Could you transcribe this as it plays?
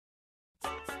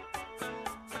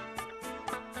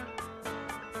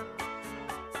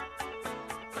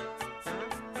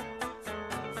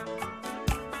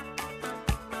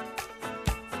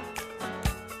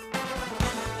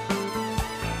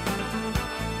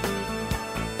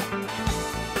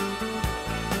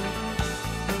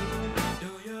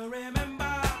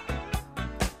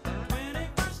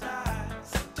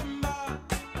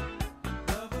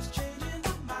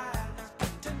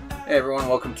Hey everyone,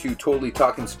 welcome to Totally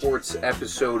Talking Sports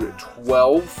episode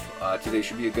 12. Today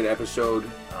should be a good episode,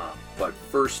 but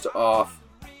first off,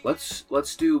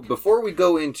 let's do, before we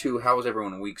go into how was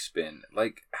everyone's week's been,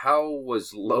 like how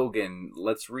was Logan,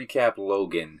 let's recap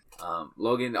Logan.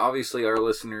 Logan, obviously our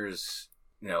listeners,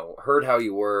 heard how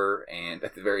you were, and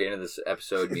at the very end of this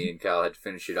episode, me and Kyle had to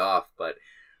finish it off, but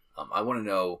I want to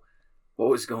know, what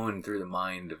was going through the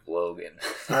mind of Logan?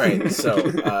 All right,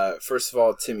 so first of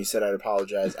all, Tim, you said I'd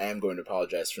apologize. I am going to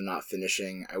apologize for not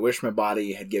finishing. I wish my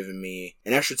body had given me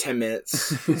an extra 10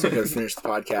 minutes so I could have finished the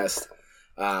podcast.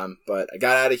 But I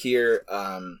got out of here.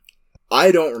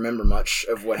 I don't remember much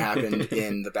of what happened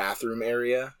in the bathroom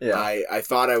area. Yeah. I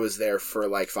thought I was there for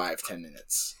like 5-10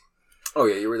 minutes. Oh,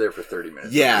 yeah, you were there for 30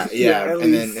 minutes. Yeah.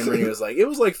 And then Brittany was like, it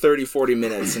was like 30-40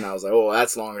 minutes. And I was like, oh,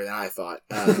 that's longer than I thought.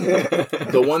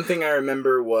 The one thing I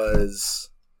remember was,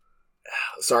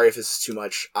 sorry if this is too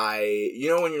much, when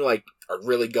you're like, are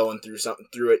really going through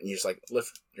it, and you just like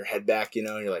lift your head back, and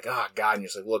you're like, oh, God, and you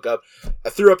just like look up.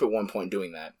 I threw up at one point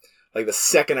doing that. Like the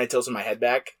second I tilted my head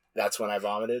back, that's when I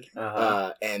vomited.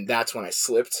 And that's when I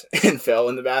slipped and fell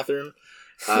in the bathroom.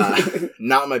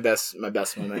 Not my best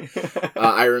moment.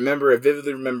 I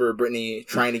vividly remember Brittany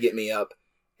trying to get me up,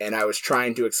 and I was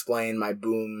trying to explain my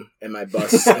boom and my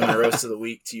bust and my roast of the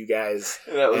week to you guys,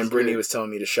 and Brittany was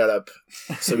telling me to shut up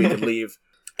so we could leave.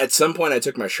 At some point I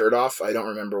took my shirt off. I don't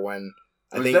remember when.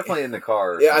 I think definitely in the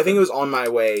car. Yeah, I think it was on my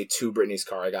way to Brittany's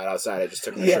car. I got outside. I just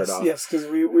took my shirt off. Yes, because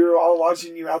we were all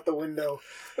watching you out the window.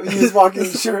 He was walking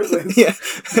shirtless. Yeah,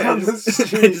 I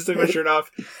just took my shirt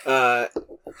off.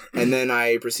 And then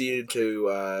I proceeded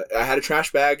to... I had a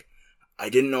trash bag. I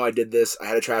didn't know I did this. I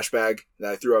had a trash bag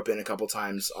that I threw up in a couple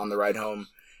times on the ride home.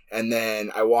 And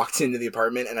then I walked into the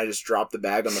apartment and I just dropped the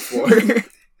bag on the floor.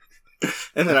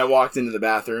 And then I walked into the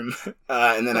bathroom.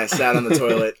 And then I sat on the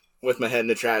toilet with my head in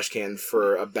the trash can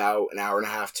for about an hour and a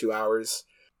half, 2 hours.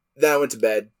 Then I went to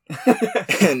bed.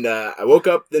 And I woke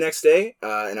up the next day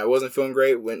and I wasn't feeling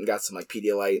great. Went and got some like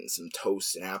Pedialyte and some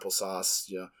toast and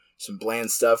applesauce, some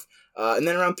bland stuff. And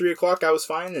then around 3 o'clock I was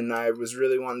fine and I was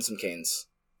really wanting some canes.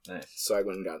 Nice. So I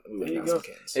went and got some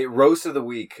canes. Hey, roast of the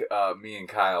week, me and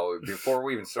Kyle, before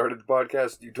we even started the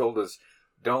podcast, you told us,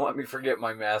 don't let me forget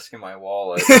my mask and my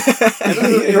wallet.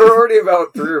 You're already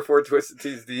about 3 or 4 Twisted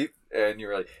Teas deep. And you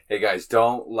were like, hey guys,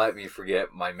 don't let me forget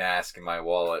my mask and my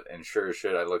wallet. And sure as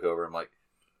shit, I look over and I'm like,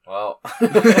 well.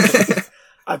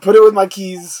 I put it with my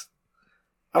keys.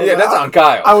 That's on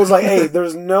Kyle. I was like, hey,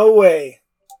 there's no way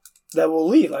that we'll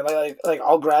leave. Like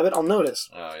I'll grab it, I'll notice.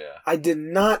 Oh, yeah. I did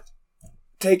not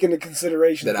take into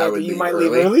consideration that you might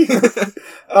leave early.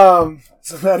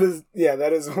 So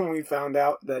that is when we found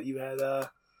out that you had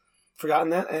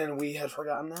forgotten that, and we had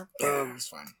forgotten that. It's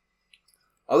fine.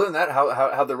 Other than that,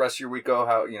 how'd the rest of your week go?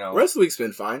 The rest of the week's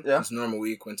been fine. Yeah. It's a normal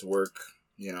week. Went to work,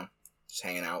 just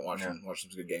hanging out, watching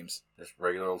some good games. Just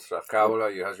regular old stuff. Kyle, what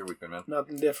about you? How's your week been, man?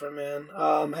 Nothing different, man.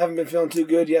 Haven't been feeling too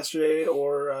good yesterday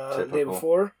or the day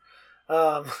before.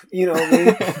 You know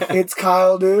me. It's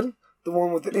Kyle, dude. The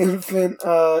one with an infant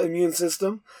immune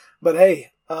system. But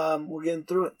hey, we're getting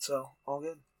through it, so all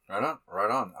good. Right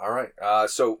on. All right.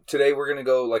 So today we're going to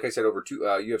go, like I said, over to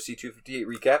UFC 258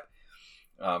 recap.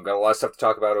 Got a lot of stuff to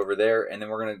talk about over there. And then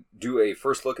we're going to do a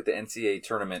first look at the NCAA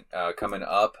tournament coming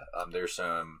up. There's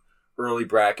some early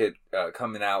bracket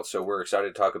coming out, so we're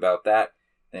excited to talk about that.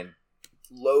 And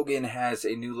Logan has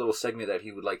a new little segment that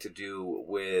he would like to do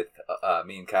with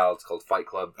me and Kyle. It's called Fight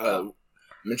Club. I'm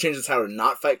going to change the title to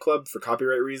Not Fight Club for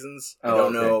copyright reasons. I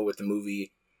don't know with the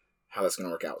movie how that's going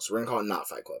to work out. So we're going to call it Not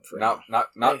Fight Club. For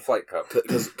Not Fight Club.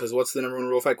 Because what's the number one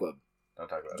rule of Fight Club? Don't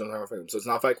talk about Fight Club. So it's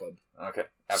Not Fight Club. Okay.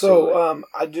 Absolutely. So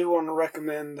I do want to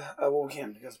recommend, we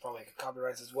can't because it's probably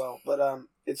copyrights as well, but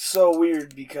it's so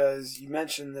weird because you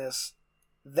mentioned this.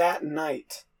 That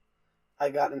night, I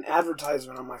got an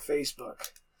advertisement on my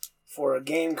Facebook for a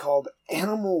game called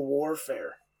Animal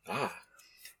Warfare.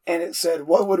 And it said,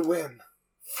 what would win?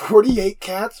 48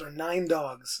 cats or 9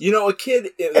 dogs? A kid...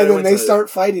 And then they start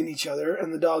fighting each other,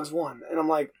 and the dogs won. And I'm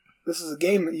like, this is a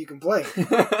game that you can play.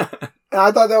 And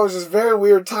I thought that was just very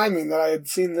weird timing that I had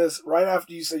seen this right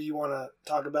after you said you want to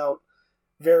talk about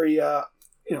very,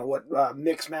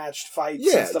 mixed matched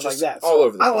fights and stuff like that. So all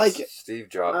over the place. I like it. Steve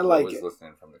Jobs was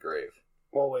listening from the grave.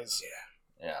 Always.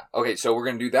 Yeah. Okay, so we're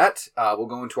going to do that. We'll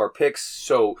go into our picks.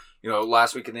 So,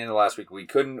 last week, at the end of last week, we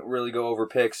couldn't really go over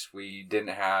picks. We didn't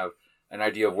have an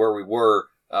idea of where we were.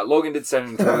 Logan did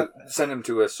send him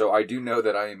to us, so I do know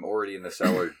that I am already in the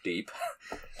cellar deep.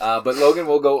 But Logan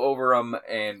will go over them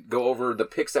and go over the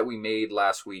picks that we made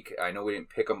last week. I know we didn't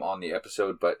pick them on the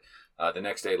episode, but the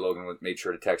next day Logan made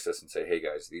sure to text us and say, hey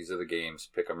guys, these are the games.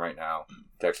 Pick them right now.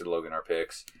 Texted Logan our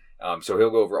picks. So he'll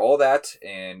go over all that,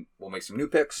 and we'll make some new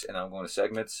picks, and then we'll go into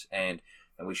segments, and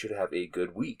we should have a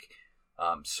good week.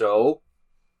 So,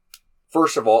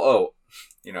 first of all,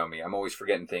 you know me, I'm always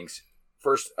forgetting things.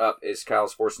 First up is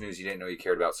Kyle's sports news you didn't know you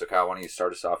cared about. So, Kyle, why don't you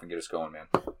start us off and get us going, man?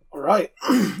 All right.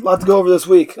 A lot to go over this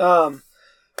week. So,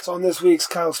 on this week's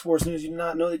Kyle's sports news you did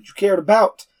not know that you cared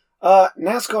about.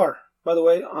 NASCAR, by the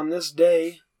way, on this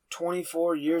day,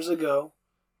 24 years ago,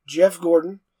 Jeff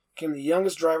Gordon became the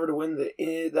youngest driver to win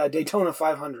the Daytona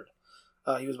 500.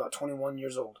 He was about 21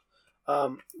 years old.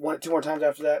 Won it 2 more times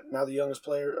after that. Now the youngest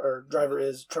player or driver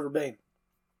is Trevor Bayne.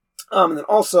 And then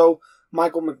also,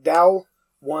 Michael McDowell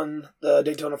won the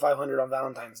Daytona 500 on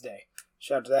Valentine's Day.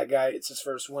 Shout out to that guy. It's his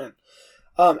first win.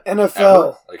 NFL.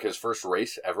 Ever? Like his first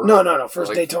race ever? No.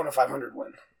 First Daytona 500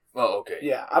 win. Oh, okay.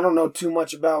 Yeah, I don't know too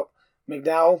much about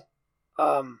McDowell.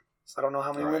 I don't know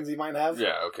how many wins he might have.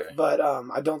 Yeah, okay. But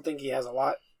I don't think he has a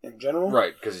lot in general.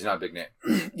 Right, because he's not a big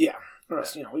name. Yeah.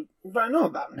 We probably know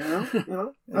about him,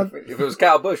 If it was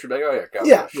Kyle Busch, we'd be like, oh yeah, Kyle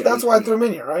Busch. Yeah, that's why I threw him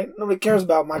in here, right? Nobody cares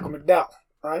about Michael McDowell,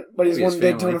 right? But he's won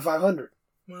Daytona 500.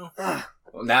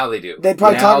 Well, now they do. They'd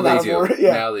probably talk about him more.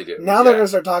 Yeah. Now they do. Now they're going to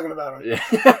start talking about him.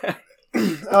 Yeah.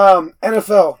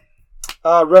 NFL.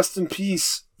 Rest in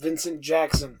peace, Vincent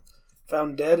Jackson.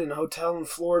 Found dead in a hotel in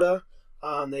Florida.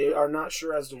 They are not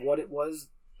sure as to what it was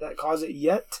that caused it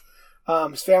yet.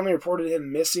 His family reported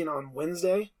him missing on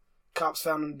Wednesday. Cops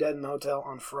found him dead in the hotel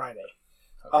on Friday.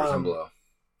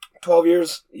 12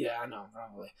 years. Yeah, I know,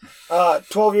 probably.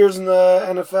 12 years in the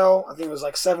NFL. I think it was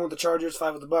like 7 with the Chargers,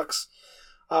 5 with the Bucks.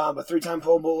 A 3-time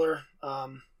Pro Bowler.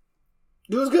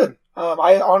 It was good.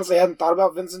 I honestly hadn't thought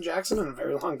about Vincent Jackson in a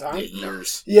very long time.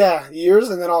 Years. Yeah, years.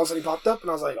 And then all of a sudden he popped up, and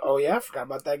I was like, oh yeah, I forgot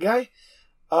about that guy.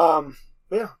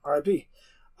 Yeah, R.I.P.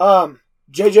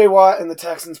 J.J. Watt and the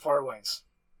Texans part ways.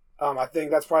 I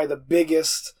think that's probably the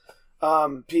biggest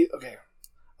other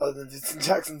than Vincent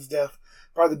Jackson's death,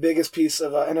 probably the biggest piece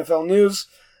of NFL news.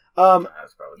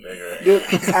 That's probably bigger. Dude,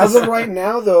 as of right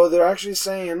now, though, they're actually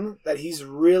saying that he's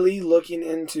really looking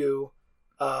into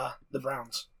the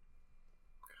Browns.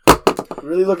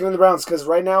 Really looking into the Browns, because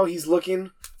right now he's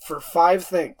looking for 5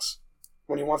 things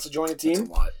when he wants to join a team. That's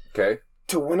a lot. Okay.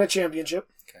 To win a championship.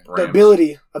 Okay.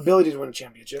 The ability to win a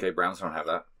championship. Okay, Browns don't have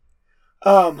that.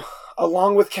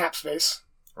 Along with cap space.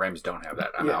 Rams don't have that.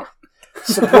 I'm out.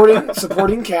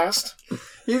 Supporting cast.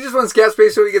 He just wants cap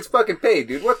space so he gets fucking paid,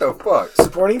 dude. What the fuck?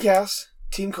 Supporting cast,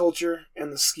 team culture,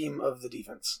 and the scheme of the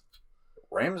defense.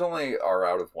 Rams only are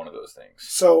out of one of those things.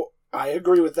 So I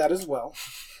agree with that as well.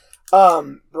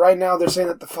 Right now they're saying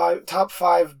that the top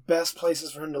 5 best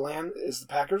places for him to land is the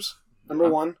Packers. Number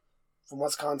 1 from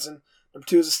Wisconsin. Number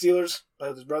 2 is the Steelers, play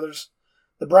with his brothers.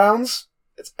 The Browns,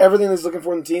 it's everything he's looking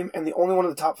for in the team, and the only one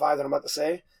of the top 5 that I'm about to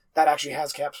say that actually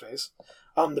has cap space.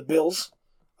 The Bills,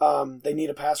 they need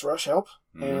a pass rush help,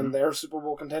 and they're Super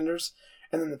Bowl contenders.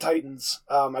 And then the Titans,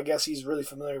 I guess he's really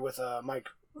familiar with Mike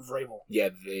Vrabel. Yeah,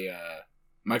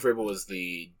 Mike Vrabel was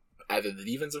either the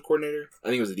defensive coordinator. I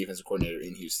think it was the defensive coordinator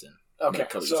in Houston. Okay,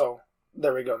 so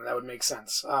there we go. That would make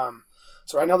sense.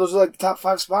 So right now those are like the top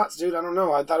 5 spots, dude. I don't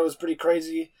know. I thought it was pretty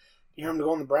crazy. You hear him to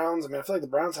go on the Browns. I mean, I feel like the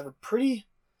Browns have a pretty...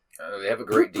 they have a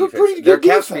great defense. Pretty Their good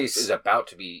cap defense. space is about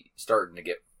to be starting to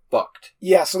get fucked.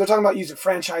 Yeah, so they're talking about using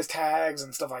franchise tags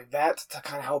and stuff like that to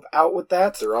kind of help out with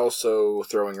that. They're also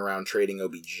throwing around trading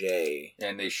OBJ.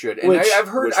 And they should. And I've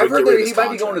heard that he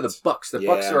might be going to the Bucks. The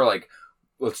Bucks are like,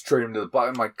 let's trade him to the Bucks.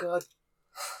 I'm like, God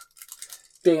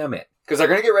damn it. Because they're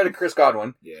going to get rid of Chris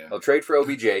Godwin. Yeah. They'll trade for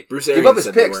OBJ. Bruce Give up his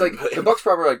picks. Like, the Bucks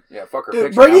probably are like, yeah, fuck our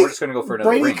picks. Now we're just going to go for another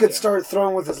ring. Brady could start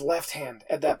throwing with his left hand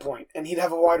at that point, and he'd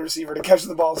have a wide receiver to catch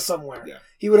the ball somewhere. Yeah.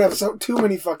 He would have too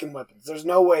many fucking weapons. There's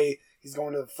no way he's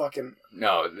going to the fucking...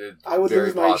 No, I would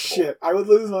lose my shit. I would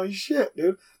lose my shit,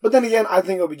 dude. But then again, I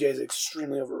think OBJ is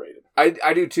extremely overrated.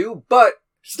 I do too, but...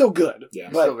 Still good. Yeah.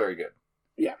 But, still very good.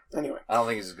 Yeah, anyway. I don't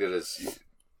think he's as good as...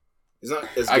 He's not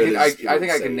as good as... I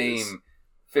think I can name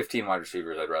 15 wide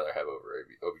receivers I'd rather have over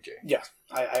OBJ. Yeah,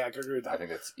 I agree with that. I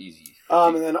think that's easy.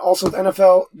 And then also with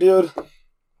NFL, dude,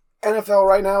 NFL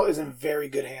right now is in very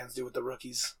good hands, dude, with the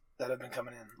rookies that have been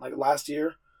coming in. Like last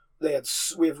year,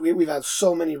 we've had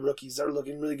so many rookies that are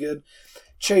looking really good.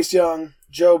 Chase Young,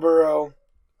 Joe Burrow,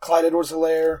 Clyde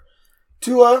Edwards-Helaire,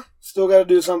 Tua still got to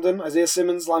do something. Isaiah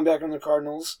Simmons, linebacker on the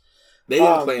Cardinals. They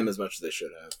didn't play him as much as they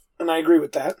should have. And I agree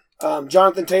with that.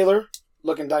 Jonathan Taylor,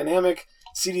 looking dynamic.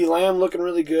 CeeDee Lamb looking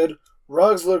really good.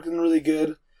 Ruggs looking really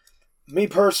good. Me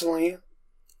personally,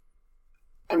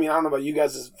 I mean, I don't know about you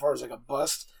guys as far as like a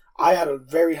bust. I had a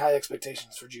very high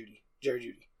expectations for Jerry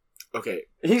Jeudy. Okay.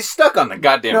 He's stuck on the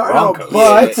goddamn Broncos.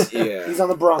 But yeah. he's on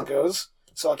the Broncos,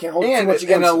 so I can't hold too much against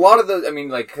him. And a lot of those, I mean,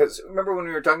 like, because remember when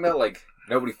we were talking about, like,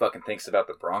 nobody fucking thinks about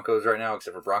the Broncos right now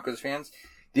except for Broncos fans?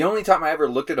 The only time I ever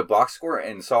looked at a box score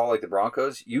and saw, like, the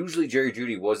Broncos, usually Jerry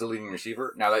Jeudy was the leading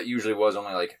receiver. Now, that usually was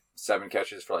only, like, 7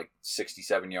 catches for, like,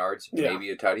 67 yards, maybe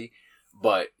a tutty.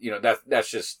 But, you know, that's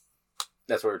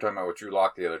what we were talking about with Drew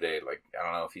Lock the other day. Like, I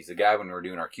don't know if he's the guy when we were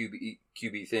doing our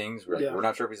QB things. We're like, we're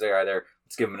not sure if he's the guy there.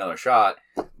 Let's give him another shot.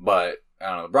 But, I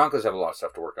don't know. The Broncos have a lot of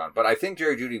stuff to work on. But I think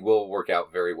Jerry Jeudy will work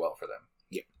out very well for them.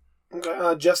 Yeah.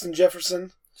 Okay. Justin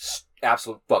Jefferson.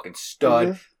 Absolute fucking stud.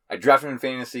 Mm-hmm. I drafted him in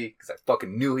fantasy because I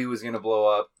fucking knew he was going to blow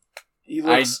up. He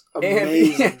looks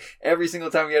amazing. Every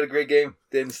single time he had a great game,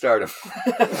 didn't start him.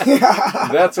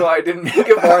 That's why I didn't make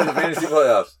him far in the fantasy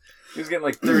playoffs. He was getting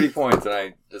like 30 points,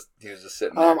 and he was just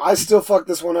sitting there. I still fucked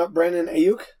this one up. Brandon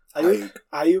Ayuk.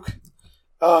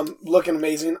 Looking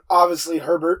amazing. Obviously,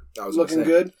 Herbert looking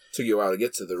good. Took you a while to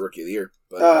get to the Rookie of the Year.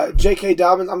 But, J.K.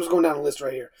 Dobbins. I'm just going down the list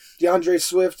right here. DeAndre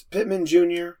Swift, Pittman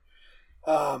Jr.,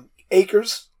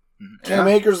 Akers. Cam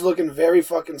Akers looking very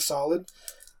fucking solid.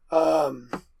 I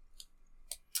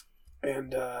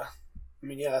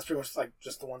mean, yeah, that's pretty much like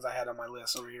just the ones I had on my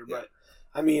list over here. Yeah. But,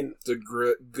 I mean... It's a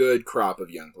good crop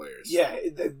of young players. Yeah,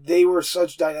 they were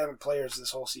such dynamic players this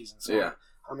whole season. So yeah.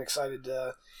 I'm excited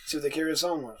to see what they carry us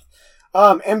on with.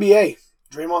 NBA.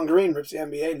 Draymond Green rips the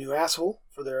NBA. New asshole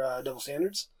for their double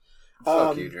standards.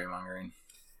 Fuck you, Draymond Green.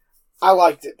 I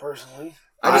liked it, personally.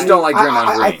 I just don't like Draymond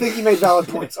Green. I think he made valid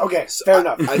points. Okay, fair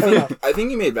enough. I think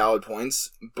he made valid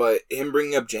points, but him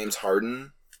bringing up James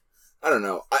Harden... I don't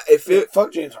know.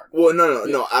 Fuck James Harden. Well,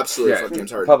 no, absolutely fuck James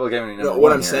Harden. Public enemy number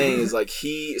what I'm saying is like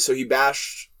he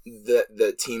bashed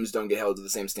that teams don't get held to the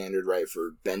same standard, right,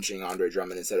 for benching Andre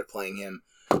Drummond instead of playing him.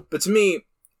 But to me,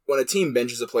 when a team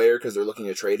benches a player because they're looking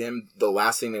to trade him, the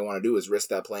last thing they want to do is risk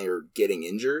that player getting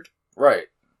injured. Right.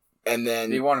 And then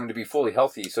they want him to be fully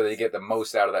healthy so they get the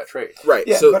most out of that trade. Right.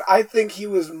 Yeah, but I think it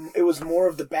was more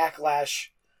of the backlash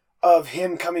of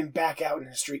him coming back out in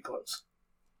his street clothes.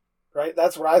 Right,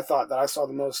 that's what I thought that I saw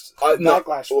the most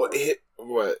backlash for.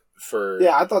 What for?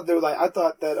 Yeah, I thought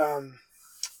that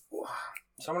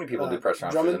so many people do press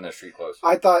conferences in their street clothes.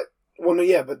 I thought, but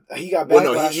he got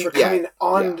backlash for coming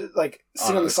on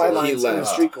sitting on the sidelines in the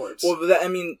street courts. Well,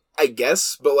 I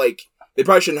guess, but like they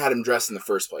probably shouldn't have had him dressed in the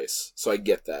first place. So I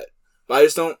get that. But I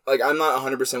just don't, I'm not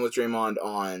 100% with Draymond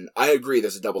on, I agree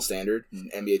there's a double standard.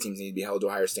 NBA teams need to be held to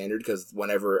a higher standard because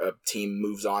whenever a team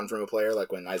moves on from a player, like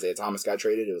when Isaiah Thomas got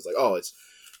traded, it was like, oh, it's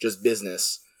just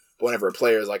business. But whenever a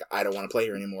player is like, I don't want to play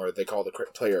here anymore, they call the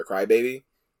player a crybaby.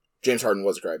 James Harden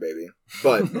was a crybaby.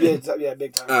 But, yeah,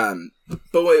 big time.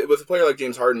 But with a player like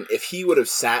James Harden, if he would have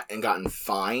sat and gotten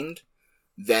fined,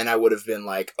 then I would have been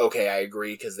like, okay, I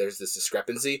agree because there's this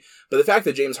discrepancy. But the fact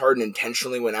that James Harden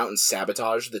intentionally went out and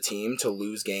sabotaged the team to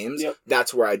lose games,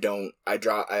 that's where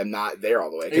I'm not there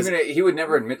all the way. Even he would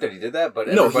never admit that he did that, but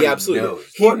no, he absolutely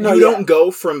knows. You don't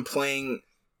go from playing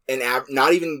he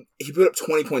put up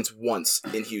 20 points once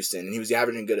in Houston, and he was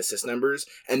averaging good assist numbers,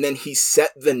 and then he set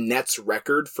the Nets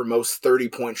record for most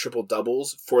 30-point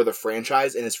triple-doubles for the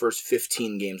franchise in his first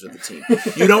 15 games with the team.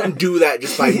 You don't do that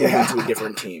just by moving to a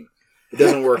different team. It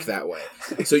doesn't work that way.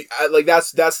 So,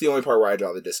 that's the only part where I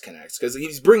draw the disconnect. Because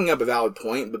he's bringing up a valid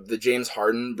point, but the James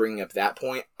Harden bringing up that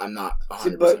point, I'm not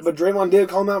 100%. But Draymond did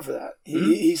call him out for that.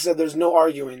 He said there's no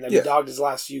arguing that he dogged his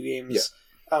last few games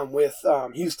with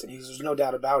Houston. There's no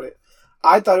doubt about it.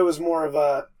 I thought it was more of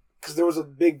because there was a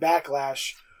big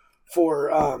backlash for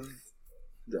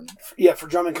Drummond. For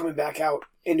Drummond coming back out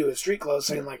into his street clothes,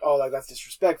 saying that's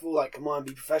disrespectful. Like, come on,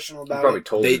 be professional about probably it.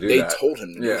 Told they that. told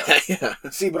him to do that. Yeah.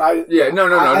 See, but I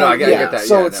I get that.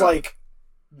 So it's like,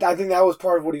 I think that was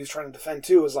part of what he was trying to defend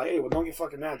too. Was like, hey, well, don't get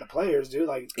fucking mad at the players, dude.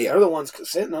 Like, they're the ones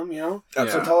sitting them,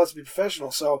 So tell us to be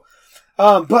professional. So,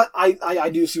 but I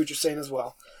do see what you're saying as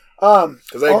well.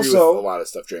 Because I agree with a lot of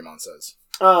stuff Draymond says.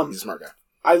 He's a smart guy.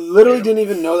 I literally didn't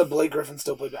even know that Blake Griffin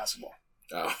still played basketball.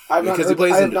 Oh, because he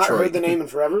plays in Detroit. I have not heard the name in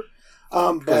forever.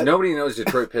 Because nobody knows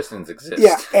Detroit Pistons exist.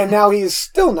 Yeah, and now he's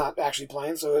still not actually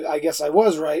playing, so I guess I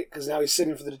was right, because now he's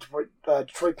sitting for the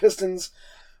Detroit Pistons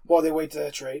while they wait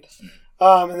to trade.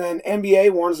 And then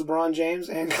NBA warns LeBron James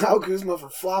and Kyle Kuzma for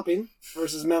flopping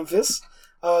versus Memphis.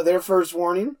 Their first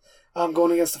warning,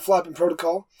 going against the flopping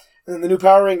protocol. And then the new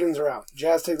power rankings are out.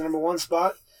 Jazz take the number 1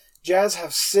 spot. Jazz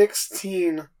have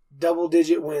 16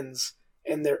 double-digit wins,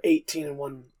 and they're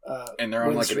 18-1. And they're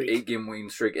on like an 8-game winning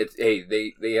streak.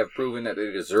 They have proven that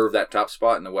they deserve that top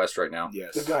spot in the West right now.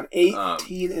 Yes. They've gone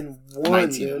 18-1.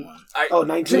 19-1.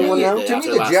 19-1 now? To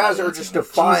me, the Jazz are just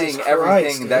defying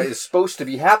everything that is supposed to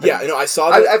be happening. Yeah, I saw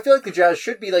that. I feel like the Jazz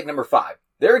should be like number 5.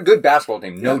 They're a good basketball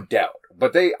team, no doubt.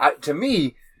 But to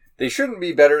me, they shouldn't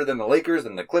be better than the Lakers,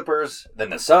 than the Clippers, than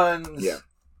the Suns. Yeah.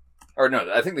 Or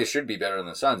no, I think they should be better than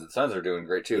the Suns. The Suns are doing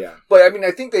great too. Yeah. But I mean,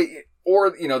 I think the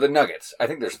Nuggets. I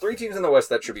think there's 3 teams in the West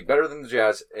that should be better than the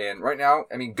Jazz. And right now,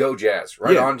 I mean, go Jazz.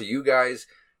 Right on to you guys.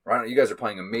 Right on, you guys are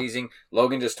playing amazing.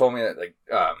 Logan just told me that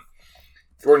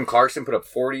Jordan Clarkson put up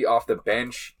 40 off the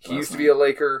bench. He used to be a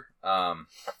Laker.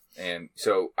 And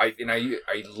so I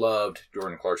loved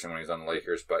Jordan Clarkson when he was on the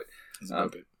Lakers. But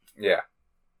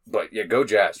go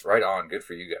Jazz. Right on. Good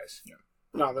for you guys. Yeah.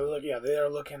 No, they are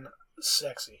looking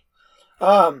sexy.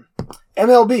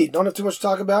 MLB, don't have too much to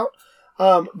talk about.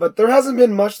 But there hasn't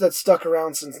been much that's stuck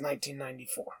around since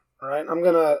 1994. All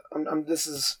right, this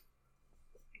is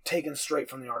taken straight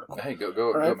from the article. Hey,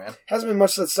 go, man. Hasn't been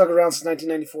much that's stuck around since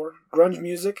 1994. Grunge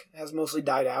music has mostly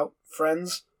died out.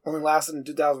 Friends only lasted in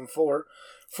 2004.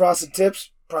 Frosted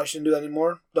Tips, probably shouldn't do that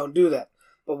anymore. Don't do that.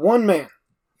 But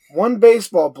one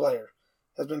baseball player,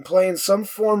 has been playing some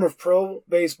form of pro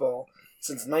baseball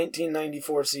since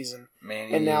 1994 season.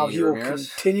 And now he will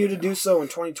continue to do so in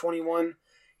 2021.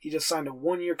 He just signed a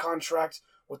 1-year contract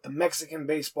with the Mexican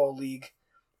Baseball League.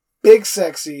 Big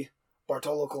sexy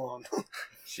Bartolo Colon.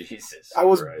 Jesus. I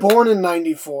was born in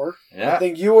 94. Yeah. I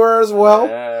think you were as well.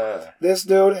 Yeah. This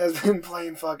dude has been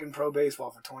playing fucking pro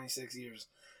baseball for 26 years.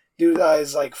 Dude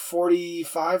is like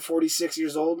 45, 46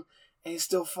 years old, and he's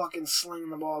still fucking slinging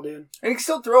the ball, dude. And he can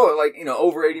still throw it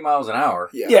over 80 miles an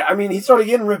hour. Yeah, I mean, he started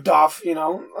getting ripped off,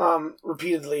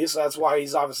 repeatedly, so that's why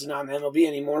he's obviously not in the MLB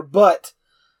anymore. But,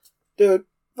 dude,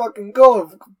 fucking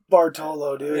go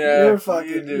Bartolo, dude. Yeah,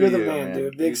 you're the man,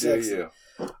 dude. Big sexy. You.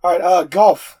 All right,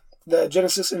 golf. The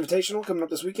Genesis Invitational coming up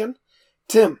this weekend.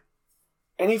 Tim,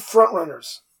 any front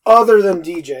runners other than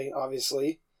DJ,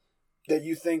 obviously, that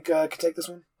you think could take this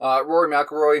one? Rory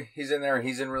McIlroy, he's in there.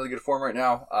 He's in really good form right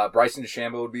now. Bryson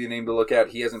DeChambeau would be a name to look at.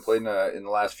 He hasn't played in the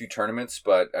last few tournaments,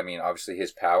 but I mean, obviously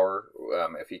his power,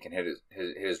 if he can hit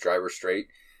his driver straight,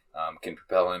 can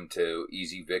propel him to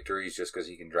easy victories just because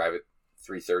he can drive it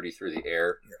 330 through the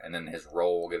air, and then his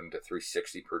roll will get him to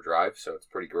 360 per drive, so it's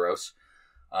pretty gross.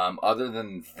 Other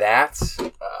than that,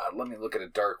 let me look at a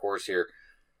dark horse here.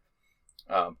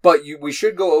 But we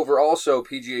should go over also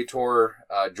PGA Tour.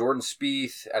 Jordan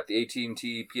Spieth at the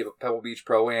AT&T Pebble Beach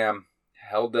Pro-Am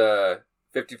held a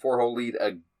 54-hole lead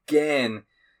again,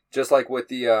 just like with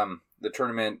the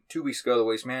tournament 2 weeks ago, the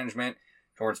Waste Management.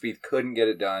 Jordan Spieth couldn't get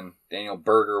it done. Daniel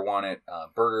Berger won it.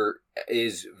 Berger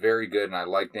is very good, and I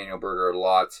like Daniel Berger a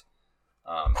lot.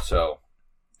 So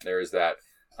there is that.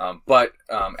 But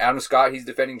Adam Scott, he's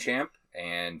defending champ.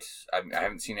 And I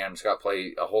haven't seen Adam Scott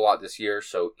play a whole lot this year,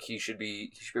 so he should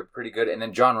be pretty good. And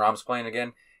then John Rahm's playing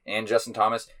again, and Justin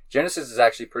Thomas. Genesis is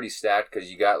actually pretty stacked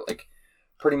because you got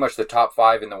pretty much the top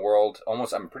 5 in the world.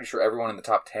 Almost, I'm pretty sure everyone in the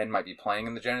top 10 might be playing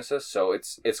in the Genesis, so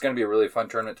it's going to be a really fun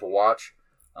tournament to watch.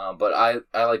 But I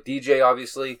like DJ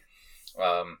obviously.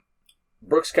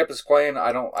 Brooks Koepka's playing.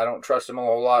 I don't trust him a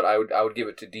whole lot. I would give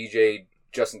it to DJ,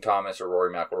 Justin Thomas, or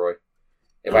Rory McIlroy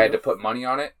if I had to put money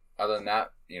on it. Other than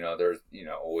that, there's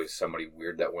always somebody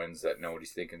weird that wins that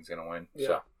nobody's thinking is going to win. Yeah.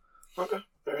 So. Okay,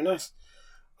 very nice.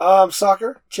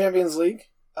 Soccer, Champions League.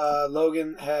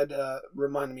 Logan had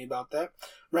reminded me about that.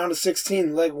 Round of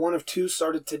 16, leg 1 of 2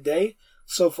 started today.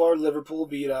 So far, Liverpool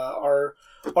beat our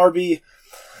RB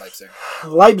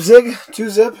Leipzig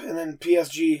 2-0, and then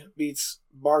PSG beats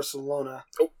Barcelona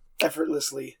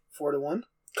effortlessly 4-1.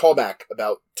 Callback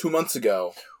about 2 months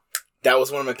ago. That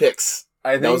was one of my picks.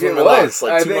 I think it was. 2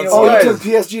 months ago. Oh, you took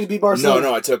PSG to beat Barcelona?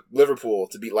 No, I took Liverpool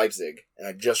to beat Leipzig, and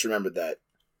I just remembered that.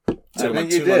 I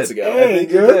think you 2 did. months ago. Hey,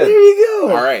 good. There you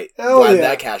go. All right. Hell Glad yeah.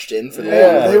 that cashed in for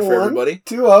everybody.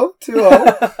 2-0.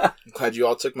 I'm glad you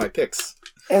all took my picks.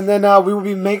 And then we will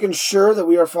be making sure that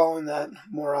we are following that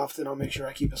more often. I'll make sure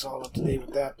I keep us all up to date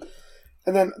with that.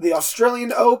 And then the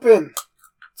Australian Open.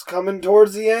 It's coming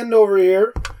towards the end over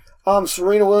here.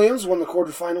 Serena Williams won the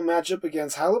quarterfinal matchup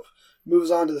against Halep.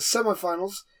 Moves on to the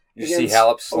semifinals. You see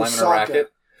Halep slamming Osaka. a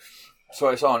racket? So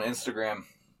I saw on Instagram,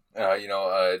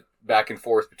 back and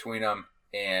forth between them,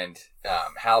 and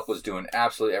Halep was doing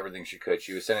absolutely everything she could.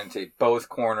 She was sending to both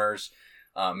corners,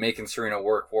 making Serena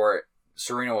work for it.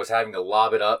 Serena was having to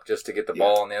lob it up just to get the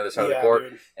ball on the other side of the court.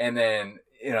 Dude. And then,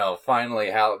 finally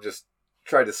Halep just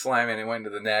tried to slam it and it went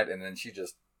into the net, and then she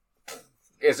just...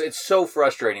 It's so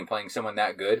frustrating playing someone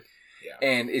that good. Yeah.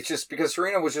 And it's just because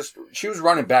Serena she was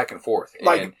running back and forth.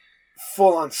 Like, and,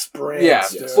 full on sprints. yeah,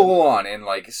 dude. full on. And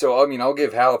so, I'll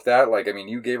give Halep that.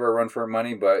 You gave her a run for her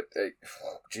money, but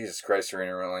Jesus Christ,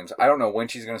 Serena Williams. I don't know when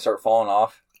she's going to start falling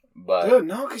off, but. Dude,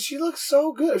 no, because she looks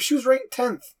so good. If she was ranked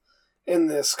 10th in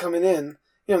this coming in,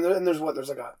 and there's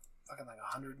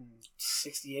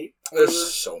 168.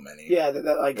 There's so many. Yeah,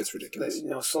 that it's ridiculous.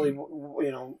 Slowly,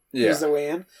 ease their way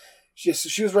in.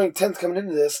 She was ranked 10th coming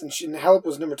into this, and Halep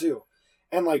was number 2.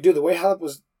 And the way Halep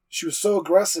was, she was so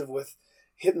aggressive with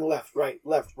hitting left, right,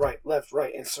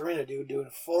 and Serena, dude, doing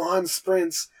full on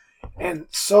sprints, and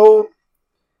so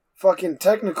fucking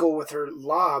technical with her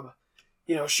lob,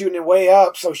 shooting it way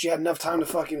up, so she had enough time to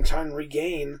fucking try and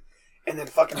regain, and then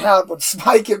fucking Halep would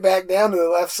spike it back down to the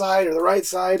left side or the right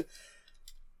side.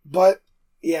 But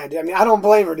yeah, dude, I don't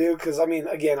blame her, dude, because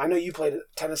again, I know you played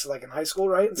tennis in high school,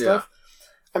 right, and stuff. Yeah.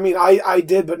 I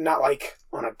did, but not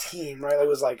on a team, right? It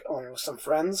was only with some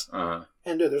friends. Uh-huh.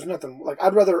 And dude, there's nothing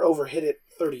I'd rather overhit it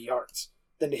 30 yards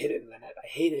than to hit it in the net. I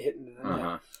hated hitting it in the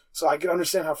net. So I could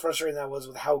understand how frustrating that was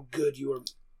with how good you were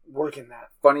working that.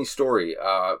 Funny story.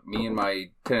 Me and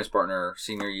my tennis partner,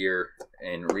 senior year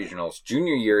in regionals,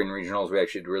 junior year in regionals, we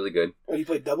actually did really good. Oh, you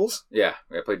played doubles? Yeah,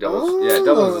 I played doubles. Oh. Yeah,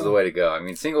 doubles is the way to go.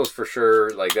 Singles for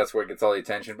sure, that's where it gets all the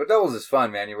attention. But doubles is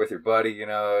fun, man. You're with your buddy,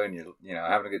 and you're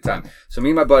having a good time. So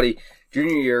me and my buddy,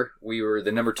 junior year, we were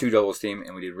the number 2 doubles team,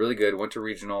 and we did really good. Went to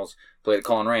regionals, played at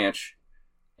Collin Ranch,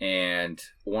 and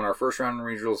won our first round in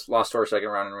regionals. Lost our second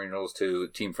round in regionals to a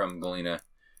team from Galena.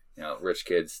 Rich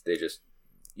kids. They just,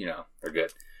 they're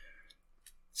good.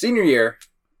 Senior year,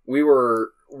 we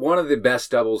were one of the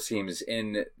best doubles teams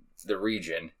in the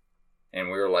region, and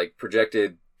we were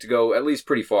projected to go at least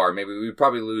pretty far. Maybe we'd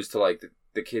probably lose to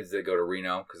the kids that go to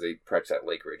Reno because they practice at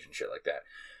Lake Ridge and shit like that.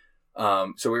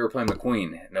 So we were playing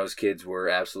McQueen, and those kids were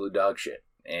absolute dog shit.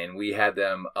 And we had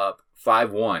them up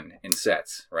 5-1 in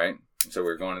sets, right? So we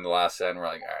were going into the last set, and we're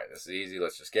like, all right, this is easy.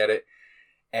 Let's just get it.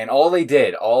 And all they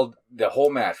did, the whole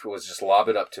match was just lob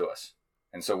it up to us.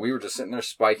 And so we were just sitting there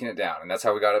spiking it down. And that's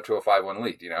how we got up to a 5-1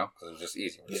 lead, because it was just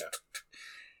easy.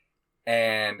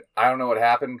 And I don't know what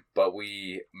happened, but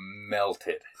we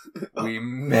melted. We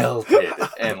melted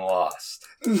and lost.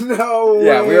 No way.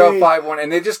 Yeah, we were up 5-1,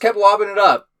 and they just kept lobbing it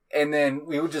up. And then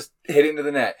we would just hit it into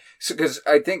the net. So, because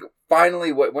I think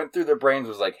finally what went through their brains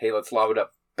was hey, let's lob it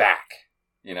up back,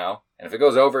 And if it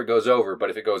goes over, it goes over. But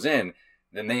if it goes in,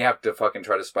 then they have to fucking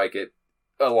try to spike it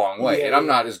a long way. And I'm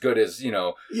not as good as,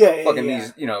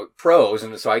 these, pros.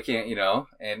 And so I can't,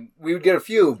 and we would get a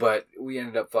few, but we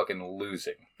ended up fucking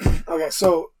losing. Okay,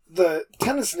 so the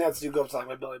tennis nets do go up to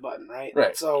my belly button, right?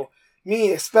 Right. So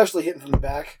me, especially hitting from the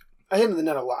back, I hit into the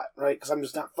net a lot, right? Because I'm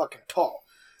just not fucking tall.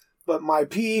 But my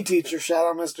PE teacher, shout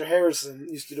out Mr. Harrison,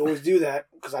 used to always do that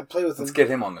because I'd play with him. Let's get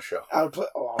him on the show. I would play.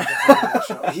 Oh, I'll get him on the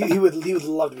show. He would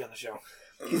love to be on the show.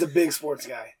 He's a big sports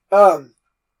guy. And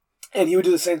he would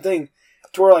do the same thing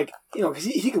to where because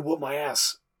he could whoop my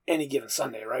ass any given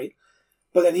Sunday, right?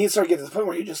 But then he'd start getting to the point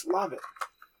where he'd just lob it.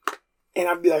 And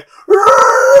I'd be like,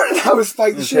 and I would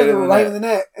spike the shit right in the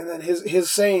net. And then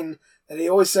his saying that he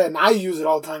always said, and I use it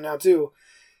all the time now too,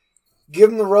 give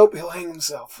him the rope, he'll hang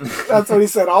himself. That's what he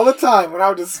said all the time. When I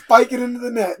would just spike it into the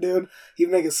net, dude, he'd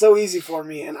make it so easy for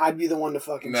me, and I'd be the one to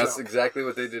fucking choke. That's exactly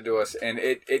what they did to us, and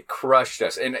it crushed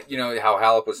us. And you know how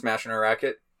Halep was smashing her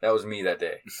racket? That was me that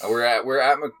day. We're at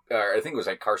I think it was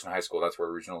Carson High School. That's where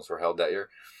regionals were held that year.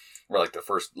 We're the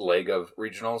first leg of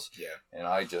regionals. Yeah. And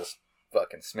I just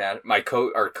fucking smashed.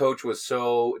 Our coach was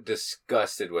so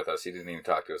disgusted with us. He didn't even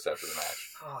talk to us after the match.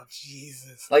 Oh,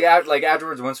 Jesus.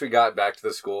 Afterwards, once we got back to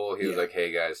the school, he was like,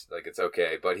 hey, guys, it's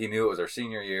okay. But he knew it was our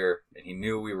senior year, and he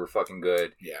knew we were fucking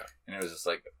good. Yeah. And it was just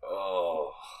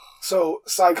oh. So,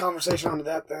 side conversation onto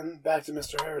that then. Back to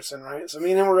Mr. Harrison, right? So,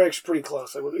 me and him were actually pretty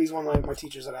close. He's one of my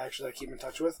teachers that I actually keep in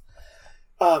touch with.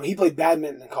 He played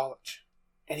badminton in college.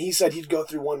 And he said he'd go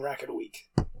through one racket a week.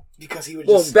 Because he would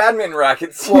just... Well, badminton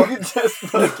rackets, you could just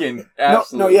fucking...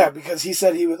 Absolutely. No, because he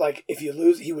said he would, if you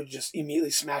lose, he would just immediately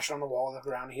smash it on the wall on the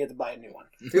ground and he had to buy a new one.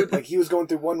 Dude. He was going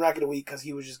through one racket a week because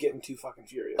he was just getting too fucking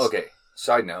furious. Okay,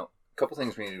 side note. A couple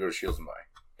things we need to go to Shields and buy.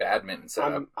 Badminton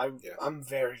setup. I'm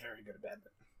very, very good at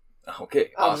badminton. Okay,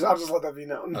 awesome. I'll just let that be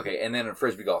known. Okay, and then a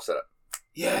frisbee golf setup.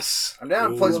 Yes. I'm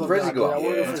down to play some frisbee golf.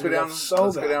 Let's go down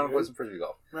and play some frisbee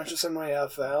golf. Register my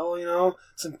FL,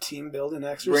 some team building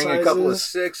exercises. Bring a couple of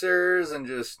sixers and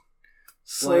just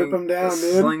slurp them down,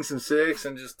 dude. Sling some six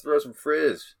and just throw some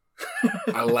frizz.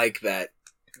 I like that.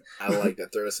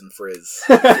 Throw some frizz.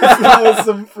 Throw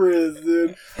some frizz,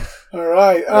 dude. All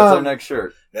right. That's our next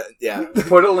shirt. Yeah.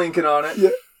 Put a Lincoln on it.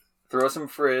 Yeah. Throw some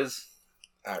frizz.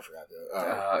 I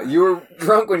forgot. You were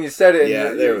drunk when you said it.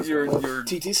 Yeah, there was You're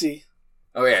TTC.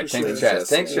 Oh yeah, For Tank sure. Chest.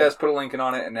 Tank Chest. Put a link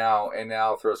on it, and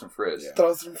now throw some frizz. Yeah.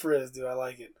 Throw some frizz, dude. I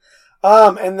like it.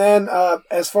 And then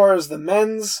as far as the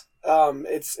men's,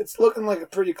 it's looking like a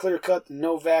pretty clear cut.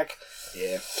 Novak.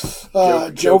 Yeah.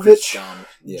 Djokovic.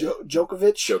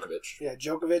 Djokovic. Yeah,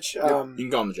 Djokovic. You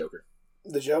can call him the Joker.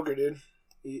 The Joker, dude.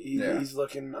 He's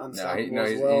looking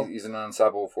unstoppable. He's an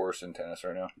unstoppable force in tennis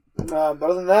right now. But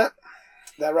other than that,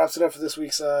 that wraps it up for this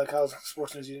week's college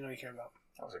sports news you didn't know you cared about.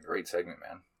 That was a great segment,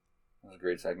 man. That was a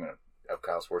great segment of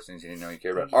college sports news you didn't know you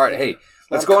cared about. All right, hey,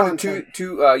 let's go on to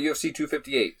UFC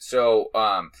 258. So,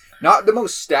 not the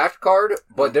most stacked card,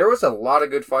 but there was a lot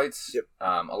of good fights. Yep.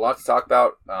 A lot to talk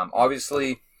about.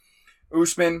 Obviously,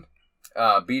 Usman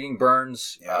beating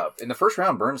Burns. In the first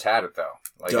round, Burns had it though.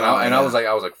 I was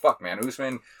like, fuck, man,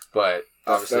 Usman. But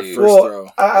obviously,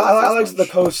 I liked the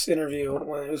post interview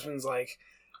when Usman's like,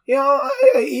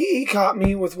 he caught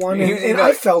me with one, and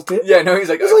I felt it. Yeah, no, he's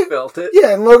like, I felt it.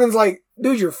 Yeah, and Logan's like,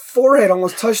 dude, your forehead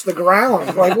almost touched the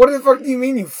ground. Like, what the fuck do you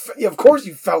mean? Of course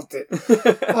you felt it.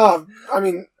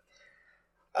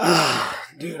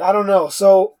 Dude, I don't know.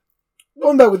 So,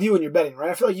 going back with you and your betting,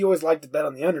 right? I feel like you always like to bet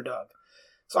on the underdog.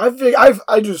 So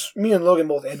me and Logan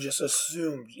both had just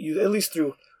assumed you at least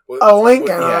threw a link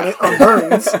on it on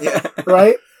Burns,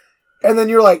 right? And then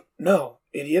you're like, no,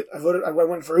 idiot. I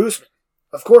went for Usman.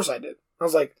 Of course I did. I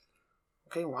was like,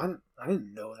 okay, well, I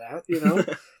didn't know that,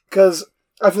 because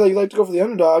I feel like you like to go for the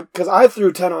underdog. Because I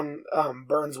threw 10 on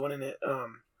Burns winning it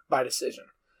by decision.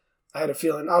 I had a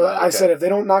feeling. I said if they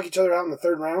don't knock each other out in the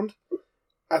third round,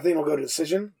 I think it'll go to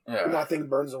decision, and I think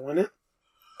Burns will win it.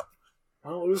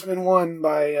 Well, Usman won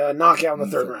by knockout in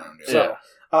the third round. So,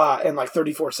 and like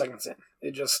 34 seconds in.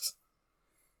 It just...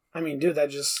 dude, that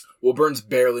just... Well, Burns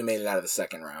barely made it out of the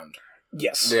second round.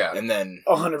 Yes. Yeah. And then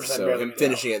 100% so barely him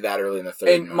finishing it that early in the third.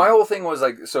 And my whole thing was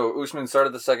so Usman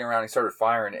started the second round, he started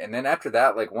firing, and then after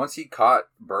that, once he caught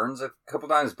Burns a couple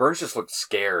times, Burns just looked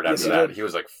scared after that. Did. He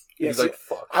was like,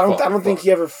 fuck. I don't think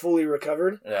he ever fully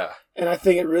recovered. Yeah. And I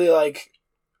think it really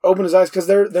opened his eyes because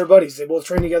they're buddies. They both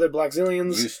train together,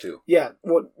 Blackzilians. Used to. Yeah.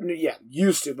 Well, yeah,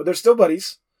 used to, but they're still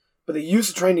buddies. But they used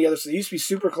to train together, so they used to be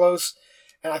super close.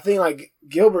 And I think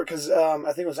Gilbert, because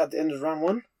I think it was at the end of round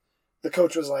one, the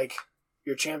coach was like,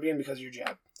 "You're champion because of your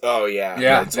jab." Oh yeah,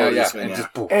 yeah. Just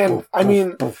poof, and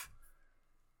poof, poof.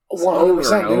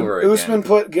 100%, dude. Usman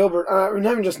put Gilbert,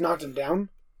 not even just knocked him down,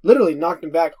 literally knocked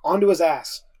him back onto his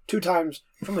ass 2 times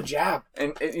from a jab.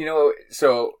 And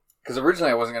so because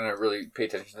originally I wasn't going to really pay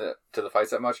attention to the fights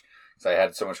that much because I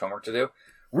had so much homework to do.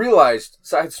 Realized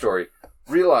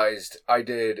I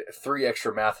did 3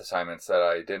 extra math assignments that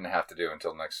I didn't have to do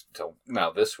until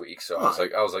now this week. So I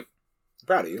was like.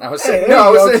 Proud of you. I was I'm mad.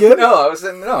 I was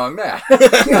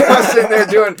sitting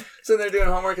there doing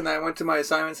homework, and then I went to my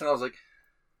assignments, and I was like,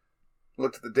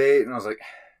 looked at the date, and I was like,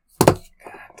 God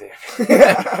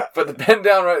damn. Put the pen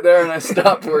down right there, and I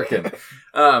stopped working.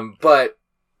 But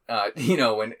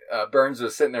when Burns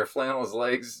was sitting there flailing his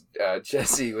legs,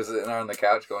 Jesse was sitting there on the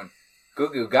couch going, "Goo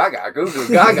goo gaga, goo goo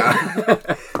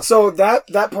gaga." So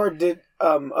that part did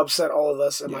upset all of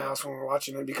us in my house when we were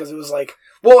watching it because it was like,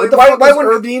 well, what the fuck was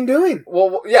Herb Dean doing?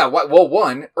 Well, yeah. Well,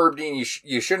 one, Herb Dean,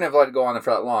 you shouldn't have let it go on for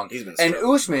that long. He's been and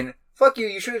Usman, fuck you.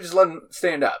 You should have just let him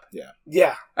stand up.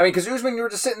 Yeah. I mean, because Usman, you were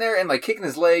just sitting there and kicking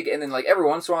his leg, and then every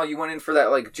once in a while you went in for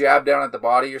that jab down at the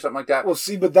body or something like that. Well,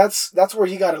 see, but that's where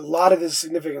he got a lot of his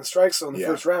significant strikes in the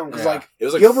first round because it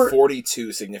was Gilbert,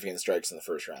 42 significant strikes in the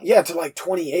first round. Yeah, to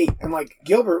 28, and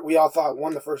Gilbert, we all thought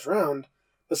won the first round.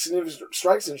 The significant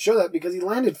strikes didn't show that because he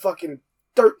landed fucking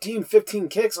 13, 15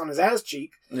 kicks on his ass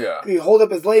cheek. Yeah. He hold up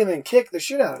his leg and then kick the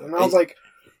shit out of him. And I was like,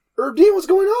 Herb Dean, what's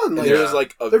going on?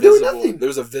 There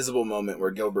was a visible moment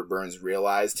where Gilbert Burns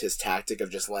realized his tactic of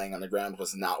just laying on the ground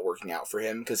was not working out for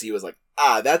him because he was like,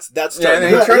 that's starting. Yeah, and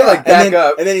then he tried to back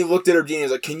up. And then he looked at Herb Dean and he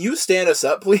was like, "Can you stand us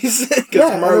up, please?"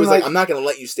 Because Mario was like, "I'm not going to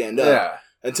let you stand up." Yeah.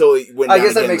 Until he went down. I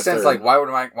guess that makes sense. Why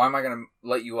am I going to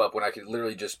let you up when I could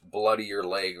literally just bloody your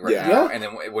leg now? And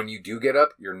then when you do get up,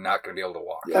 you're not going to be able to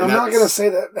walk. And I'm not going to say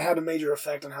that had a major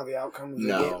effect on how the outcome of the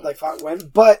game fight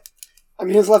went, but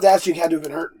his left ass cheek had to have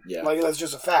been hurt. Yeah. That's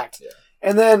just a fact. Yeah.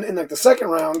 And then in the second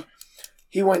round,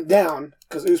 he went down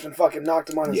because Usman fucking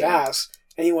knocked him on his ass,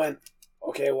 and he went,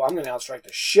 okay, well, I'm going to outstrike the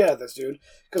shit out of this dude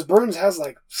because Burns has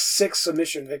 6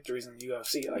 submission victories in the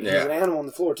UFC. He's an animal on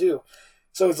the floor too.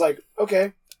 So it's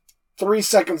okay, 3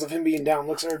 seconds of him being down,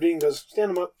 looks at Herb Dean and goes,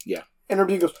 stand him up. Yeah. And Herb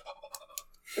Dean goes,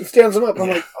 and stands him up. I'm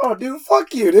like, oh, dude,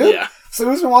 fuck you, dude. Yeah. So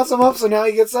Usman wants him up, so now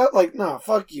he gets up? No,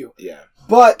 fuck you. Yeah.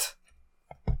 But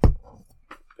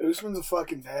Usman's a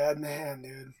fucking bad man,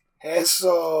 dude.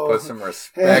 Eso. Put some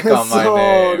respect on my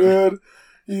name. Dude.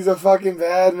 He's a fucking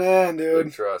bad man, dude.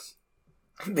 Big trust.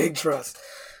 Big trust.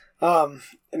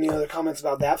 Any other comments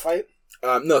about that fight?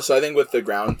 No, so I think with the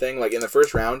ground thing, like in the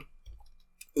first round,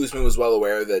 Usman was well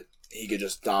aware that he could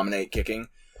just dominate kicking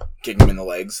him in the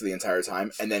legs the entire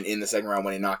time. And then in the second round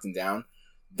when he knocked him down,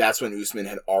 that's when Usman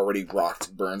had already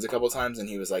rocked Burns a couple times, and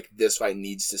he was like, this fight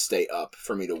needs to stay up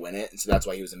for me to win it. And so that's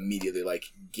why he was immediately like,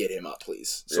 get him up,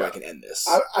 please, so I can end this.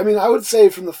 I mean, I would say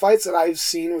from the fights that I've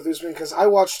seen with Usman, because I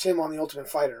watched him on The Ultimate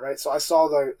Fighter, right? So I saw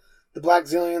the Black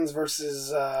Zillions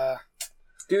versus...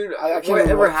 Dude, I can't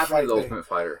whatever remember happened to The Ultimate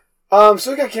Fighter? So it's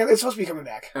supposed to be coming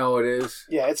back. Oh, it is?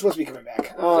 Yeah, it's supposed to be coming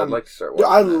back. I'd like to start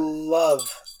watching I that.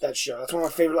 love that show. That's one of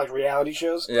my favorite like reality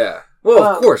shows. Yeah. Well,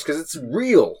 of course, because it's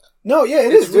real. No, yeah,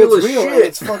 It's is. real It's as real. shit. And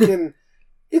it's fucking...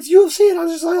 It's UFC, and I'm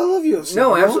just like, I love UFC.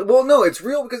 No, you know? absolutely. Well, no, it's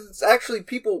real because it's actually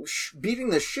people beating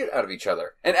the shit out of each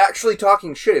other and actually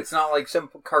talking shit. It's not like some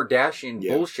Kardashian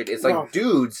bullshit. It's like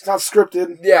dudes. It's not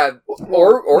scripted. Yeah,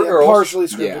 or girls. Partially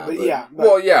scripted,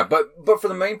 But for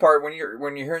the main part, when you're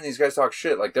hearing these guys talk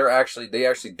shit, like they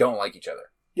actually don't like each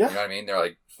other. Yeah, you know what I mean? They're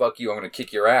like, "Fuck you, I'm gonna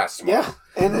kick your ass." Tomorrow.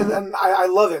 Yeah, and I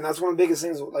love it. And that's one of the biggest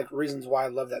things, like reasons why I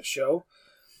love that show.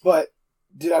 But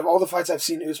dude, out of all the fights I've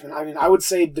seen Usman, I mean, I would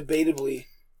say debatably,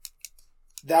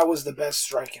 that was the best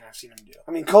striking I've seen him do.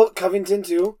 I mean, Covington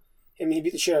too. I mean, he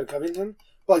beat the shit out of Covington.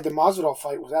 But like the Masvidal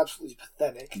fight was absolutely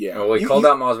pathetic. Yeah. Well, he called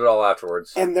out Masvidal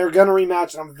afterwards, and they're gonna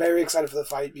rematch. And I'm very excited for the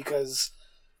fight because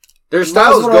their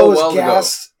styles go well together.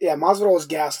 Yeah, Masvidal was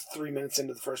gassed 3 minutes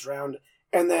into the first round,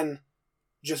 and then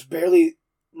just barely,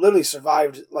 literally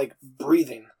survived like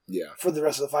breathing. Yeah. For the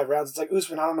rest of the 5 rounds, it's like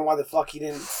Usman. I don't know why the fuck he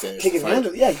didn't take advantage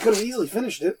of it. Yeah, he could have easily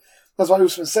finished it. That's why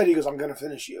Usman said, he goes, "I'm gonna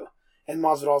finish you." And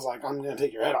Masvidal's like, "I'm going to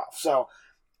take your head off." So,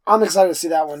 I'm excited to see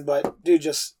that one. But, dude,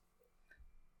 just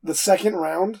the second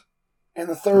round and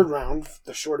the third round,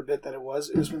 the short bit that it was,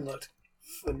 Usman looked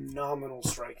phenomenal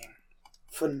striking.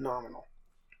 Phenomenal.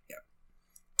 Yeah.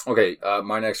 Okay,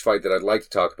 my next fight that I'd like to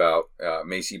talk about,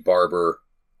 Macy Barber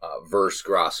versus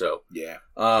Grasso. Yeah.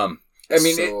 I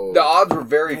mean, the odds were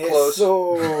very close.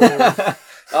 The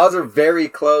odds are very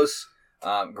close.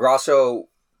 Grasso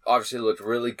obviously looked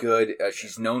really good.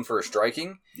 She's known for her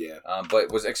striking,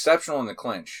 but was exceptional in the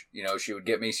clinch. You know, she would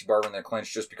get Macy Barber in the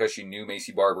clinch just because she knew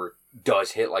Macy Barber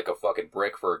does hit like a fucking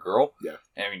brick for a girl. Yeah.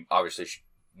 And I mean, obviously she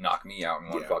knocked me out in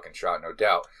one fucking shot, no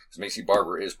doubt. Because Macy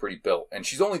Barber is pretty built. And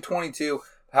she's only 22.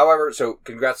 However, so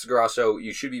congrats to Grasso.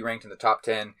 You should be ranked in the top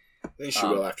 10. I think she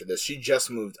will after this. She just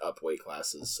moved up weight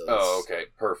classes. So okay.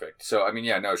 Perfect. So, I mean,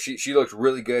 yeah, no, she looked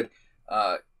really good.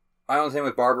 My only thing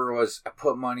with Barber was I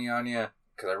put money on you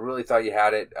because I really thought you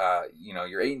had it. You know,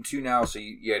 you're 8-2 now, so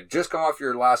you had just come off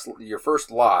your first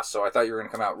loss, so I thought you were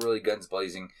going to come out really guns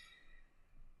blazing.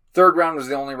 Third round was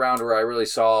the only round where I really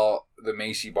saw the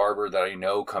Macy Barber that I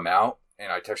know come out,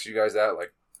 and I texted you guys that,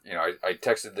 like, you know, I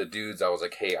texted the dudes. I was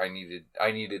like, hey, I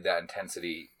needed that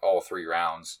intensity all 3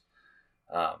 rounds.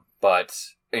 But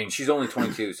and she's only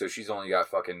 22, so she's only got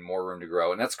fucking more room to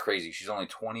grow, and that's crazy. She's only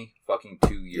 2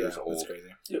 years old. That's crazy.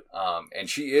 Yep. And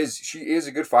she is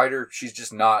a good fighter. She's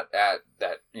just not at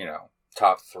that, you know,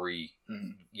 top 3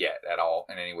 yet at all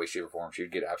in any way, shape, or form. She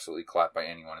would get absolutely clapped by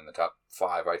anyone in the top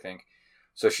 5, I think.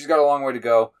 So she's got a long way to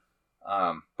go.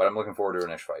 But I'm looking forward to her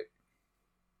next fight.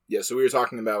 Yeah, so we were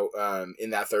talking about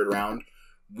in that third round,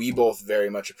 we both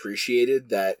very much appreciated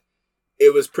that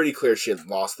it was pretty clear she had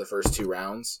lost the first 2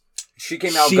 rounds. She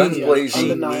came out guns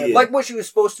blazing, like what she was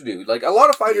supposed to do. Like a lot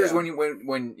of fighters, when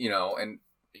you know, and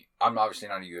I'm obviously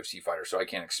not a UFC fighter, so I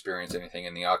can't experience anything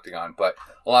in the octagon. But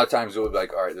a lot of times it would be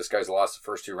like, all right, this guy's lost the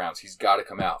first 2 rounds, he's got to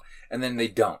come out, and then they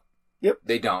don't. Yep,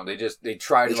 they don't. They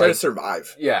try to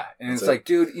survive. Yeah, and it's like,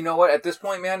 dude, you know what? At this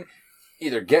point, man,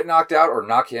 either get knocked out or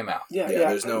knock him out. Yeah.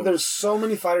 There's so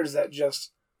many fighters that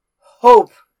just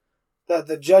hope that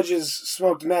the judges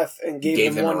smoked meth and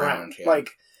gave them one round. Yeah.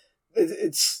 Like,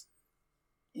 it's...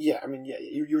 Yeah, I mean,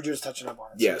 you were just touching up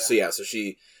on it.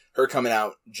 So her coming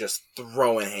out, just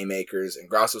throwing haymakers, and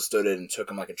Grasso stood in and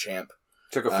took him like a champ.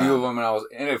 Took a few of them, and I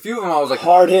was like...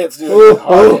 Hard hits, dude.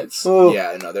 Hard hits.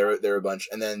 Yeah, no, there were a bunch.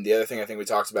 And then the other thing I think we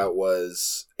talked about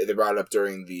was, they brought it up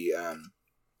during the,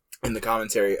 in the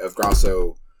commentary of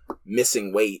Grasso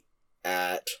missing weight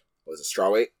at, was it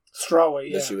strawweight?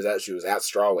 Strawweight, yeah. She was at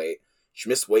strawweight. She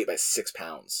missed weight by 6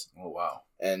 pounds. Oh, wow.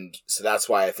 And so that's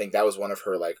why I think that was one of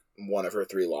her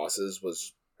 3 losses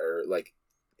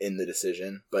in the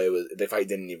decision. But the fight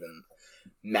didn't even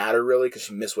matter really because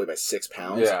she missed weight by 6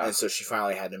 pounds. Yeah. And so she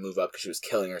finally had to move up because she was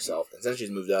killing herself. And since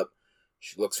she's moved up,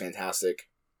 she looks fantastic.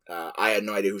 I had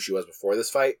no idea who she was before this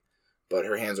fight, but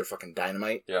her hands are fucking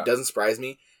dynamite. Yeah. It doesn't surprise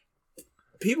me.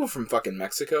 people from fucking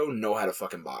Mexico know how to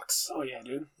fucking box. Oh yeah,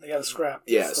 dude. They got to scrap.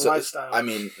 Yeah, it's the so lifestyle. I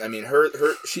mean, her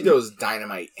she does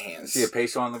dynamite hands. See a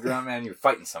peso on the ground, man, you're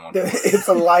fighting someone. It's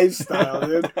a lifestyle,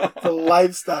 dude. It's a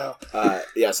lifestyle.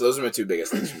 Yeah, so those are my two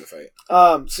biggest things from the fight.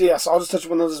 So I'll just touch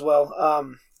on those as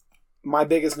well. My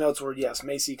biggest notes were, yes,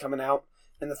 Macy coming out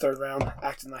in the third round,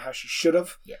 acting like how she should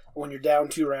have when you're down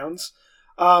 2 rounds.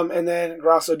 And then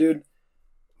Grasso, dude,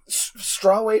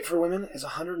 straw weight for women is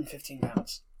 115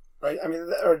 pounds, right? I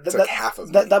mean, it's like half of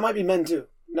me. That might be men too.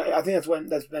 No, I think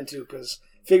that's men too, because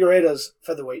Figueiredo's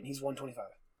featherweight and he's 125.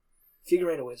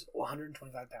 Figueiredo weighs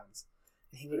 125 pounds.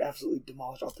 And he would absolutely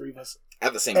demolish all 3 of us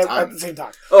at the same time. At the same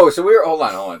time. Oh, so we were hold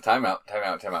on. Time out.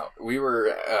 We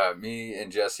were me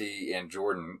and Jesse and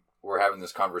Jordan were having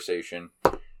this conversation.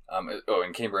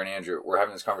 And Camber and Andrew were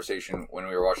having this conversation when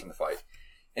we were watching the fight.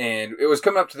 And it was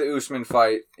coming up to the Usman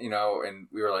fight, and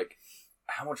we were like,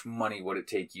 how much money would it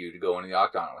take you to go into the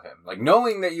octagon with him? Like,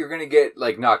 knowing that you're going to get,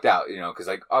 like, knocked out, because,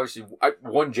 like, obviously,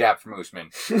 one jab from Usman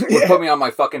would put me on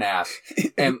my fucking ass.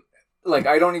 And, like,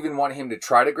 I don't even want him to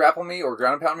try to grapple me or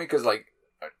ground and pound me, because, like,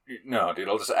 no, dude,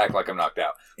 I'll just act like I'm knocked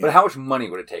out. But how much money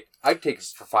would it take? I'd take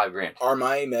this for $5,000. Are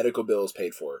my medical bills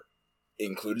paid for?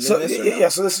 Included in this? Yeah,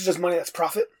 so this is just money that's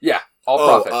profit? Yeah, all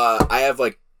profit. I have,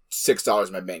 like, $6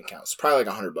 in my bank account. It's probably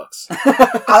like $100.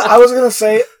 I was going to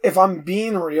say, if I'm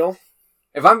being real,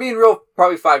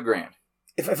 probably $5,000.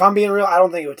 If I'm being real, I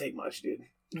don't think it would take much, dude.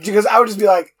 Because I would just be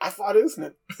like, I fought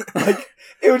Usman. Like,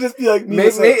 it would just be like me to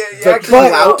try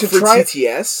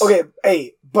TTS. Okay,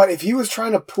 hey, but if he was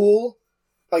trying to pull,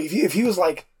 like if he was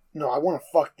like, no, I want to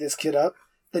fuck this kid up,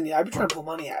 then yeah, I'd be trying to pull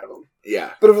money out of him.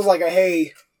 Yeah. But if it was like,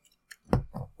 hey,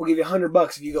 we'll give you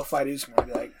 $100 if you go fight Usman, I'd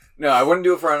be like, no, I wouldn't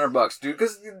do it for $100, dude,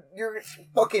 because you're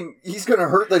fucking, he's going to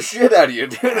hurt the shit out of you,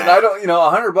 dude. And I don't,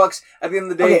 $100 at the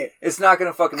end of the day, it's not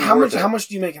going to fucking be worth it. How much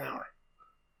do you make an hour?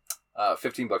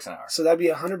 $15 an hour. So that'd be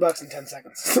 $100 in 10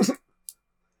 seconds.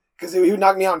 Because he would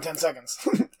knock me out in 10 seconds.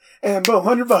 And boom,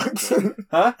 $100.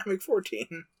 Huh? I make 14.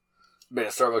 Been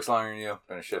at Starbucks longer than you.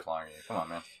 Been a shift longer than you. Come on,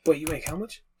 man. Wait, you make how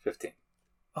much? 15.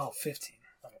 Oh, 15.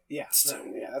 Okay. Yeah.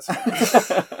 That's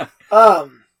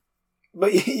fine.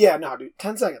 But yeah, no, dude.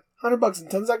 10 seconds. $100 in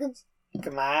 10 seconds?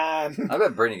 Come on. I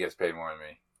bet Brittany gets paid more than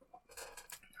me.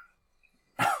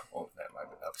 Oh, that might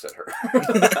upset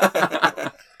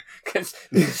her. Because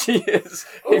she is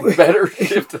a better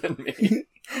shift than me.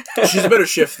 She's a better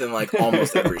shift than, like,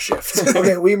 almost every shift.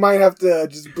 Okay, we might have to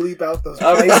just bleep out those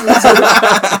places.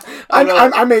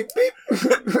 I make beep.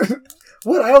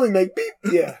 What? I only make beep?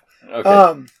 Yeah.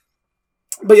 Okay.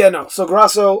 But yeah, no. So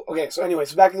Grasso, okay, so anyway,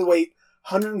 so back to the weight,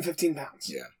 115 pounds.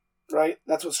 Yeah. Right?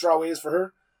 That's what straw weight is for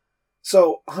her.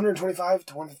 So 125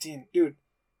 to 115. Dude,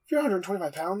 if you're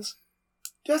 125 pounds,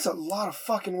 that's a lot of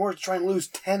fucking work to try and lose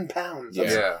 10 pounds.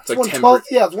 Yeah. It's like 1/12.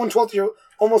 Yeah, it's 1/12 of your,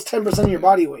 almost 10% of your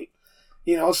body weight.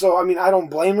 So, I mean, I don't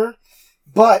blame her.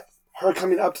 But her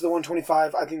coming up to the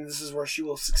 125, I think this is where she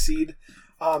will succeed.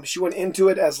 She went into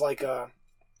it as like the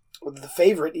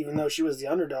favorite, even though she was the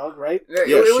underdog, right? Yeah,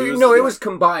 it was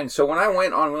combined. So when I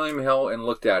went on William Hill and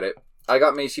looked at it, I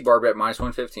got Macy Barber at minus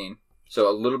 115, so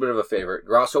a little bit of a favorite.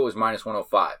 Grasso was minus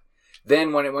 105.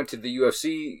 Then when it went to the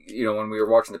UFC, when we were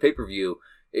watching the pay-per-view,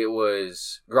 it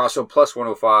was Grasso plus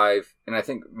 105, and I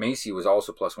think Macy was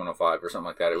also plus 105 or something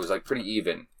like that. It was like pretty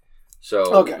even.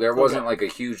 So there wasn't like a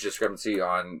huge discrepancy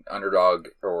on underdog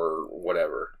or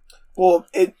whatever. Well,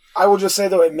 I will just say,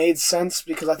 though, it made sense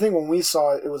because I think when we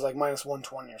saw it, it was like minus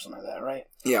 120 or something like that, right?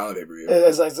 Yeah, on the pay-per-view.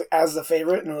 As the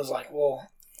favorite, and it was like, well,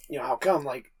 how come?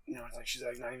 Like, it's like she's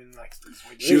like not even like...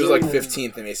 She was like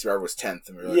 15th and Macy Barber was 10th.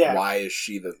 And we were like, why is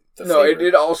she the No, favorite? it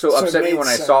did also upset me when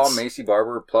I saw Macy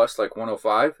Barber plus like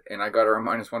 105 and I got her a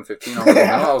minus 115 on the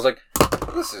I was like,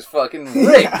 this is fucking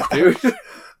rigged, dude.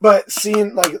 But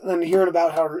seeing, like, and hearing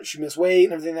about how she missed weight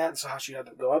and everything so how she had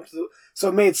to go up to... So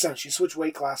it made sense. She switched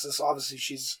weight classes. So obviously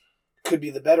could be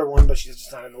the better one, but she's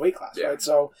just not in the weight class, right?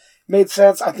 So it made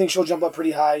sense. I think she'll jump up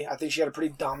pretty high. I think she had a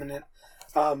pretty dominant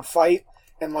fight.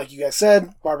 And like you guys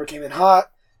said, Barber came in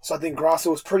hot. So I think Grasso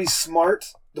was pretty smart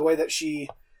the way that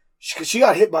because she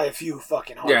got hit by a few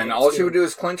fucking hard and all she would do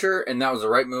is clinch her, and that was the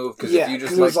right move. Because if you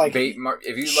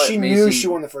just she knew she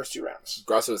won the first 2 rounds.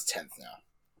 Grasso is 10th now.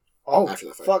 Oh, after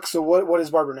the fight. Fuck. So what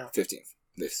is Barber now? 15th.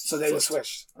 So they just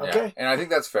switched. Okay. Yeah, and I think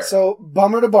that's fair. So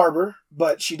bummer to Barber,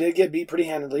 but she did get beat pretty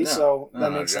handedly,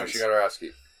 that makes sense. She got her ass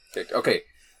kicked. Okay.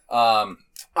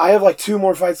 I have like 3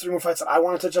 more fights that I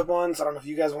want to touch up on, so I don't know if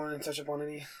you guys want to touch up on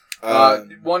any.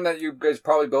 One that you guys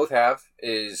probably both have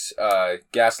is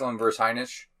Gastelum versus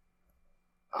Heinisch.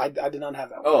 I did not have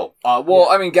that one.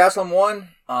 I mean, Gastelum won,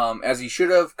 as he should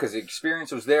have, because the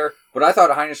experience was there. But I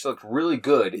thought Heinisch looked really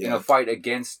good in a fight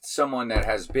against someone that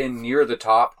has been near the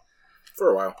top. For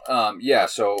a while.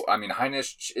 So, I mean,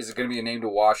 Heinisch is going to be a name to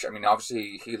watch. I mean,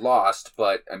 obviously, he lost,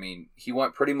 but, I mean, he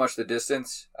went pretty much the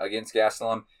distance against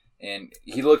Gastelum, and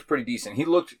he looked pretty decent. He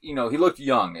looked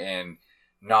young and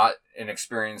not an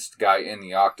experienced guy in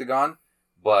the octagon,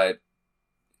 but,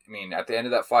 I mean, at the end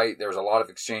of that fight, there was a lot of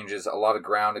exchanges, a lot of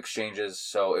ground exchanges,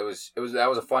 so that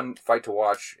was a fun fight to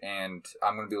watch, and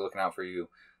I'm going to be looking out for you,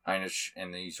 Heinisch,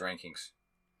 in these rankings.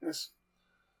 Yes.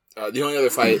 The only other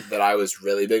fight that I was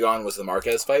really big on was the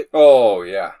Marquez fight. Oh,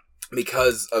 yeah.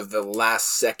 Because of the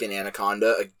last second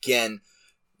Anaconda. Again,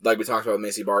 like we talked about with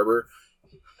Macy Barber,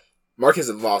 Marquez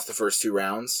had lost the first 2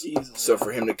 rounds. Easily. So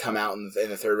for him to come out in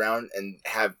the third round and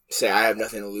say, I have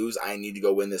nothing to lose, I need to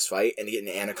go win this fight, and get an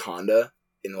Anaconda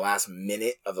in the last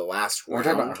minute of the last round.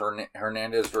 We're talking about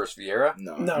Hernandez versus Vieira?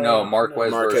 No,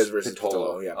 Marquez versus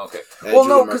Pitolo. Yeah. Okay. Well,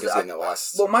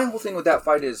 my whole thing with that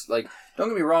fight is, like, don't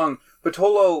get me wrong,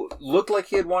 Pitolo looked like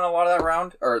he had won a lot of that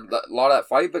round, or a lot of that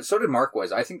fight, but so did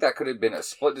Marquez. I think that could have been a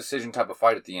split decision type of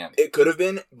fight at the end. It could have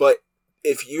been, but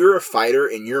if you're a fighter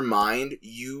in your mind,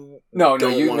 you don't want to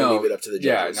leave it up to the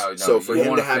judges. Yeah, so for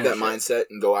him to have that mindset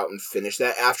and go out and finish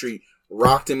that after he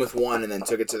rocked him with one and then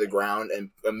took it to the ground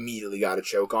and immediately got a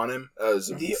choke on him, that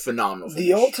was a phenomenal finish.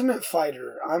 The Ultimate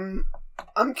Fighter,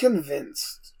 I'm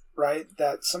convinced, right,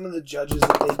 that some of the judges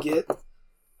that they get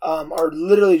are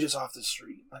literally just off the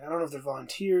street. Like, I don't know if they're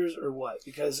volunteers or what,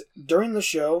 because during the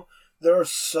show, there are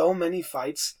so many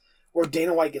fights where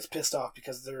Dana White gets pissed off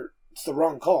because it's the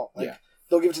wrong call. Like,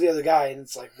 they'll give it to the other guy, and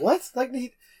it's like, what? Like,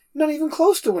 he's not even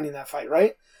close to winning that fight,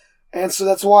 right? And so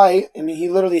that's why, I mean, he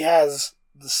literally has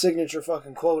the signature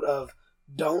fucking quote of,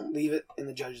 don't leave it in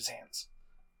the judge's hands,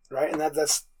 right? And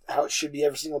that's how it should be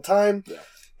every single time. Yeah.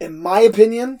 In my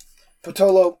opinion,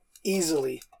 Pitolo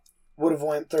easily would have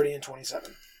went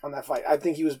 30-27 on that fight. I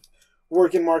think he was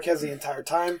working Marquez the entire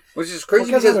time. Which is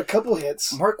crazy Marquez because had a couple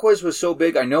hits. Marquez was so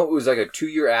big. I know it was like a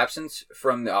 2-year absence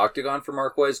from the octagon for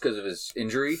Marquez because of his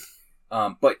injury.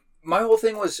 But my whole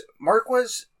thing was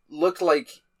Marquez looked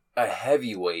like a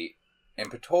heavyweight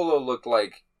and Pitolo looked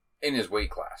like in his weight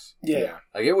class. Yeah.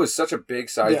 Like, it was such a big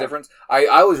size difference.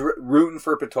 I was rooting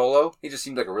for Pitolo. He just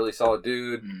seemed like a really solid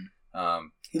dude.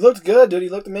 He looked good, dude. He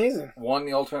looked amazing. Won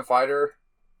the Ultimate Fighter.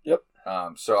 Yep.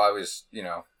 So I was,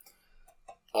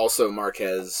 Also,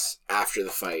 Marquez, after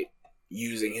the fight,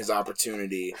 using his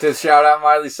opportunity to shout out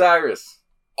Miley Cyrus.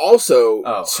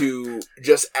 Also, to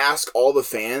just ask all the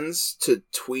fans to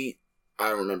tweet, I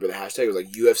don't remember the hashtag, it was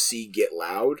like UFC Get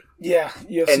Loud. Yeah,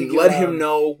 UFC and let him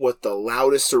know what the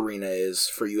loudest arena is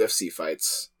for UFC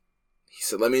fights. He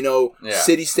said, let me know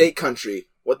city, state, country,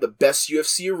 what the best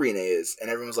UFC arena is. And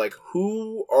everyone was like,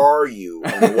 who are you?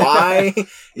 And why?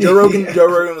 Joe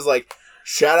Rogan was like,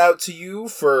 shout out to you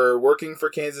for working for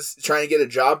trying to get a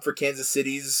job for Kansas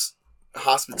City's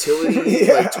hospitality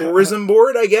tourism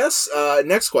board, I guess.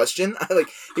 Next question.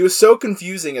 He was so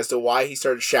confusing as to why he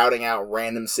started shouting out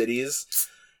random cities.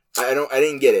 I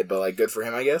didn't get it, but good for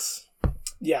him, I guess.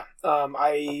 Yeah,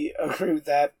 I agree with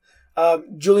that.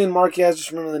 Julian Marquez,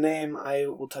 just remember the name. I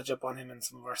will touch up on him in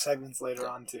some of our segments later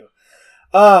on too.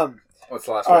 What's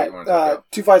the last fight you want to talk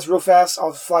about? 2 fights real fast.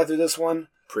 I'll fly through this one.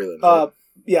 Prelims. Right?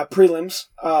 Yeah, prelims.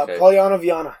 Polyana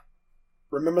Viana.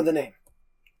 Remember the name.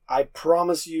 I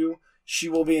promise you, she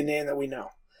will be a name that we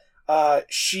know.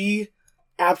 She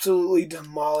absolutely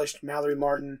demolished Mallory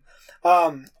Martin.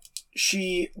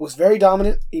 She was very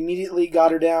dominant. Immediately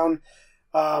got her down.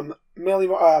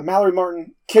 Mallory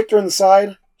Martin kicked her in the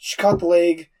side. She caught the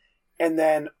leg, and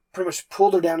then pretty much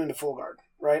pulled her down into full guard.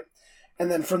 Right,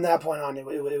 and then from that point on, it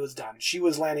was done. She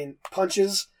was landing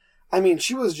punches. I mean,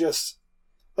 she was just.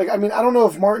 I don't know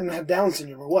if Martin had Down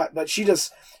syndrome or what, but she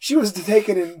was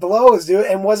taking in blows, dude,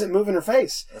 and wasn't moving her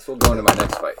face. That's what going to my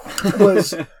next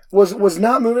fight. was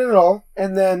not moving at all,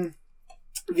 and then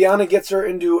Viana gets her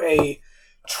into a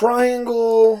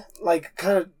triangle,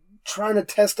 kind of trying to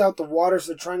test out the waters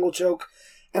of the triangle choke,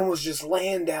 and was just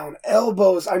laying down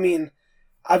elbows. I mean,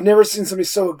 I've never seen somebody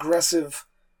so aggressive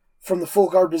from the full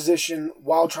guard position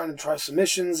while trying to try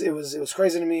submissions. It was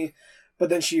crazy to me. But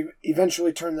then she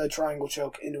eventually turned the triangle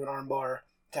choke into an armbar,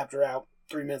 tapped her out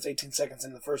 3 minutes, 18 seconds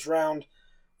in the first round.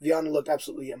 Viana looked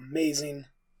absolutely amazing.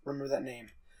 Remember that name.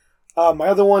 My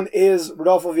other one is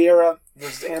Rodolfo Vieira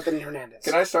versus Anthony Hernandez.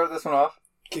 Can I start this one off?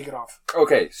 Kick it off.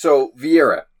 Okay, so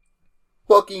Vieira.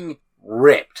 Fucking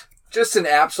ripped. Just an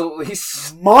absolutely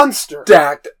monster.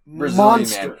 Stacked Brazilian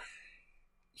man.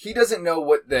 He doesn't know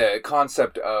what the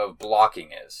concept of blocking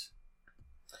is.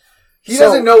 He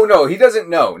doesn't know. No, he doesn't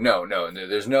know. No.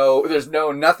 There's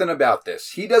no nothing about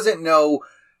this. He doesn't know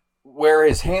where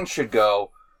his hand should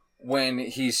go when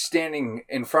he's standing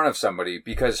in front of somebody,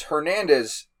 because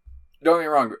Hernandez, don't get me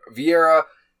wrong, Vieira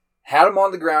had him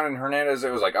on the ground, and Hernandez,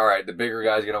 it was like, all right, the bigger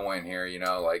guy's going to win here,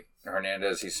 like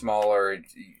Hernandez, he's smaller,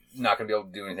 he's not going to be able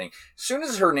to do anything. As soon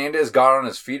as Hernandez got on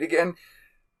his feet again,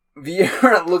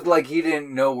 Vieira looked like he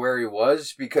didn't know where he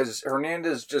was, because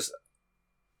Hernandez just,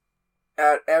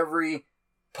 at every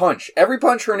punch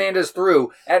Hernandez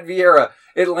threw at Vieira,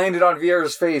 it landed on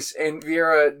Vieira's face, and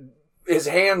Vieira, his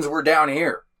hands were down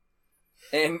here.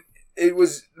 And it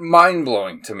was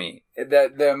mind-blowing to me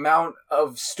that the amount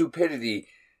of stupidity.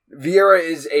 Vieira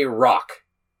is a rock.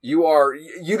 You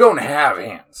don't have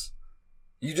hands.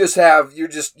 You're just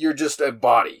a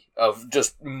body of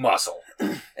just muscle.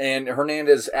 And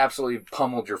Hernandez absolutely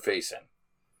pummeled your face in.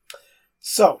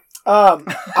 So,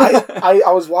 I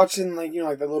was watching like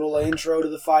the little intro to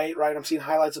the fight, right? I'm seeing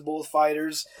highlights of both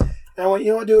fighters. And I went,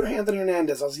 you know what, dude, Anthony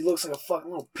Hernandez, he looks like a fucking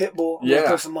little pit bull. I'm gonna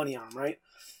throw some money on him, right?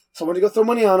 So I went to go throw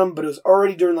money on him, but it was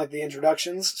already during like the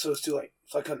introductions, so it was too late.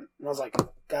 So I couldn't. And I was like,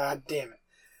 God damn it.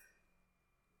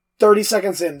 30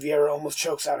 seconds in, Vieira almost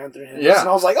chokes out Anthony Hernandez. Yeah. And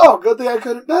I was like, oh, good thing I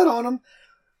couldn't bet on him.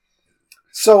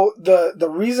 So the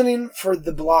reasoning for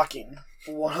the blocking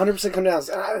 100% come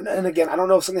down. And again, I don't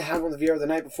know if something happened with Vieira the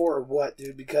night before or what,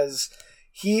 dude, because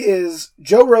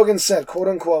Joe Rogan said, quote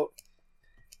unquote,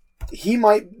 there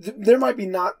might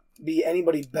not be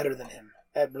anybody better than him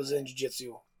at Brazilian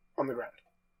Jiu-Jitsu on the ground.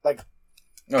 Like,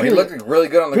 no, period. He looked really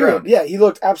good on the ground. Yeah, he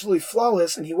looked absolutely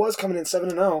flawless, and he was coming in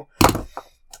 7-0.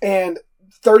 And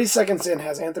 30 seconds in,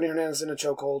 has Anthony Hernandez in a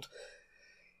chokehold.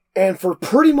 And for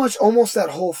pretty much almost that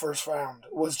whole first round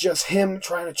was just him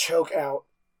trying to choke out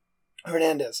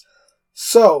Hernandez.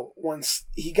 So, once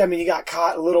he got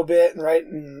caught a little bit, right?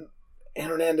 And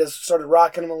Hernandez started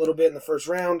rocking him a little bit in the first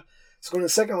round. So, going to the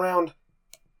second round,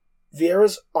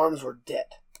 Vieira's arms were dead.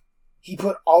 He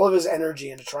put all of his energy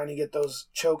into trying to get those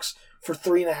chokes for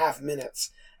 3.5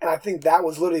 minutes. And I think that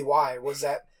was literally why, was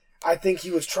that I think he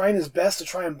was trying his best to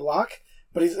try and block,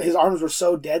 but his arms were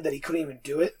so dead that he couldn't even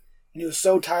do it. And he was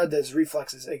so tired that his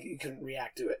reflexes, he couldn't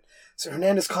react to it. So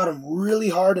Hernandez caught him really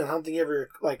hard, and I don't think he ever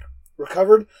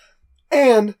recovered.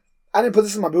 And I didn't put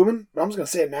this in my booming, but I'm just going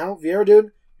to say it now. Vieira,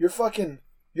 dude,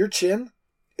 your chin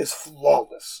is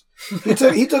flawless.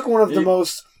 He took one of the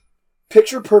most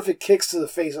picture-perfect kicks to the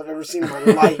face I've ever seen in my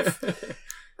life.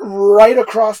 Right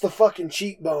across the fucking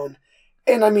cheekbone.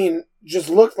 And, I mean, just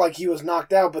looked like he was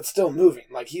knocked out, but still moving.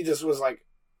 Like, he just was,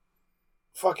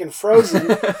 fucking frozen.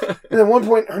 And at one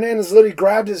point, Hernandez literally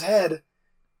grabbed his head,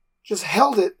 just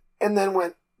held it, and then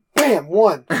went, bam,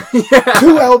 one. Yeah.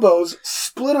 2 elbows,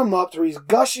 split him up to where he's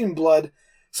gushing blood.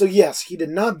 So, yes, he did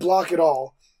not block at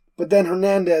all. But then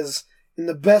Hernandez, in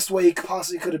the best way he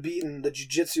possibly could have beaten the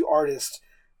jiu-jitsu artist,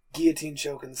 guillotine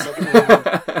choke in the second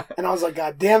round. And I was like,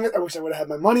 God damn it, I wish I would have had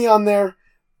my money on there.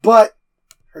 But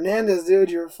Hernandez, dude,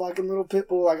 you're a fucking little pit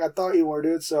bull like I thought you were,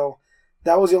 dude. So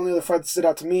that was the only other fight that stood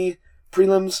out to me.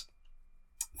 Prelims,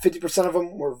 50% of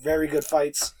them were very good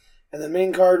fights. And the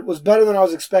main card was better than I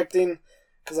was expecting.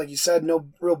 Because like you said, no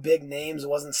real big names. It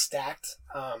wasn't stacked.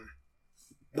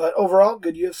 But overall,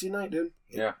 good UFC night, dude.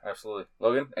 Yeah, absolutely.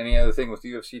 Logan, any other thing with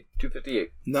UFC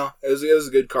 258? No, it was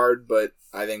a good card, but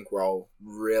I think we're all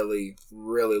really,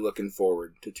 really looking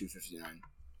forward to 259.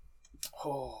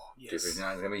 Oh, yes.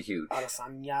 259 is going to be huge.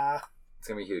 Adesanya. It's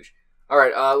going to be huge. All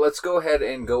right, let's go ahead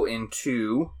and go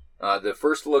into the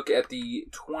first look at the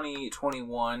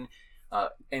 2021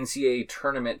 NCAA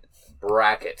tournament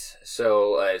bracket.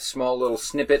 So a small little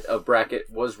snippet of bracket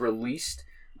was released.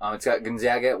 It's got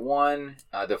Gonzaga at 1.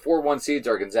 The 4-1 seeds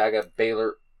are Gonzaga,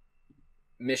 Baylor,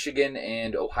 Michigan,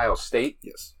 and Ohio State.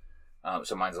 Yes.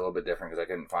 So mine's a little bit different because I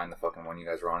couldn't find the fucking one you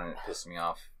guys were on, and it pissed me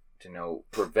off to no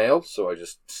prevail. So I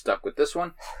just stuck with this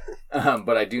one.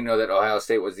 But I do know that Ohio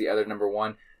State was the other number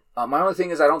 1. My only thing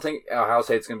is I don't think Ohio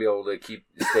State's going to be able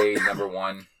to stay number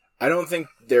 1. I don't think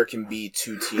there can be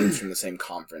 2 teams from the same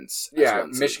conference. Yeah,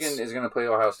 Michigan is going to play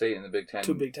Ohio State in the Big Ten.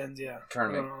 2 Big Tens, yeah.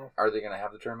 Tournament. Are they going to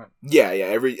have the tournament? Yeah.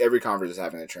 Every conference is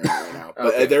having a tournament right now.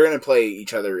 But they're going to play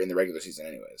each other in the regular season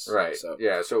anyways. Right. So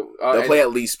yeah. So they'll play at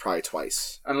least probably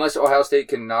twice. Unless Ohio State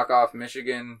can knock off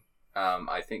Michigan,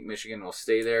 I think Michigan will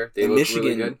stay there. Michigan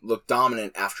really good. Looked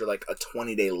dominant after a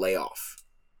 20-day layoff.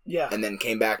 Yeah. And then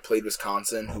came back, played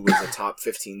Wisconsin, who was a top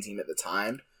 15 team at the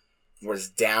time.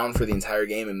 Was down for the entire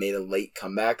game and made a late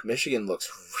comeback. Michigan looks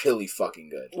really fucking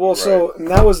good. Well, right. So and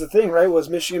that was the thing, right? Was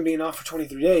Michigan being off for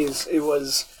 23 days? It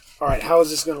was, all right, how is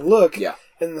this going to look? Yeah.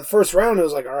 And in the first round, it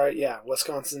was like, all right, yeah,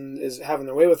 Wisconsin is having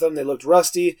their way with them. They looked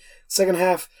rusty. Second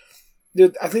half,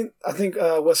 Dude, I think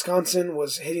Wisconsin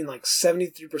was hitting like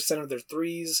 73% of their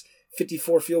threes,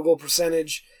 54 field goal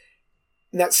percentage.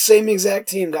 And that same exact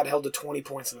team got held to 20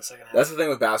 points in the second half. That's the thing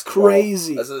with basketball.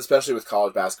 Crazy. That's especially with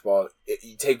college basketball.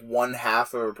 You take one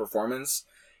half of a performance.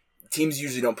 Teams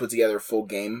usually don't put together a full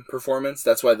game performance.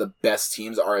 That's why the best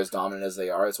teams are as dominant as they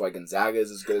are. That's why Gonzaga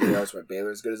is as good as they are. That's why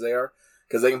Baylor is as good as they are.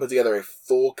 Because they can put together a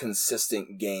full,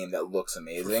 consistent game that looks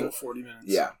amazing. For 40 minutes.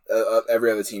 Yeah. Every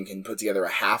other team can put together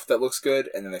a half that looks good,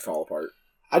 and then they fall apart.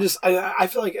 I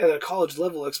feel like at a college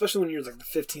level, especially when you're like the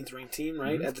 15th ranked team,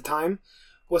 right, at the time,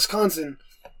 Wisconsin,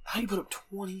 how do you put up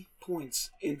 20 points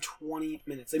in 20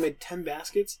 minutes? They made 10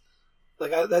 baskets.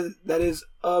 Like, that is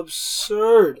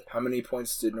absurd. How many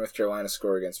points did North Carolina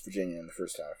score against Virginia in the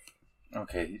first half?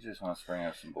 Okay, you just want to spring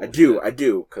up some bullshit. I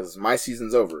do, because my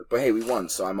season's over. But hey, we won,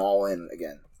 so I'm all in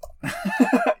again.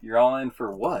 You're all in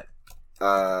for what?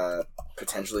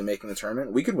 Potentially making the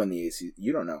tournament. We could win the ACC.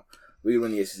 You don't know. We could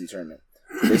win the ACC tournament.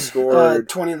 They scored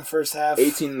 20 in the first half.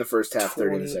 18 in the first half, 30 in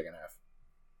 20. the second half.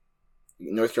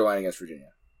 North Carolina against Virginia.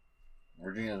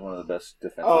 Virginia is one of the best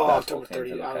defensive October basketball teams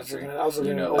 30. in the country. I was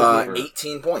looking at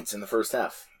 18 points in the first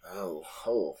half.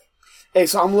 Oh. Hey,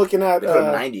 so I'm looking at... They put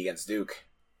up 90 against Duke.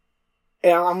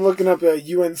 And I'm looking up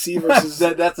UNC versus...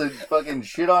 That's a fucking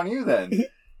shit on you then.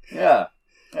 Yeah.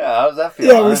 How does that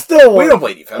feel? Yeah, we still won. We don't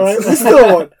play defense. Right? We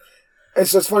still won. And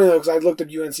so it's funny, though, because I looked up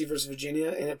UNC versus Virginia,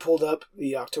 and it pulled up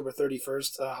the October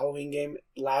 31st Halloween game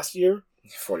last year.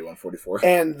 41-44.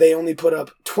 And they only put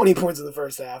up 20 points in the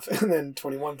first half, and then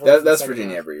 21 points in the That's second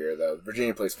Virginia half. every year, though.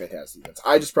 Virginia plays fantastic defense.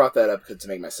 I just brought that up to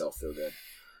make myself feel good.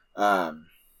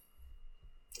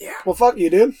 Yeah. Well, fuck you,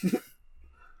 dude.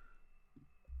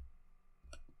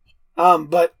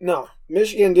 But no,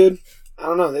 Michigan, dude. I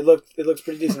don't know. It looks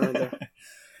pretty decent right there.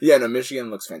 Yeah, no,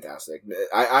 Michigan looks fantastic.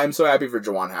 I'm so happy for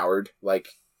Juwan Howard. Like,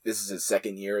 this is his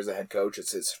second year as a head coach.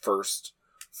 It's his first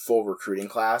full recruiting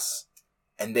class.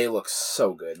 And they look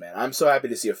so good, man. I'm so happy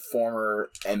to see a former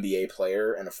NBA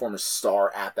player and a former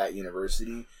star at that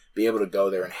university be able to go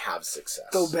there and have success.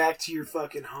 Go back to your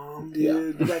fucking home, dude.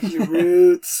 Yeah. Go back to your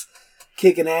roots.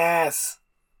 Kicking ass.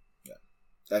 Yeah.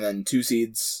 And then 2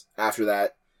 seeds after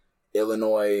that,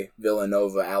 Illinois,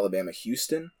 Villanova, Alabama,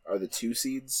 Houston are the 2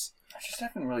 seeds. I just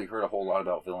haven't really heard a whole lot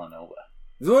about Villanova.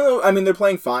 Villanova, I mean, they're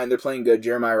playing fine. They're playing good.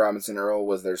 Jeremiah Robinson Earl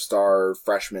was their star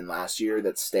freshman last year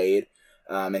that stayed.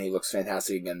 And he looks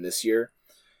fantastic again this year.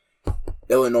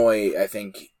 Illinois, I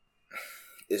think,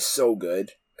 is so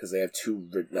good because they have 2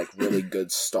 really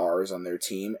good stars on their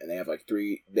team, and they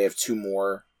have 2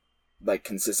 more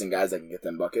consistent guys that can get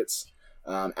them buckets.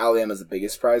 Alabama's the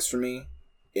biggest prize for me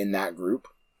in that group.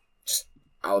 Just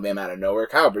Alabama out of nowhere.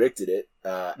 Kyle predicted it,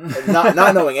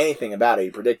 not knowing anything about it. He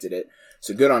predicted it.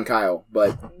 So good on Kyle,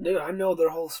 but... Dude, I know their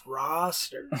whole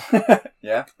roster.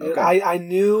 Yeah? Dude, Okay. I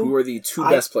knew... Who are the 2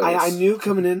 best players? I knew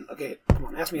coming in... Okay, come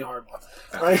on, ask me a hard one.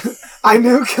 Right? I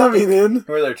knew coming in...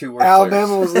 Who are their 2 worst Alabama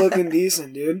players? was looking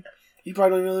decent, dude. You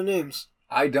probably don't know their names.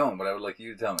 I don't, but I would like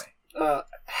you to tell me.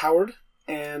 Howard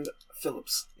and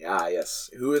Phillips. Ah, yes.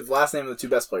 Who is the last name of the 2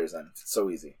 best players then? It's so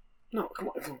easy. No, come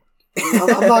on.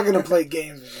 I'm not going to play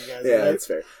games with you guys. Yeah, right? that's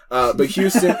fair. But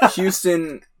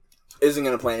Houston isn't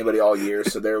going to play anybody all year,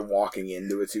 so they're walking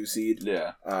into a 2 seed.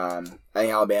 Yeah. I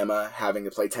think Alabama having to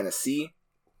play Tennessee.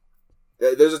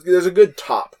 There's a good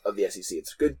top of the SEC.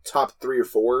 It's a good top 3 or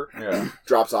 4. Yeah.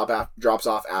 Drops off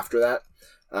after that.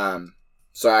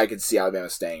 So I could see Alabama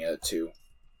staying at a 2.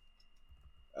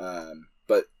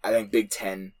 But I think Big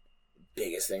Ten,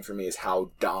 biggest thing for me is how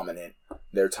dominant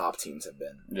their top teams have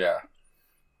been. Yeah.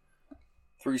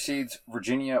 3 seeds: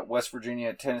 Virginia, West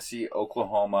Virginia, Tennessee,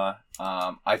 Oklahoma.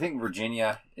 I think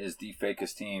Virginia is the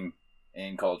fakest team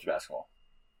in college basketball.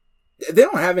 They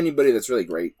don't have anybody that's really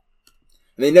great.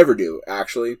 They never do,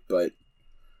 actually, but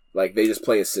they just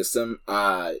play a system.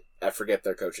 I forget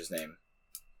their coach's name.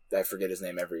 I forget his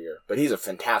name every year. But he's a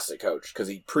fantastic coach because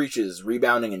he preaches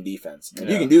rebounding and defense. And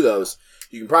if you can do those,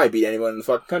 you can probably beat anyone in the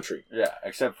fucking country. Yeah,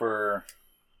 except for...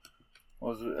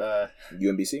 What was it?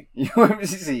 UMBC?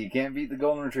 UMBC. You can't beat the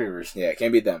Golden Retrievers. Yeah,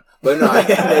 can't beat them. But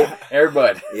no,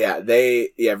 Everybody.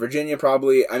 Yeah, Virginia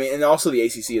probably. I mean, and also the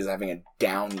ACC is having a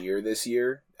down year this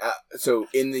year. So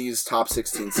in these top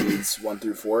 16 seeds, 1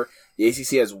 through 4, the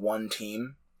ACC has 1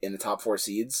 team in the top 4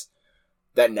 seeds.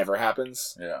 That never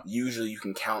happens. Yeah. Usually you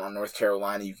can count on North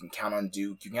Carolina, you can count on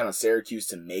Duke, you can count on Syracuse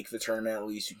to make the tournament at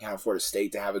least, you can count on Florida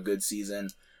State to have a good season.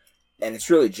 And it's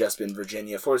really just been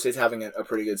Virginia. Florida State's having a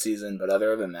pretty good season, but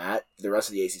other than that, the rest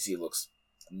of the ACC looks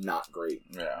not great.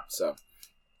 Yeah. So,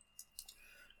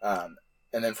 and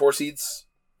then 4 seeds,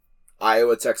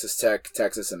 Iowa, Texas Tech,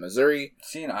 Texas, and Missouri.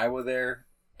 Seeing Iowa there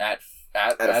at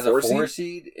as a 4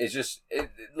 seed, it's just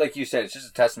like you said, it's just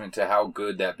a testament to how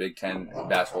good that Big Ten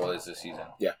basketball is this season.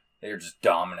 Yeah, they're just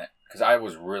dominant. Because Iowa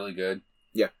was really good.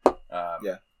 Yeah,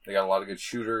 they got a lot of good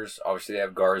shooters. Obviously, they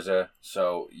have Garza,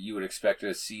 so you would expect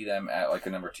to see them at like a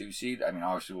number 2 seed. I mean,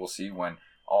 obviously, we'll see when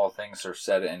all things are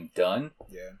said and done.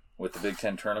 Yeah, with the Big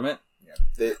Ten tournament.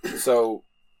 Yeah. So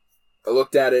I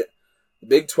looked at it. The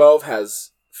Big 12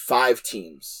 has 5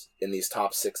 teams in these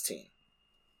top 16.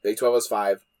 Big 12 has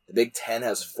 5. The Big 10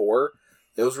 has 4.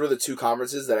 Those were the 2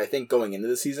 conferences that I think going into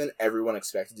the season, everyone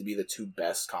expected to be the 2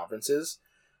 best conferences.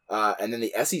 And then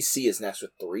the SEC is next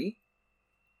with 3.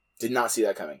 Did not see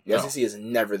that coming. The SEC is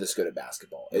never this good at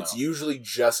basketball. It's usually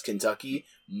just Kentucky,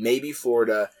 maybe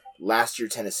Florida. Last year,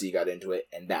 Tennessee got into it,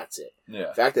 and that's it. Yeah.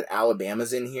 The fact that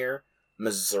Alabama's in here,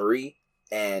 Missouri,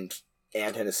 and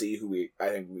Tennessee, who I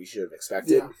think we should have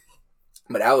expected. Yeah.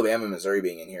 But Alabama and Missouri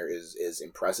being in here is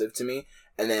impressive to me.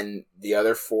 And then the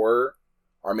other 4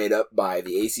 are made up by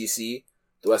the ACC,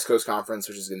 the West Coast Conference,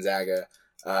 which is Gonzaga,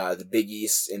 the Big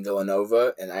East in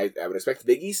Villanova, and I would expect the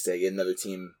Big East to get another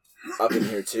team up in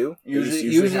here too.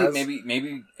 Usually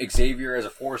maybe Xavier as a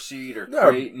 4 seed or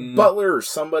Creighton. Butler or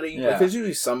somebody. Yeah. Like, there's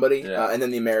usually somebody. Yeah. And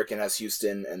then the American has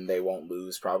Houston, and they won't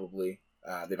lose probably.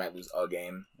 They might lose a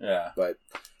game. Yeah. But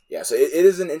yeah, so it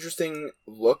is an interesting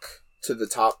look to the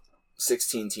top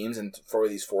 16 teams and for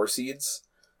these 4 seeds.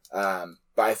 But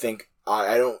I think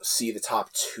I don't see the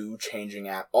top 2 changing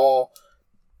at all.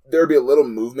 There'll be a little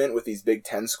movement with these Big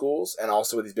 10 schools and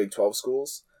also with these Big 12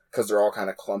 schools because they're all kind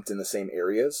of clumped in the same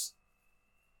areas.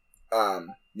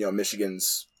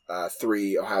 Michigan's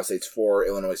 3, Ohio State's 4,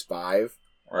 Illinois' 5.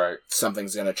 Right.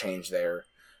 Something's going to change there.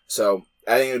 So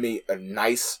I think it'll be a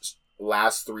nice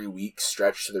last 3 week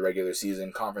stretch to the regular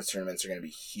season. Conference tournaments are going to be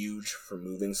huge for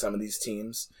moving some of these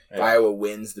teams. Yeah. If Iowa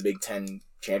wins the Big 10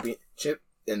 championship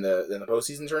in the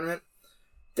postseason tournament,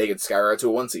 they could skyrocket to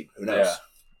a 1 seed. Who knows?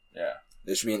 Yeah.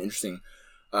 This should be an interesting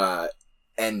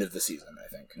end of the season, I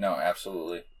think. No,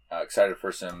 absolutely. Excited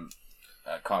for some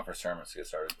conference tournaments to get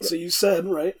started. So you said,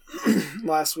 right,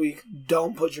 last week,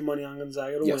 don't put your money on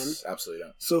Gonzaga to win. Yes, absolutely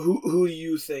don't. So who do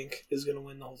you think is going to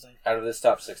win the whole thing? Out of this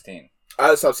top 16? Out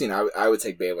of this top 16, I would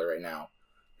take Baylor right now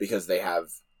because they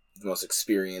have the most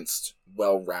experienced,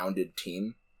 well-rounded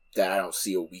team that I don't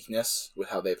see a weakness with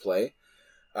how they play.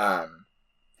 And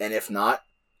if not,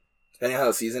 depending on how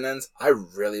the season ends, I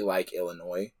really like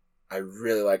Illinois. I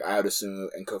really like Ayo Dosunmu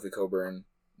and Kofi Cockburn.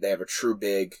 They have a true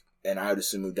big, and Ayo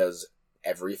Dosunmu does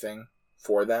everything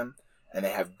for them. And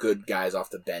they have good guys off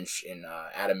the bench in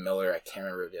Adam Miller. I can't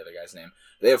remember the other guy's name.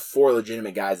 They have 4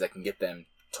 legitimate guys that can get them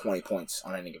 20 points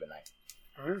on any given night.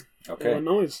 All right. Okay.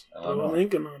 Illinois. Put a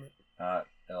Lincoln on it. Not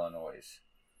Illinois.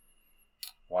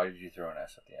 Why did you throw an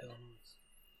S at the end?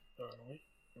 Illinois.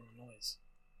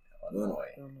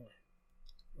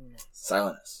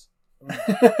 Silent S.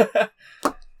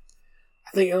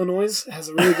 I think Illinois has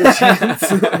a really good chance.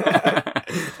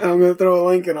 I'm going to throw a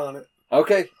Lincoln on it.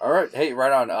 Okay. All right. Hey,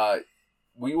 right on.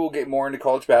 We will get more into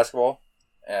college basketball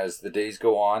as the days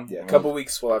go on. Yeah, a couple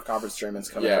weeks we'll have conference tournaments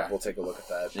coming up. We'll take a look at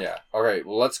that. Yeah. All right.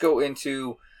 Well, let's go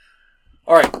into...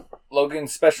 All right.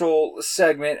 Logan's special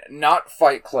segment, Not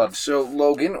Fight Club. So,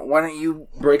 Logan, why don't you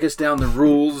break us down the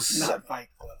rules? Not Fight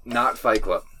Club. Not Fight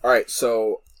Club. All right.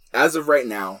 So, as of right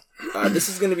now, this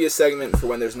is going to be a segment for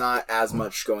when there's not as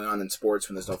much going on in sports,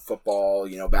 when there's no football,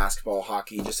 basketball,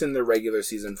 hockey, just in the regular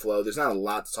season flow. There's not a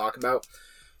lot to talk about.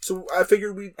 So I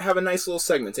figured we'd have a nice little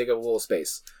segment, take up a little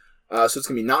space. So it's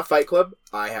going to be Not Fight Club.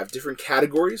 I have different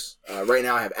categories. Right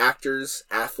now I have actors,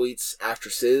 athletes,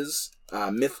 actresses,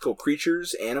 mythical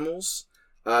creatures, animals,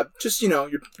 just, your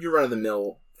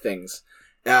run-of-the-mill things.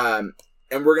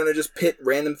 And we're going to just pit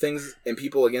random things and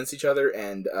people against each other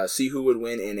and see who would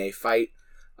win in a fight.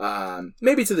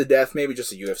 Maybe to the death, maybe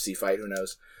just a UFC fight, who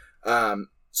knows.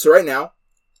 So right now,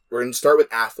 we're going to start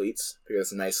with athletes, because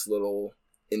it's a nice little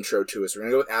intro to us. We're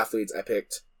going to go with athletes. I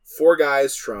picked 4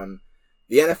 guys from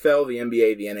the NFL, the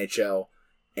NBA, the NHL,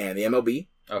 and the MLB.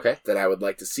 Okay. That I would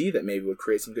like to see that maybe would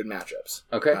create some good matchups.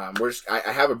 Okay.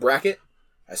 I have a bracket.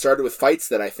 I started with fights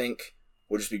that I think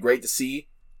would just be great to see,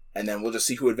 and then we'll just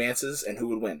see who advances and who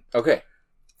would win. Okay.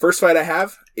 First fight I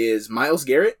have is Myles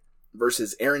Garrett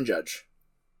versus Aaron Judge.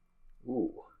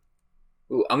 Ooh,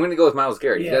 I'm going to go with Myles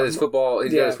Garrett. He's got his football.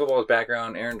 He's got his football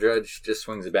background. Aaron Judge just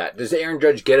swings a bat. Does Aaron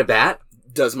Judge get a bat?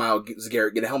 Does Myles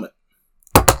Garrett get a helmet?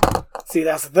 See,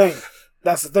 that's the thing.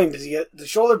 Does he get the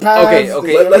shoulder pads?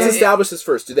 Okay. Let's establish this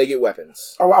first. Do they get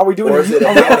weapons? Are we doing?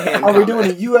 Are we doing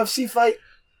a UFC fight?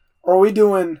 Or are we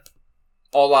doing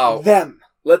all out them?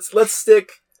 Let's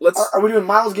stick. Are we doing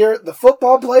Myles Garrett, the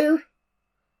football player?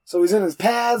 So he's in his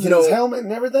pads and his helmet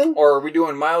and everything? Or are we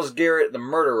doing Myles Garrett, the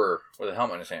murderer, with a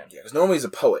helmet in his hand? Yeah, because normally he's a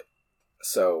poet.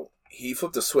 So he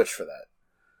flipped a switch for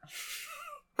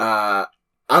that.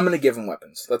 I'm going to give him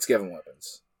weapons. Let's give him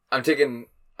weapons. I'm taking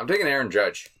Aaron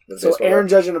Judge. So Aaron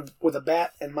Judge with a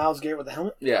bat and Myles Garrett with a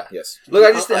helmet? Yeah. Yes. Look,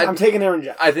 I'm taking Aaron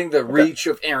Judge. I think the reach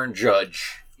of Aaron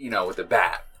Judge, with the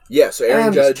bat. Yeah, so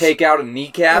Aaron Judge... take out a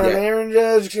kneecap. And Aaron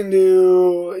Judge can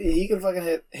do... He can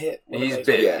fucking hit. He's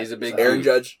big. Yeah. He's a big Aaron dude.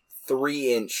 Judge,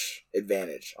 3-inch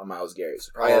advantage on Myles Garrett.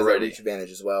 So probably has a reach advantage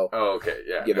as well. Oh, okay.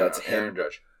 Yeah. Give that to him. Aaron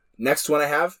Judge. Next one I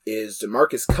have is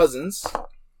DeMarcus Cousins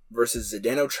versus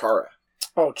Zdeno Chara.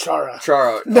 Oh, Chara.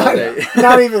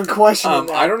 Not even questioning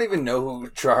that. I don't even know who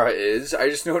Chara is. I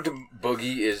just know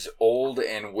Boogie is old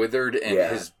and withered and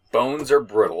his bones are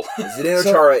brittle. Zdeno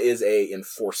Chara is a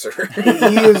enforcer.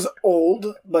 He is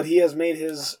old, but he has made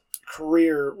his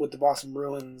career with the Boston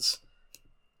Bruins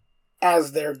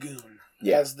as their goon.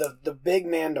 Yeah. As the big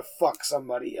man to fuck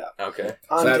somebody up. Okay.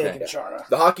 I'm taking Chara.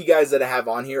 The hockey guys that I have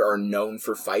on here are known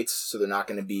for fights, so they're not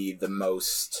going to be the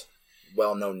most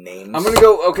well-known names. I'm going to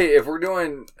go, if we're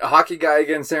doing a hockey guy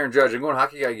against Aaron Judge, I'm going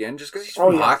hockey guy again just because he's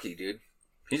from hockey, dude.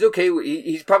 He's okay.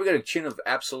 He's probably got a chin of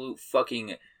absolute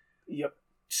fucking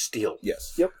steel.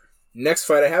 Yes. Yep. Next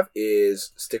fight I have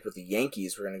is, stick with the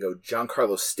Yankees. We're going to go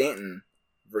Giancarlo Stanton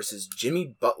versus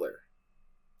Jimmy Butler.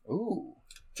 Ooh.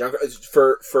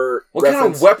 For what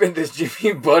kind of weapon does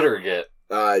Jimmy Butler get?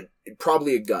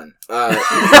 Probably a gun.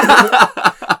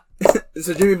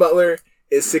 So Jimmy Butler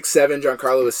is 6'7",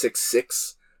 Giancarlo is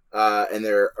 6'6", and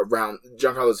they're around.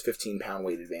 Giancarlo's 15-pound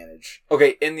weight advantage.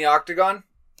 Okay, in the octagon,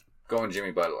 going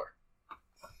Jimmy Butler.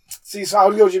 See, so I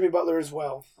would go Jimmy Butler as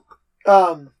well.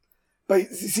 But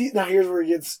see, now here's where it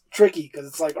gets tricky because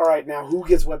it's like, all right, now who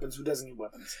gets weapons? Who doesn't get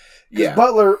weapons? Because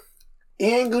Butler,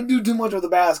 he ain't gonna do too much with the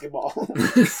basketball.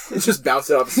 Just bounce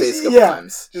it off the face a couple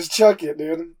times. Just chuck it,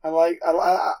 dude. By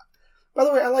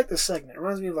the way, I like this segment. It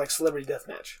reminds me of like Celebrity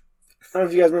Deathmatch. I don't know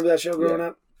if you guys remember that show growing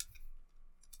up.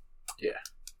 Yeah.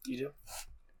 You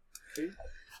do?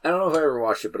 I don't know if I ever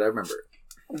watched it, but I remember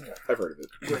it. Okay. I've heard of it.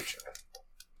 Great show.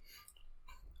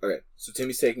 Okay, so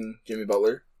Timmy's taking Jimmy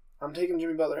Butler. I'm taking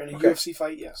Jimmy Butler. In a UFC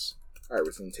fight, yes. All right,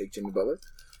 we're going to take Jimmy Butler.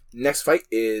 Next fight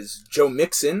is Joe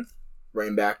Mixon,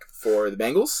 running back for the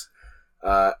Bengals,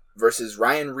 versus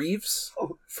Ryan Reeves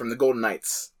from the Golden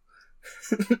Knights.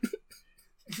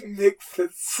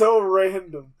 It's so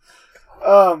random.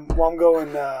 Well, I'm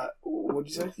going, what'd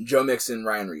you say? Joe Mixon,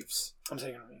 Ryan Reeves. I'm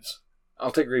taking Reeves.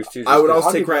 I'll take Reeves too. I would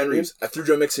also take Ryan Reeves. I threw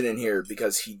Joe Mixon in here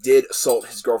because he did assault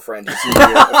his girlfriend his senior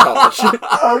year of college.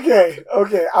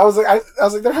 Okay. I was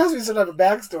like, there has to be some type of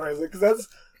backstory. I was like, because that's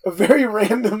a very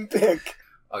random pick.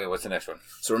 Okay, what's the next one?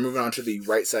 So we're moving on to the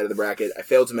right side of the bracket. I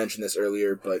failed to mention this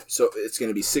earlier, but so it's going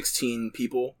to be 16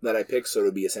 people that I pick, so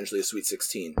it'll be essentially a Sweet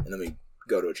 16, and then we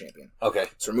go to a champion. Okay.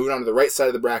 So we're moving on to the right side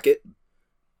of the bracket.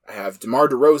 I have DeMar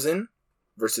DeRozan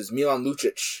versus Milan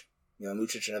Lucic. Milan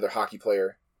Lucic, another hockey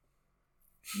player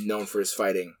known for his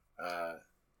fighting.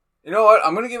 You know what?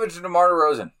 I'm going to give it to DeMar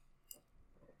DeRozan.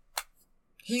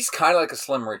 He's kind of like a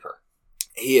Slim Reaper.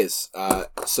 He is.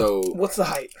 So what's the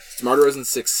height? DeMar DeRozan's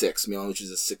 6'6". Milan Lucic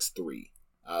is 6'3".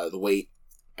 The weight,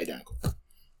 identical.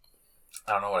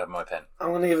 I don't know what happened to my pen. I'm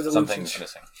going to give it to Something's Lucic.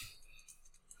 missing.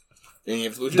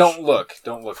 Don't look.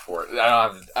 Don't look for it.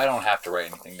 I don't have to write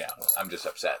anything down. I'm just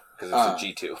upset because it's a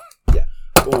G2. Yeah.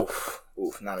 Oof.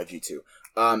 Not a G2.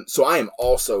 So I am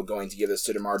also going to give this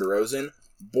to DeMar DeRozan.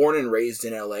 Born and raised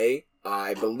in LA.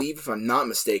 I believe, if I'm not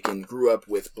mistaken, grew up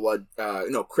with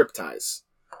Crip ties.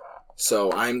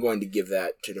 So I'm going to give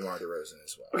that to DeMar DeRozan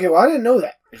as well. Okay, well I didn't know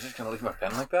that. You're just going to leave my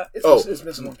pen like that? It's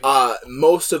missing one piece.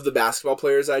 Most of the basketball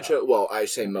players I chose, well, I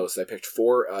say most. I picked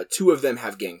 4. 2 of them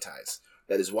have gang ties.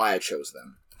 That is why I chose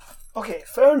them. Okay,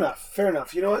 fair enough.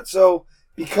 You know what? So,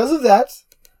 because of that,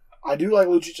 I do like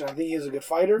Lucic, and I think he's a good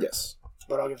fighter. Yes.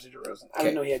 But I'll give it to DeRozan. I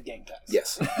didn't know he had gang ties.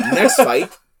 Yes. Next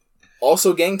fight,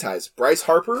 also gang ties. Bryce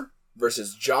Harper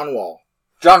versus John Wall.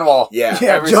 John Wall. Yeah.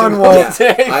 John Wall.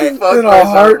 In a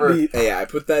heartbeat. Yeah, I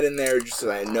put that in there just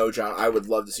so I know I would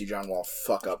love to see John Wall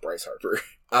fuck up Bryce Harper.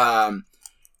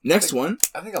 Next one.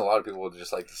 I think a lot of people would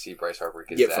just like to see Bryce Harper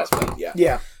get his ass fucked. beat.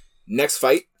 Yeah. Next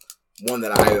fight, one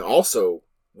that I also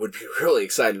would be really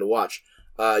excited to watch.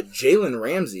 Jalen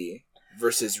Ramsey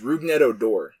versus Rougned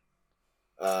Odor.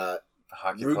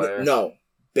 Hockey player? No.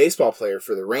 Baseball player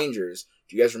for the Rangers.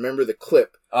 Do you guys remember the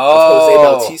clip of Jose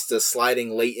Bautista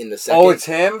sliding late in the second? Oh, it's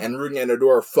him? And Rougned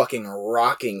Odor fucking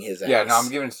rocking his ass. Yeah, no, I'm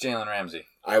giving it to Jalen Ramsey.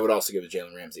 I would also give it to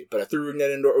Jalen Ramsey. But I threw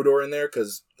Rougned Odor in there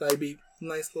because that'd be a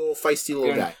nice little feisty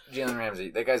little guy. Jalen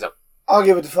Ramsey. That guy's a I'll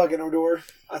give it to fucking Odor.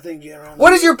 I think Jalen Ramsey.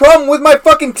 What is your problem with my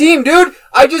fucking team, dude?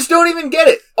 I just don't even get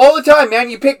it. All the time, man.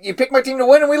 You pick my team to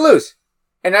win and we lose.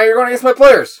 And now you're going against my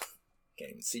players.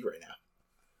 Can't even see right now.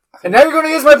 And now you're going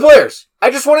against my players.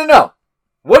 I just want to know.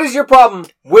 What is your problem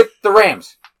with the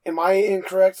Rams? Am I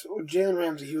incorrect? Jalen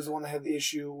Ramsey, he was the one that had the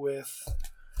issue with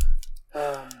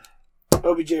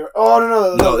OBJ.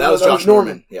 Oh, no, that was Josh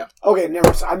Norman. Yeah. Okay,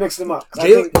 never. I mixed them up. I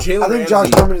think Ramsey, Josh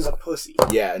Norman is a pussy.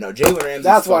 Yeah, no, Jalen Ramsey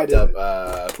That's why I did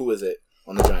up. Who was it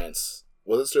on the Giants?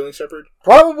 Was it Sterling Shepard?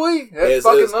 Probably.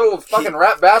 That fucking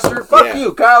rat bastard. Fuck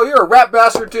you, Kyle. You're a rat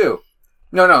bastard, too.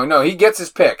 No. He gets his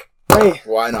pick. Hey.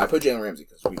 Well, I know. I put Jalen Ramsey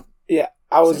because we... Yeah,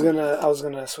 I was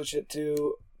gonna switch it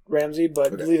to Ramsey,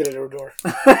 but leave it at Odor.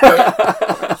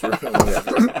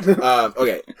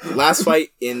 Okay, last fight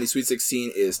in the Sweet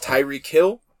 16 is Tyreek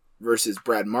Hill versus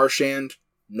Brad Marchand,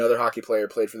 another hockey player,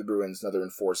 played for the Bruins, another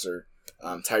enforcer.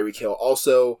 Tyreek Hill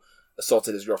also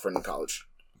assaulted his girlfriend in college.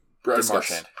 Brad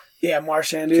Marchand. Yeah,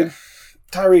 Marchand, dude. Okay.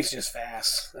 Tyreek's just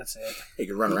fast. That's it. He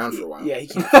can run around for a while. Yeah, he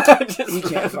can't. He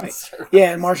can't fight.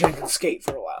 Yeah, and Marchand can skate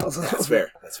for a while. So. That's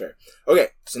fair. Okay,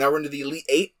 so now we're into the Elite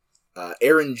Eight.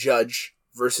 Aaron Judge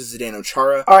versus Zdeno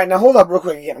Chara. All right, now hold up real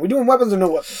quick again. We doing weapons or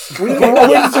no weapons?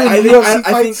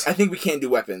 I think we can't do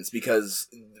weapons because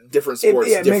different sports,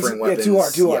 different weapons. Yeah,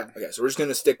 too hard. Okay, so we're just going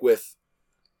to stick with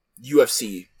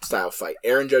UFC style fight.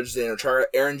 Aaron Judge, Zdeno Chara.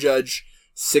 Aaron Judge,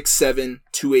 6'7",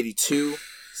 282.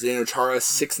 Zdeno Chara,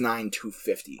 6'9",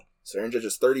 250. So Aaron Judge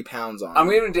is 30 pounds on him. I'm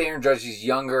going to Aaron Judge. He's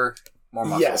younger, more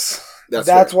muscle. Yes.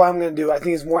 That's what I'm going to do. I think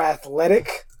he's more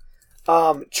athletic.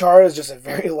 Chara is just a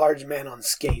very large man on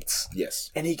skates.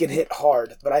 Yes. And he can hit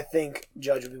hard, but I think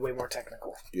Judge would be way more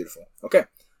technical. Beautiful. Okay.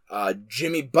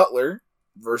 Jimmy Butler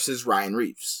versus Ryan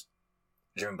Reeves.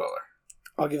 Jimmy Butler.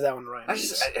 I'll give that one to Ryan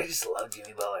Reeves. I just love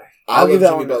Jimmy Butler. I love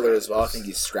Jimmy Butler as well. I think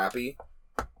he's scrappy.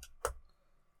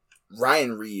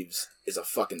 Ryan Reeves is a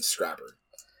fucking scrapper.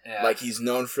 Yeah. Like, he's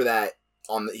known for that.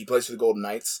 He plays for the Golden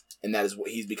Knights, and that is what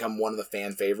he's become one of the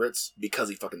fan favorites because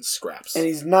he fucking scraps. And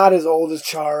he's not as old as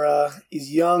Chara.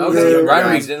 He's younger. Okay,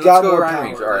 Ryan Reeves. Let's go Ryan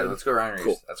Reeves. All right, let's go Ryan Reeves.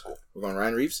 Cool. That's cool. We're going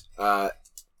Ryan Reeves.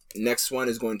 Next one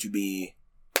is going to be...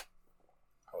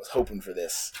 I was hoping for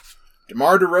this.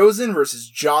 DeMar DeRozan versus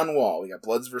John Wall. We got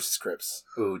Bloods versus Crips.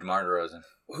 Ooh, DeMar DeRozan.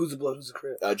 Who's the Blood? Who's the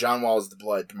Crip? John Wall is the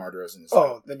Blood. DeMar DeRozan is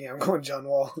then yeah, I'm going John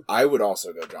Wall. I would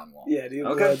also go John Wall. Yeah, dude.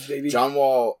 Okay. Bloods, baby. John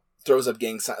Wall throws up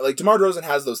gang signs. Like, DeMar DeRozan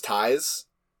has those ties,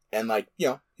 and, like, you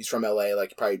know, he's from LA,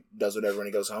 like, he probably does whatever when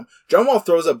he goes home. John Wall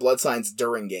throws up blood signs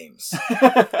during games.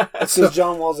 It's because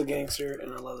John Wall's a gangster,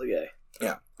 and I love the guy.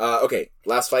 Yeah. Okay,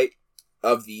 last fight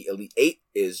of the Elite Eight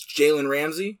is Jalen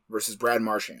Ramsey versus Brad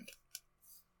Marchand.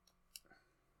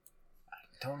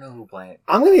 I don't know who playing it.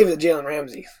 I'm going to give it to Jalen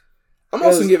Ramsey. I'm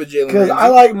also going to give it Jalen Ramsey. Because I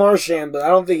like Marchand, but I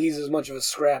don't think he's as much of a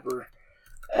scrapper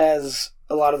as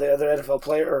a lot of the other NFL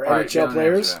NHL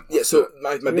players. Yeah, so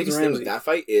my biggest thing with that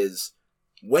fight is,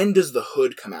 when does the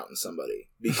hood come out in somebody?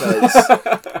 Because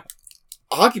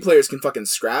hockey players can fucking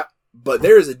scrap, but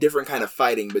there is a different kind of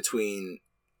fighting between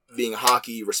being a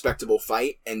hockey respectable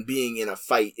fight and being in a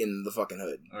fight in the fucking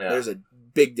hood. Yeah. There's a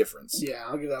big difference. Yeah,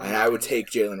 I'll give that one. And I would take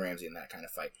Jalen Ramsey in that kind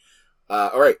of fight.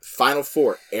 All right, final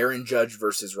four. Aaron Judge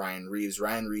versus Ryan Reeves.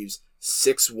 Ryan Reeves,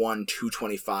 6'1",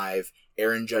 225.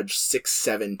 Aaron Judge,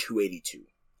 6'7", 282.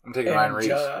 I'm taking Ryan Reeves.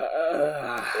 You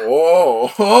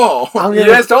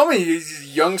guys told me he's a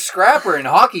young scrapper in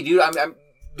hockey, dude.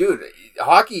 Dude,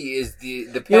 hockey is the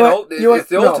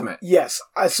ultimate. Yes.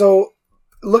 So,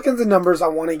 looking at the numbers, I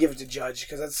want to give it to Judge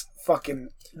because that's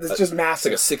just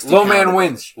massive. It's like a 60 Low man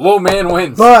wins.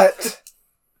 But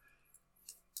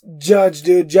Judge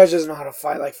doesn't know how to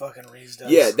fight like fucking Reeves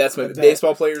does. Yeah, that's my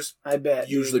baseball players. I bet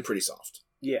usually pretty soft.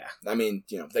 Yeah, I mean,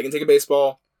 you know, they can take a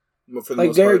baseball for the like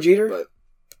most Derek part, Jeter. But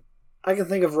I can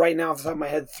think of right now off the top of my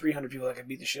head 300 people that could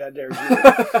beat the shit out of Derek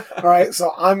Jeter. All right,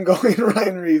 so I'm going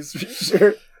Ryan Reeves for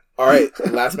sure. All right,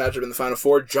 last matchup in the final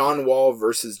four: John Wall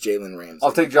versus Jalen Ramsey.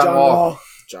 I'll take John Wall.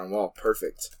 John Wall,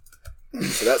 perfect.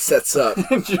 So that sets up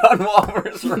John Wall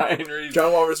versus Ryan Reeves.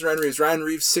 John Wall versus Ryan Reeves. Ryan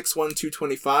Reeves 6'1",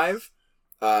 225.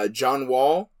 John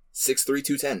Wall 6'3",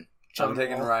 210. I'm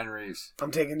taking Ryan Reeves.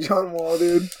 I'm taking John Wall,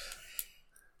 dude.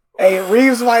 Hey,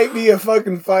 Reeves might be a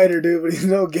fucking fighter, dude, but he's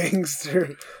no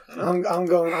gangster.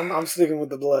 I'm sticking with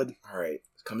the blood. All right,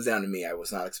 it comes down to me. I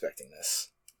was not expecting this.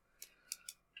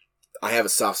 I have a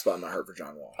soft spot in my heart for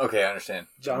John Wall. Okay, I understand.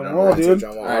 John Wall, dude.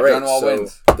 John Wall. All right, John Wall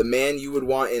wins. The man you would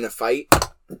want in a fight,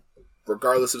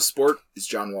 regardless of sport, is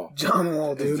John Wall. John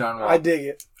Wall, dude. John Wall. I dig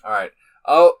it. All right.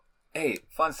 Oh, hey,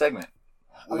 fun segment.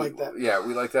 I like that. Yeah,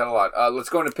 we like that a lot. Let's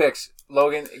go into picks.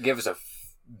 Logan, give us a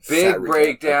big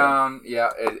breakdown. Okay. Yeah,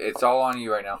 it's all on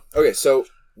you right now. Okay, so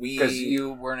Because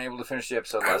you weren't able to finish the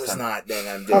episode last time. I was not.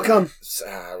 Then How come?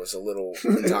 I was a little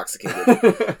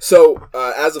intoxicated. So,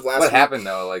 as of last week... What happened,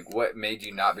 though? Like, what made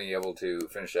you not be able to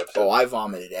finish the episode? Oh, I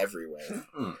vomited everywhere.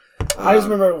 I just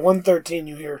remember at 1:13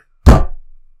 you hear...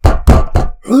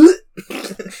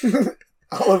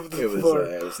 all over the floor.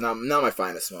 It was not my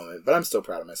finest moment, but I'm still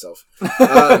proud of myself.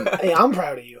 Hey, I'm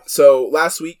proud of you. So,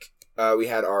 last week, we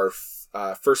had our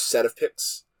first set of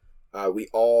picks. We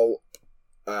all...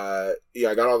 I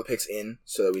got all the picks in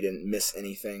so that we didn't miss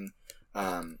anything.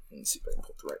 Let me see if I can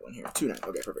pull up the right one here. 2-9.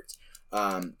 Okay, perfect.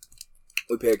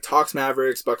 We picked Hawks,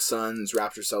 Mavericks, Bucks, Suns,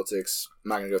 Raptors, Celtics. I'm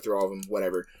not going to go through all of them.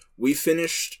 Whatever. We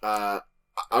finished... I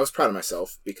was proud of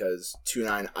myself because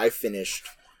 2-9, I finished...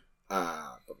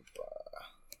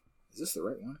 is this the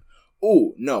right one?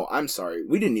 Oh, no, I'm sorry.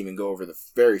 We didn't even go over the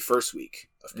very first week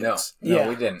of picks. No,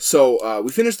 we didn't. So,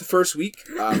 we finished the first week.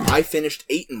 I finished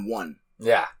 8-1.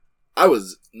 Yeah. I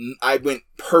went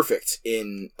perfect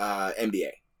in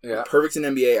NBA. Yeah. Perfect in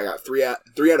NBA. I got 3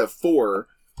 out of 4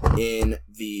 in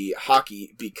the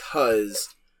hockey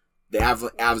because the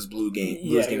Avs Blue game,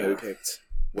 game that we picked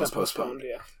was postponed.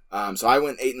 Yeah. So I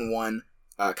went 8-1.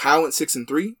 Kyle went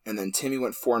 6-3, and then Timmy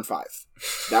went 4-5.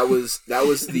 That was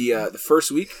the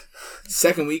first week.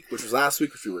 Second week, which was last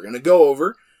week, which we were gonna go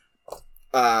over.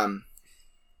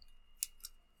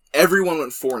 Everyone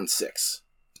went 4-6.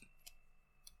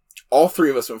 All 3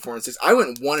 of us went 4-6. I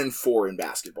went 1-4 in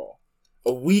basketball.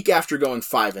 A week after going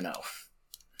 5-0.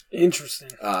 Interesting.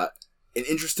 An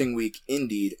interesting week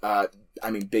indeed.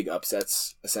 Big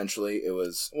upsets. Essentially, it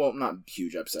was not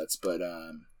huge upsets, but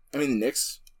the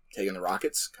Knicks taking the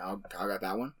Rockets. Kyle got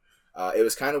that one. It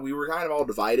was we were kind of all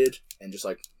divided, and just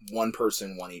like one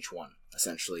person won each one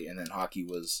essentially, and then hockey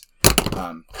was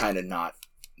kind of not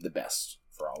the best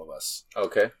for all of us.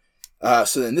 Okay.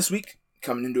 So then this week,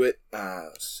 coming into it,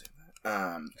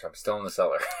 I'm still in the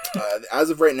cellar. As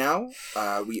of right now,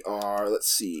 we are,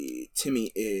 let's see,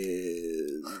 Timmy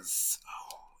is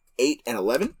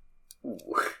 8-11. Ooh.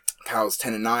 Kyle's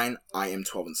 10-9. I am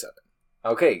 12-7.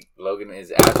 Okay, Logan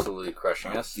is absolutely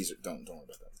crushing us. These are, don't worry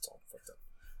about that. It's all fucked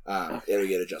up. It'll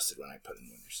get adjusted when I put in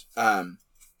winners.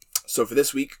 So for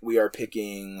this week, we are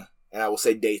picking, and I will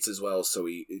say dates as well,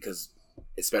 because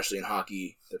especially in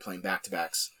hockey, they're playing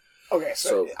back-to-backs. Okay,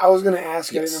 so I was going to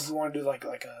ask, yes. I didn't know if we want to do like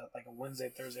a Wednesday,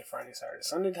 Thursday, Friday, Saturday,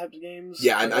 Sunday type of games.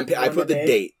 Yeah, I put the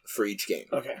date for each game.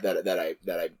 Okay. that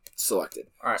I selected.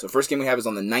 All right. So first game we have is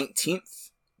on the 19th.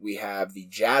 We have the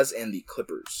Jazz and the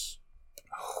Clippers.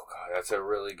 Oh god, that's a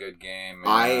really good game.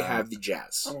 I have the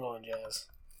Jazz. I'm going Jazz.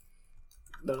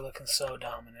 They're looking so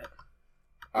dominant.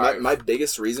 My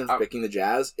biggest reason for picking the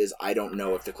Jazz is I don't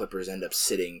know if the Clippers end up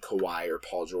sitting Kawhi or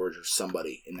Paul George or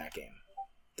somebody in that game.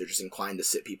 They're just inclined to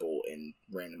sit people in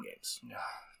random games.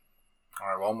 All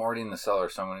right, well, I'm already in the cellar,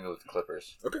 so I'm going to go with the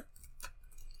Clippers. Okay.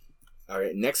 All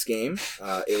right, next game.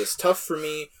 It was tough for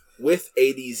me with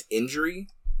AD's injury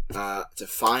to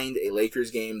find a Lakers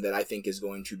game that I think is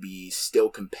going to be still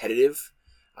competitive.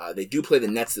 They do play the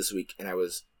Nets this week, and I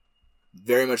was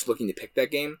very much looking to pick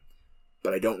that game,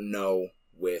 but I don't know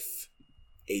with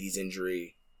AD's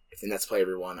injury. If the Nets play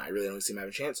everyone, I really don't see them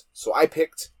having a chance. So I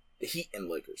picked the Heat and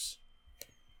Lakers.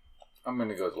 I'm going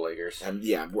to go with the Lakers. I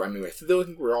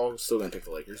think we're all still going to pick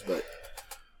the Lakers, but...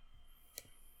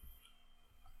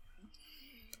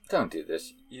 Don't do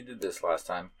this. You did this last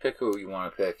time. Pick who you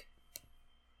want to pick.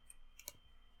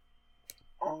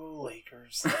 All the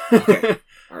Lakers. Okay.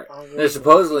 All right. They're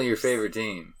supposedly your favorite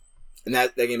team. And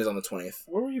that game is on the 20th.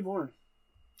 Where were you born?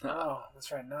 Oh,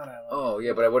 that's right. Not LA. Oh,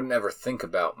 yeah, but I wouldn't ever think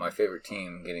about my favorite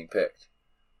team getting picked.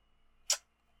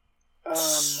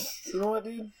 You know what,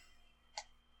 dude?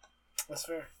 That's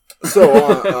fair.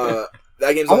 So,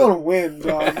 that game's I want to win,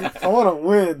 dog. I want to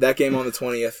win. That game on the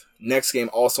 20th. Next game,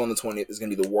 also on the 20th, is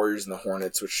going to be the Warriors and the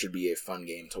Hornets, which should be a fun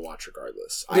game to watch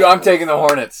regardless. Dude, I'm taking the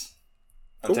Hornets.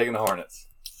 I'm taking the Hornets.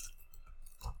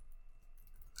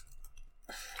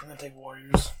 I'm going to take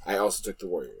Warriors. I also took the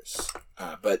Warriors.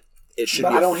 But it should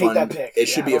But be I don't hate that pick. It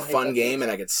should Yeah, be I a don't hate fun that game, pick.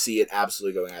 and I could see it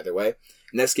absolutely going either way.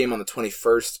 Next game on the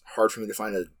 21st. Hard for me to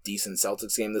find a decent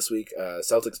Celtics game this week.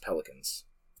 Celtics-Pelicans.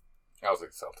 I was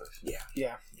like the Celtics.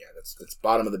 Yeah, that's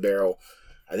bottom of the barrel.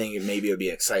 I think maybe it would be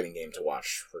an exciting game to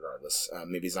watch regardless.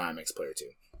 Maybe Zion makes player 2.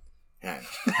 And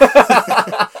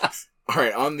all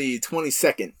right, on the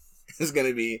 22nd is going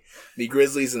to be the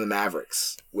Grizzlies and the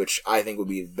Mavericks, which I think would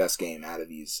be the best game out of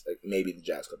these. Maybe the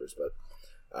Jazz Clippers,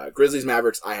 but Grizzlies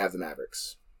Mavericks. I have the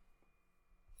Mavericks.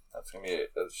 That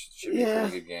should be a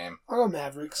pretty good game. I'll go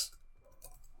Mavericks.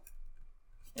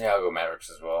 Yeah, I'll go Mavericks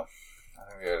as well.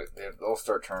 I think they'll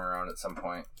start turning around at some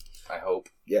point. I hope.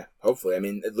 Yeah, hopefully. I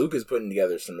mean, Luka's putting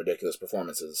together some ridiculous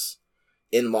performances.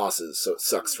 in losses, so it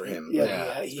sucks for him.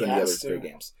 Yeah, he's he putting together has to. 3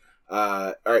 games.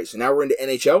 All right, so now we're into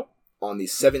NHL on the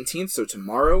 17th. So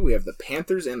tomorrow we have the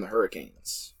Panthers and the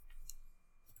Hurricanes.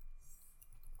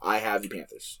 I have the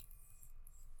Panthers.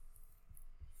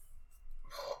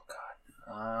 Oh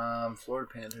God. Florida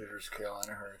Panthers versus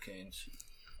Carolina Hurricanes.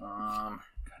 God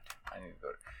damn, I need to go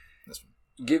to This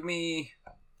one. Give me.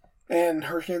 And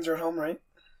Hurricanes are at home, right?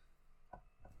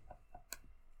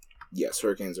 Yes,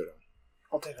 Hurricanes are done.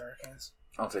 I'll take Hurricanes.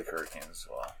 I'll take Hurricanes as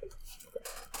well. Okay.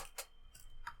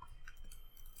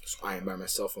 So I am by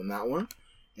myself on that one.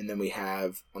 And then we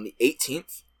have, on the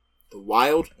 18th, the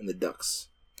Wild and the Ducks.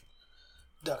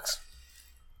 Ducks.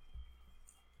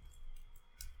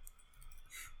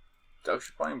 Ducks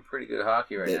are playing pretty good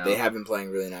hockey right now. They have been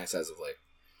playing really nice as of late.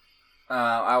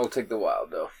 I will take the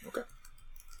Wild, though. Okay.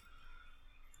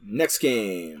 Next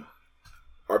game.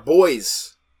 Our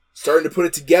boys starting to put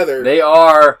it together. They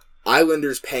are.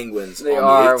 Islanders Penguins. They on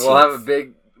are. The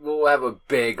 18th. We'll have a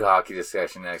big hockey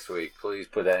discussion next week. Please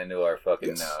put that into our fucking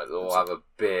Yes. notes. We'll have a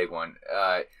big one.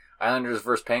 Islanders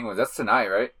versus Penguins. That's tonight,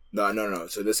 right? No.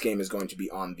 So this game is going to be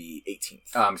on the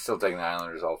 18th. I'm still taking the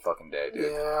Islanders all fucking day,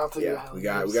 dude. Yeah, I'll take Yeah, the we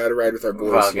got Islanders. to ride with our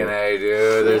boys. Fucking Here. A,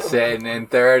 dude. They're sitting in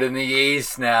third in the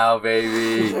East now,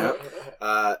 baby.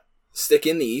 Stick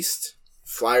in the East.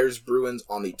 Flyers Bruins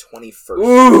on the 21st.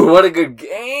 Ooh, what a good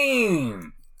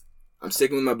game. I'm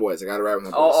sticking with my boys. I got to ride with my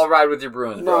boys. I'll ride with your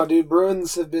Bruins, bro. No, dude,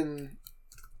 Bruins have been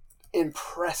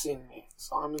impressing me,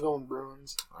 so I'm going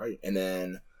Bruins. All right, and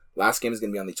then last game is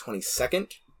going to be on the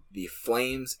 22nd. The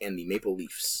Flames and the Maple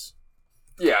Leafs.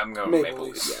 Yeah, I'm going Maple Maple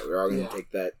Leafs. Leafs. Yeah, we're all going to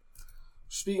take that.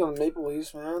 Speaking of Maple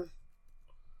Leafs, man,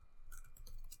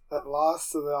 that loss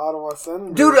to the Ottawa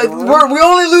Senators. Dude, man. we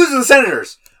only lose to the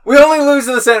Senators. We only lose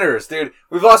to the Senators, dude.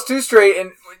 We've lost 2 straight,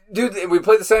 and dude, we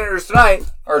play the Senators tonight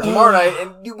or tomorrow night,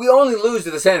 and we only lose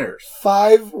to the Senators.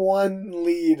 5-1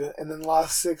 lead and then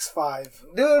lost 6-5.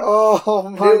 Dude, Oh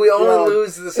my dude, we god! only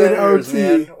lose to the Senators, OT.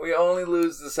 man. We only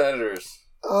lose to the Senators.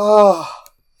 Oh,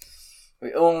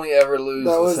 We only ever lose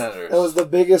to the Senators. that was the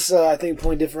biggest, I think,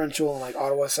 point differential in like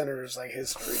Ottawa Senators like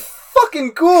history.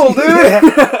 Fucking cool, dude.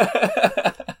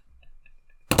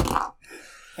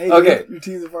 Hey, Okay. dude, your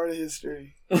team's a part of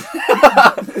history.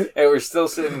 Hey, we're still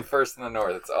sitting first in the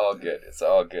North. It's all good. It's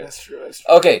all good. That's true. That's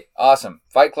true. Okay, awesome.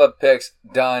 Fight Club picks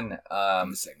done.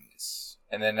 The segments.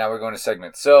 And then now we're going to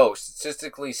segments. So,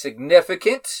 statistically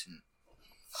significant.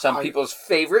 Some people's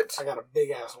favorite. I got a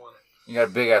big ass one. You got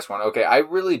a big ass one. Okay, I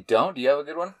really don't. Do you have a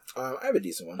good one? I have a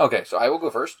decent one. Okay, so I will go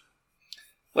first.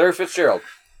 Larry Fitzgerald.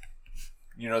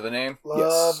 You know the name?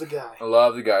 Love the guy. I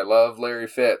love the guy. Love Larry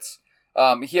Fitz.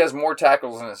 He has more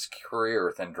tackles in his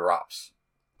career than drops.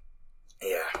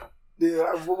 Yeah. Dude,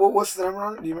 what's the number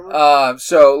on it? Do you remember?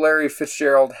 So Larry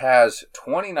Fitzgerald has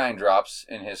 29 drops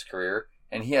in his career,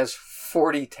 and he has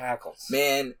 40 tackles.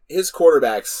 Man, his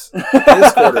quarterbacks,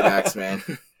 man.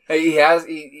 Hey,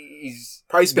 he's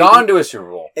Probably gone to a Super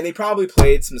Bowl. And he probably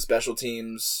played some special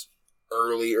teams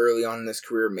early on in his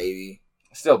career, maybe.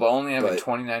 Still, but only having But-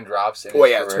 29 drops in Well,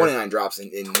 his yeah, career. 29 drops in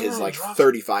his 29 drops.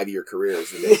 35-year career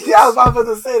is ridiculous. Yeah, I was about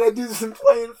to say that dude's been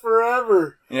playing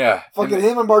forever. Yeah. Fucking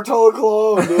him and Bartolo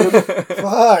Colon, dude.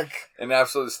 Fuck. An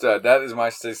absolute stud. That is my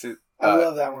statistic. I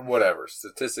love that one. Whatever.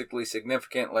 Statistically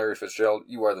significant, Larry Fitzgerald.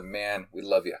 You are the man. We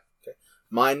love you.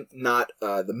 Mine, not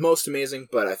the most amazing,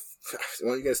 but I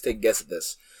want you guys to take a guess at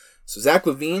this. So Zach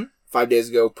LaVine, 5 days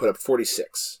ago, put up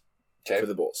 46 Okay. for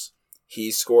the Bulls. He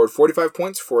scored 45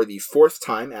 points for the 4th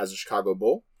time as a Chicago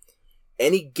Bull.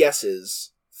 Any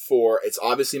guesses for, it's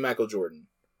obviously Michael Jordan,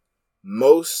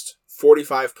 most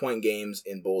 45-point games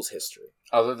in Bulls history?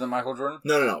 Other than Michael Jordan?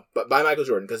 No, but by Michael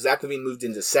Jordan, because Zach LaVine moved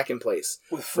into second place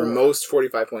With for 4. most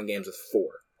 45-point games with 4.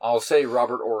 I'll say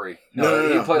Robert Horry. No.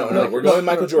 We're going with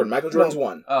Michael Jordan. Michael Jordan's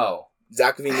 1. Oh.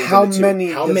 Zach LaVine moved How into 2.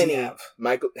 many How does he many? have?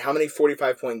 How many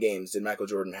 45-point games did Michael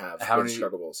Jordan have How for many? the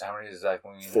Chicago Bulls? How many does Zach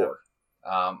LaVine 4.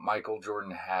 have? Michael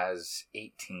Jordan has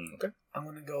 18. Okay. I'm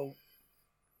going to go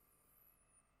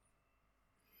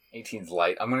 18's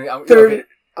light. I'm gonna 30. okay.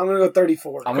 I'm going to go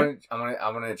 34. I'm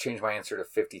gonna change my answer to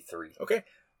 53. Okay.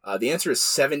 The answer is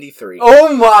 73.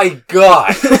 Oh my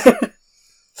god!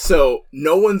 So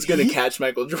no one's gonna catch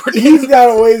Michael Jordan. He's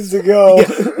got a ways to go.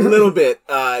 Yeah, a little bit.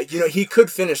 He could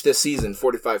finish this season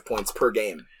 45 points per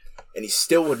game, and he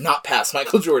still would not pass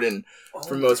Michael Jordan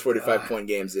for most 45-point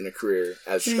games in a career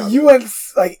as See, Chicago. you went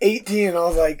like 18, and I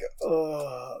was like,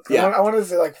 ugh. Yeah. I wanted to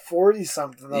say like 40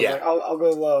 something. I was Yeah. like, I'll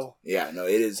go low. Yeah, no,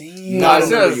 it is Damn. not No, a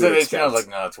number you would it expect. sounds like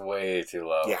no, it's way too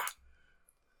low. Yeah.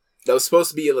 That was supposed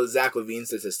to be a Zach LaVine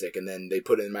statistic, and then they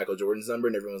put in Michael Jordan's number,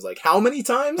 and everyone was like, how many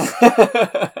times?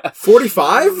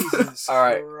 45? Jesus All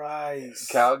right. Christ.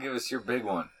 Cal, give us your big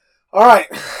one. All right.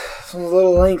 This one's a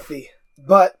little lengthy,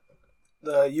 but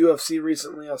the UFC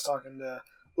recently, I was talking to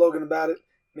Logan about it,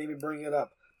 made me bring it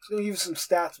up. I'm going to give you some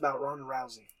stats about Ronda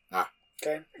Rousey.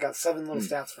 Okay? I got 7 little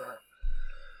stats for her.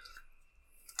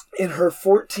 In her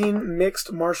 14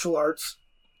 mixed martial arts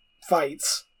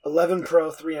fights, 11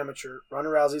 pro, 3 amateur, Ronda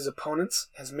Rousey's opponents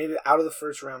has made it out of the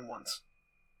first round once.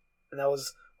 And that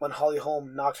was when Holly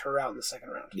Holm knocked her out in the second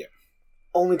round. Yeah.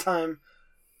 Only time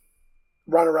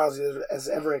Ronda Rousey has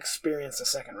ever experienced a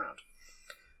second round.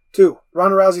 2.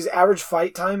 Ronda Rousey's average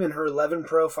fight time in her 11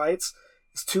 pro fights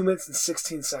is 2 minutes and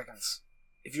 16 seconds.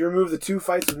 If you remove the 2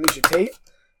 fights with Miesha Tate,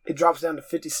 it drops down to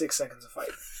 56 seconds a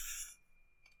fight.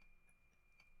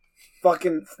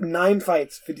 Fucking 9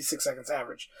 fights, 56 seconds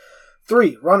average.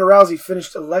 3. Ronda Rousey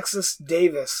finished Alexis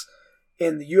Davis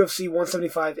in the UFC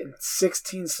 175 in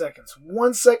 16 seconds.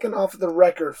 1 second off of the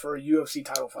record for a UFC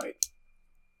title fight.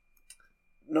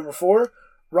 Number 4.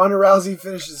 Ronda Rousey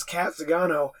finishes Kat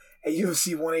Zingano at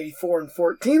UFC 184 in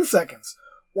 14 seconds.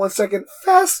 1 second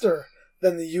faster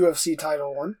than the UFC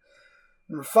title one.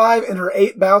 Number 5. In her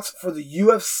 8 bouts for the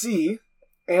UFC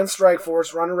and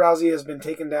Strikeforce, Ronda Rousey has been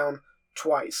taken down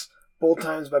twice. Both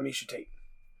times by Miesha Tate.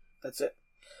 That's it.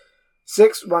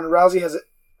 6. Ronda Rousey has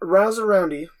Ronda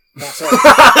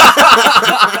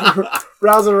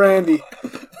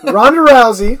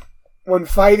Rousey, when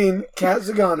fighting Kat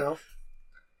Zingano,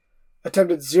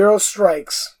 attempted 0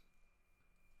 strikes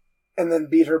and then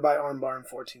beat her by armbar in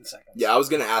 14 seconds. Yeah, I was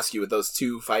going to ask you with those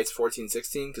 2 fights,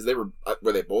 14-16, because they were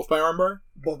they both by armbar?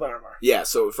 Both by armbar. Yeah,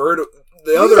 so for her to...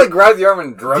 grabbed the arm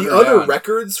and drug her the other down.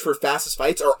 records for fastest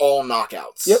fights are all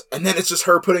knockouts. Yep. And then it's just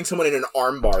her putting someone in an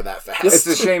armbar that fast. It's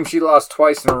a shame she lost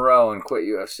twice in a row and quit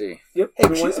UFC. Yep.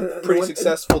 Hey, she's a pretty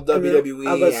successful WWE.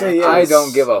 I was about to say, yeah. I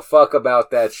don't give a fuck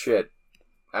about that shit.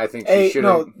 I think she should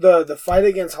have... No, the fight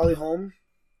against Holly Holm,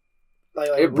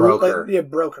 it broke her.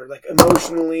 It broke her. Like,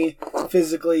 emotionally,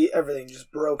 physically, everything just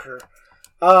broke her.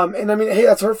 And I mean, hey,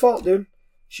 that's her fault, dude.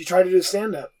 She tried to do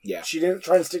stand-up. Yeah. She didn't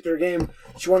try to stick to her game.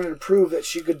 She wanted to prove that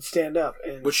she could stand up.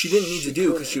 And which she didn't need to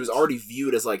do because she was already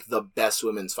viewed as, like, the best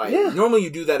women's fighter. Yeah. Normally you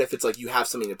do that if it's, like, you have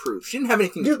something to prove. She didn't have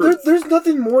anything to prove. There's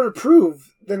nothing more to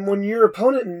prove than when your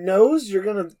opponent knows you're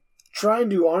going to try and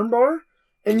do armbar,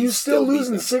 and you still lose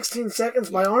in 16 seconds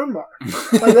by armbar.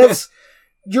 Like, that's...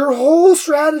 Your whole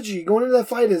strategy going into that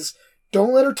fight is,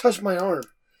 don't let her touch my arm.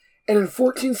 And in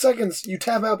 14 seconds, you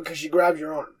tap out because she grabbed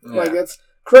your arm. Yeah. Like, that's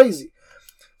crazy.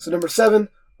 So number 7,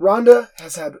 Ronda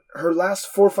has had her last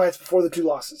 4 fights before the 2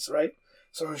 losses, right?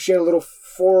 So she had a little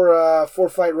 4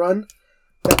 fight run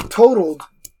that totaled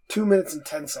 2 minutes and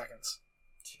 10 seconds.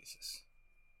 Jesus.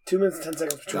 2 minutes and 10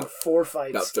 seconds between 4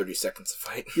 fights. About 30 seconds a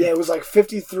fight. Yeah, it was like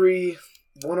 53,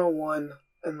 101,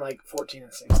 and like 14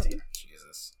 and 16.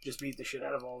 Jesus. Just beat the shit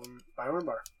out of all of them by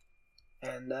armbar.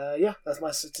 And yeah, that's my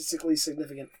statistically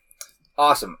significant.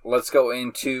 Awesome. Let's go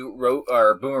into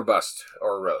Boomer Bust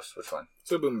or Roast. Which one?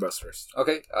 So Boom Bust first.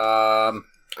 Okay. I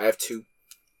have 2.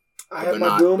 I have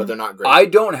my boom. But they're not great. I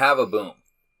don't have a boom.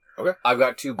 Okay. I've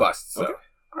got 2 busts. Okay.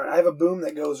 All right, I have a boom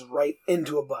that goes right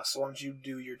into a bust. So why don't you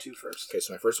do your 2 first? Okay,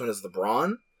 so my first one is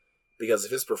LeBron because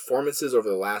of his performances over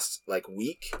the last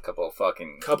week.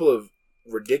 Couple of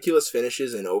Ridiculous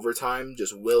finishes in overtime,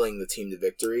 just willing the team to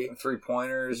victory.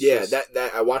 3-pointers. Yeah,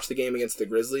 that I watched the game against the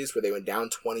Grizzlies where they went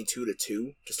down 22-2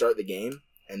 to start the game,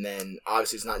 and then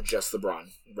obviously it's not just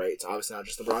LeBron, right? It's obviously not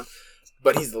just LeBron,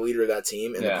 but he's the leader of that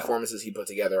team, and the performances he put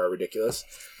together are ridiculous.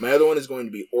 My other one is going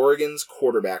to be Oregon's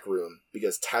quarterback room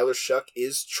because Tyler Shuck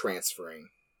is transferring,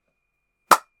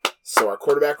 so our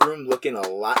quarterback room looking a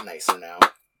lot nicer now.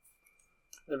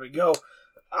 There we go.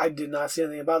 I did not see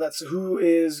anything about that. So who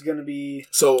is going to be...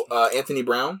 So Anthony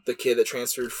Brown, the kid that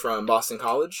transferred from Boston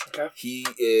College, he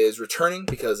is returning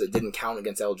because it didn't count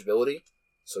against eligibility.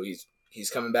 So he's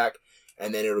coming back.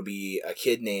 And then it'll be a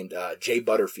kid named Jay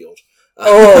Butterfield.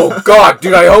 Oh, God,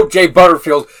 dude, I hope Jay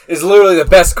Butterfield is literally the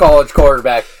best college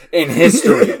quarterback in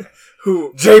history.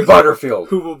 Jay Butterfield.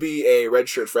 Who will be a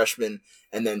redshirt freshman.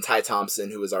 And then Ty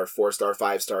Thompson, who is our 4-star,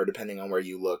 5-star, depending on where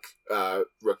you look,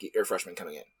 rookie or freshman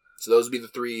coming in. So those would be the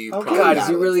 3. Oh, God, is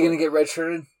he really going to get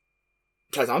redshirted?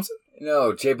 Ty Thompson?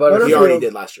 No, Jay Butterfield. He already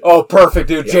did last year. Oh, perfect,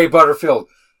 dude. Yeah. Jay Butterfield.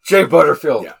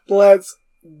 Yeah. Let's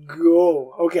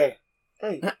go. Okay.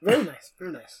 Hey, very nice.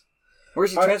 Very nice.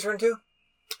 Where's he transferring to?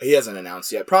 He hasn't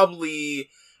announced yet. Probably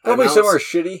somewhere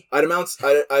shitty.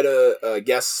 I'd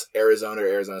guess Arizona or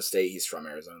Arizona State. He's from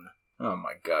Arizona. Oh,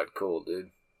 my God. Cool,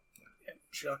 dude. Yeah,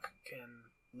 Chuck can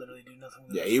literally do nothing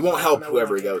with it. Yeah, he won't help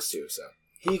whoever he goes to, so...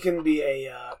 He can be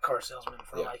a car salesman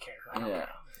for all I care. I don't care.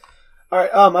 All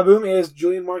right, my boom is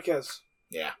Julian Marquez.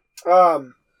 Yeah.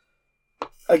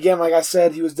 again, like I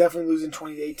said, he was definitely losing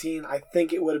 20-18. I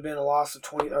think it would have been a loss of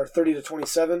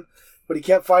 30-27, but he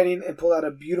kept fighting and pulled out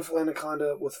a beautiful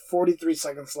anaconda with 43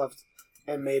 seconds left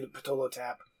and made a Patolo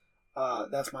tap.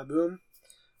 That's my boom.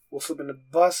 We'll slip into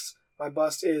bust. My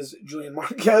bust is Julian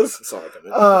Marquez. Sorry,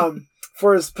 Kevin.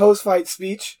 For his post-fight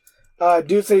speech.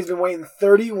 Dude said he's been waiting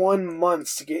 31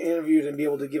 months to get interviewed and be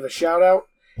able to give a shout-out.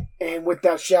 And with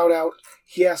that shout-out,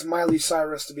 he asked Miley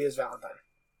Cyrus to be his Valentine.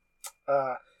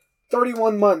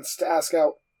 31 months to ask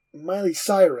out Miley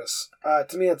Cyrus.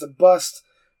 To me, that's a bust.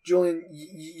 Julian,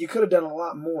 you could have done a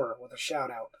lot more with a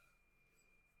shout-out.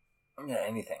 Yeah,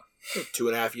 anything.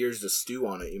 2.5 years to stew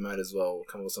on it. You might as well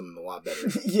come up with something a lot better.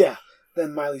 Yeah,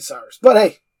 than Miley Cyrus. But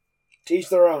hey, teach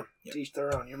their own. Yep. Teach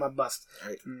their own. You're my bust. All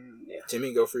right. Yeah.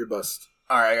 Timmy, go for your bust.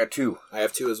 All right, I got 2. I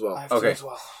have 2 as well. I have 2 as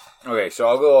well. Okay, so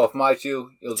I'll go off my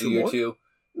 2. You'll do 2 your more? 2.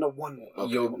 No, 1 more.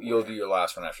 Okay, You'll do your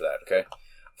last one after that, okay?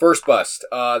 First bust.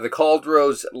 The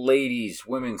Caldrose ladies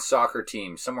women's soccer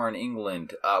team somewhere in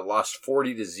England lost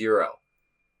 40-0.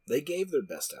 They gave their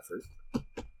best effort.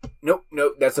 Nope,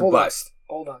 that's a bust.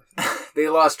 Hold on. They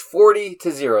lost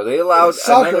 40-0. They allowed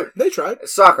Soccer. They tried.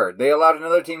 Soccer. They allowed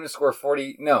another team to score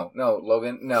 40. No,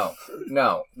 Logan. No.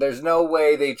 There's no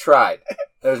way they tried.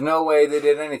 There's no way they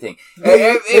did anything.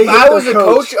 If I was a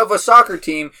coach of a soccer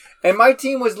team and my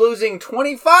team was losing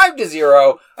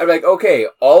 25-0, I'd be like, okay,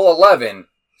 all 11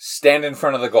 stand in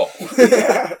front of the goal.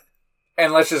 Yeah.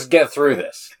 And let's just get through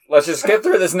this. Let's just get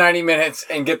through this 90 minutes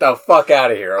and get the fuck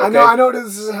out of here, okay? I know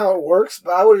this is how it works,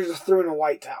 but I would have just threw in a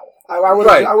white towel. I would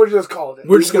have just called it.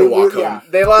 We're just going to walk home. Yeah.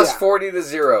 They lost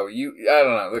 40-0. I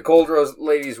don't know. The Caldrose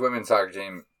ladies women's soccer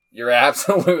team, you're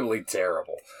absolutely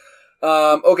terrible.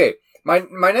 Okay.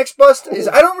 My next bust is,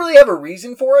 I don't really have a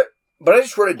reason for it, but I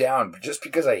just wrote it down just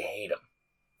because I hate him.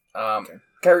 Okay.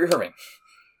 Kyrie Irving.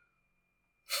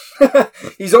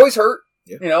 He's always hurt,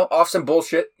 Yeah. Off some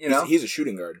bullshit, He's a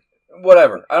shooting guard.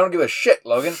 Whatever. I don't give a shit,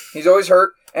 Logan. He's always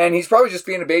hurt, and he's probably just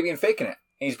being a baby and faking it.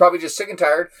 He's probably just sick and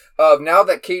tired of, now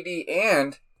that KD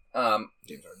and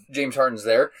James Harden's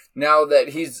there, now that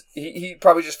he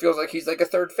probably just feels like he's like a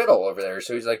third fiddle over there.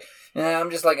 So he's like,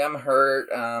 I'm hurt.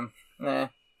 I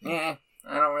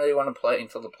don't really want to play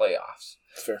until the playoffs.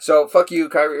 That's fair. So fuck you,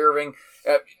 Kyrie Irving.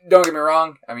 Don't get me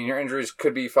wrong. I mean, your injuries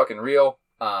could be fucking real.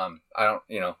 I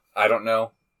don't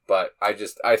know. But I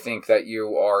think that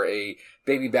you are a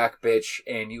baby back bitch,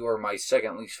 and you are my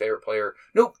second least favorite player.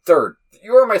 Nope, third.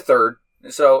 You are my third.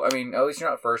 So, I mean, at least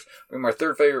you're not first. You're my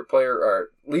third favorite player, or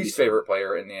least favorite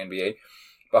player in the NBA,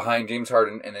 behind James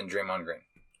Harden and then Draymond Green.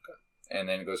 Okay. And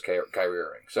then it goes Kyrie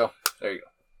Irving. So, there you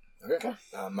go. Okay.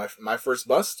 My first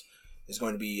bust is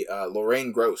going to be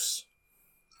Lorraine Gross.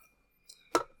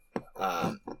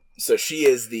 So she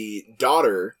is the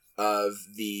daughter of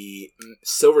the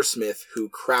silversmith who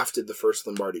crafted the first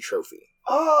Lombardi trophy.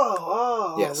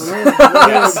 Oh. Yes. Lorraine.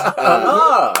 Yes.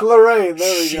 Lorraine,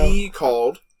 there we go. She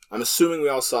called, I'm assuming we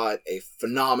all saw it, a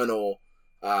phenomenal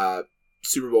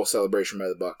Super Bowl celebration by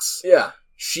the Bucks. Yeah.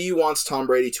 She wants Tom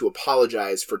Brady to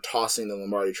apologize for tossing the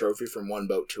Lombardi trophy from one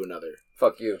boat to another.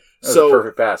 Fuck you. That was a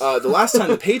perfect pass. The last time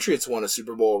the Patriots won a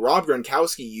Super Bowl, Rob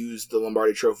Gronkowski used the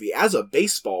Lombardi trophy as a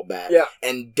baseball bat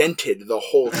and dented the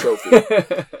whole trophy.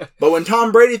 But when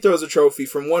Tom Brady throws a trophy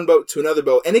from one boat to another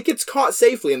boat, and it gets caught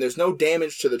safely and there's no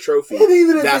damage to the trophy,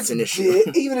 that's an issue.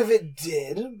 Even if it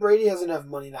did, Brady has enough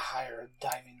money to hire a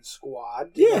diving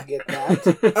squad to get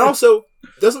that. And also,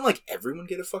 doesn't everyone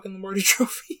get a fucking Lombardi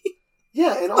trophy?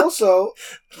 Yeah, and also,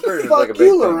 Fuck fuck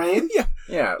you, Lorraine.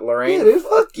 Yeah, Lorraine. Yeah, dude,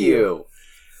 fuck you.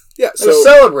 Yeah, so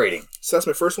celebrating. So that's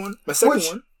my first one. My second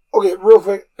one. Okay, real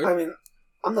quick. I mean,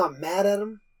 I'm not mad at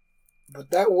him, but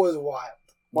that was wild.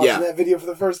 Watching that video for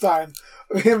the first time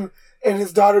of him and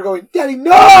his daughter going, "Daddy,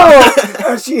 no!"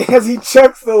 as he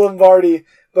chucks the Lombardi,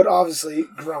 but obviously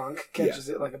Gronk catches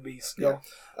it like a beast. Yeah.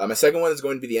 My second one is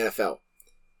going to be the NFL.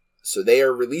 So they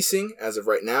are releasing, as of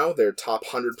right now, their top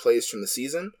 100 plays from the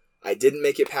season. I didn't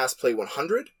make it past play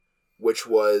 100, which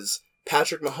was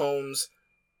Patrick Mahomes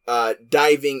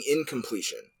diving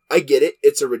incompletion. I get it.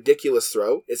 It's a ridiculous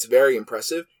throw. It's very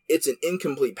impressive. It's an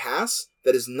incomplete pass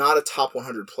that is not a top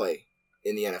 100 play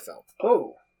in the NFL.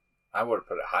 Oh. I would have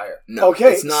put it higher. No,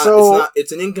 okay, it's not.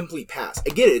 It's an incomplete pass. I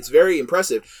get it. It's very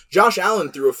impressive. Josh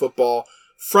Allen threw a football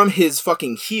from his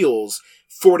fucking heels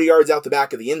 40 yards out the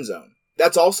back of the end zone.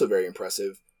 That's also very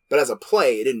impressive. But as a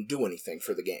play, it didn't do anything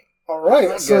for the game. All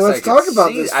right, so let's talk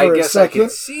about this for a second. I can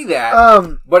see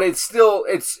that, but it's still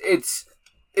a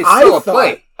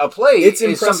play. A play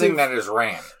is something that is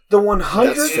ran. The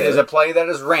 100th is a play that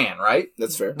is ran, right?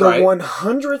 That's fair. The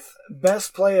 100th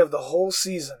best play of the whole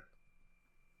season.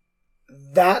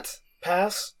 That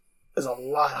pass is a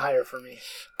lot higher for me.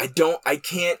 I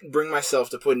can't bring myself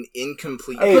to put an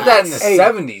incomplete I put that in the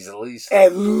 70s at least.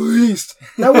 At least.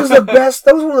 That was the best.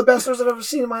 That was one of the best throws I've ever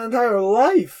seen in my entire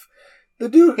life. The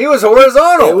dude. He was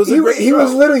horizontal. It was a great he throw.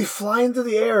 was literally flying through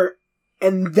the air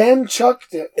and then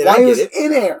chucked it And while I he get was it.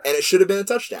 in air. And it should have been a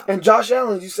touchdown. And Josh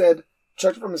Allen, as you said,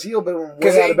 chucked it from his heel, but it went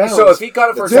way out of bounds. So if he caught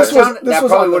it for a This touchdown, was that on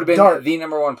probably the would have been dart. the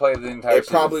number one play of the entire It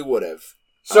season. probably would have.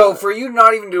 So for you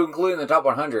not even to include in the top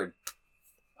 100,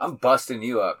 I'm busting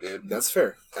you up, dude. That's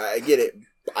fair. I get it.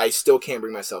 I still can't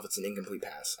bring myself. It's an incomplete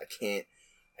pass. I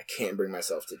can't bring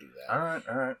myself to do that. All right.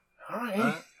 All right.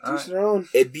 All Teach their own.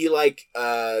 It'd be like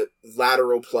a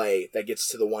lateral play that gets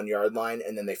to the 1 yard line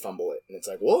and then they fumble it. And it's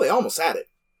like, well, they almost had it.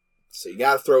 So you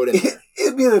got to throw it in there.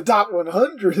 It'd be in the top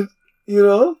 100, you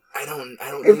know? I don't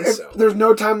think so. If there's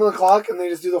no time on the clock and they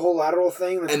just do the whole lateral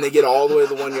thing. And they get all the way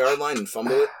to the 1 yard line and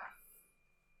fumble it.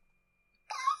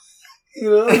 You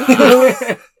know?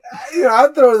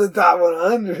 I'd throw it in the top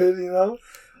 100, you know? All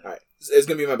right. It's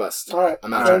going to be my bust. All right.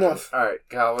 I'm out. Fair enough. All right,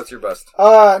 Kyle, what's your bust?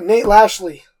 Nate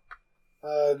Lashley,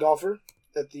 golfer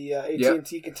at the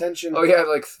AT&T contention. Oh, yeah,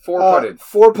 like 4-putted.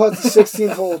 4 putts, the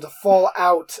 16th hole to fall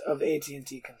out of AT&T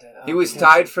contention. He was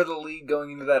tied for the lead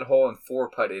going into that hole and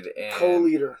 4-putted. And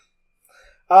Co-leader.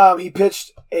 He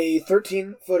pitched a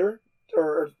 13-footer,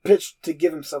 or pitched to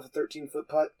give himself a 13-foot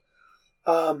putt.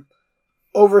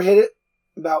 Overhit it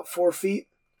about 4 feet,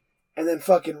 and then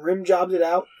fucking rim jobbed it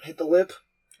out, hit the lip,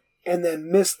 and then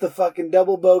missed the fucking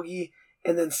double bogey,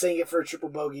 and then sang it for a triple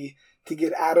bogey to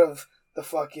get out of the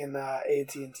fucking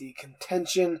AT&T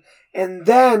contention. And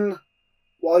then,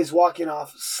 while he's walking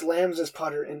off, slams his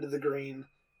putter into the green,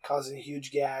 causing a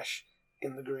huge gash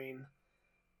in the green.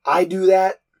 I do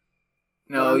that.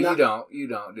 No, you don't. You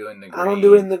don't do it in the green. I don't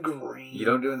do it in the green. You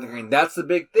don't do it in the green. That's the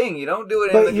big thing. You don't do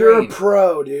it in the green. But you're a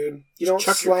pro, dude. You don't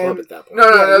chuck slam your club at that point. No,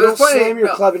 you don't there's plenty. slam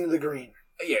your club into the green.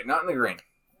 Yeah, not in the green.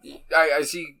 I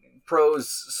see pros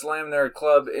slam their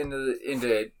club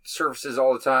into surfaces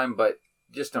all the time, but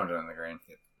just don't do it in the green.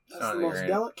 That's the most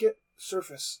delicate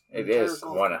surface. It is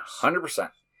 100%.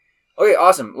 Okay,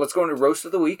 awesome. Let's go into roast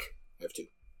of the week. I have two.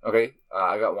 Okay,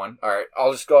 I got one. All right,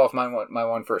 I'll just go off my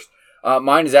one first.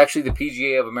 Mine is actually the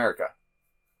PGA of America.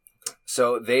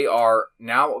 So they are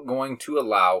now going to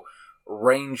allow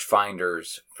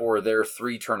rangefinders for their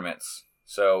 3 tournaments.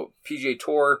 So PGA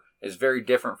Tour is very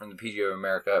different from the PGA of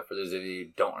America, for those of you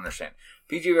who don't understand.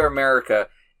 PGA of America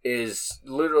is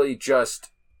literally just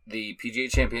the PGA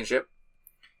Championship,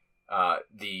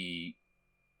 the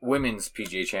Women's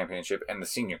PGA Championship, and the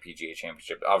Senior PGA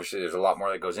Championship. Obviously, there's a lot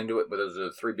more that goes into it, but those are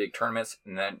the 3 big tournaments.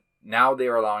 And then now they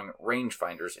are allowing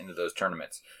rangefinders into those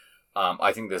tournaments.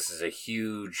 I think this is a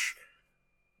huge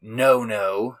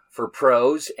no-no for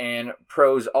pros, and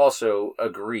pros also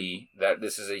agree that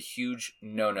this is a huge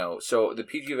no-no. So the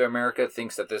PGA of America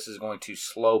thinks that this is going to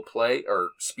slow play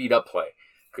or speed up play,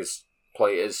 because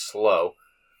play is slow.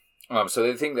 So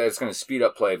they think that it's going to speed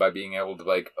up play by being able to,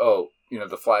 like,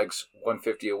 the flag's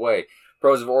 150 away.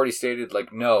 Pros have already stated,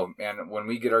 like, no, man, when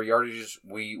we get our yardages,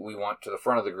 we want to the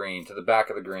front of the green, to the back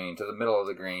of the green, to the middle of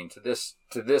the green, to this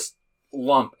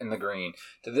lump in the green,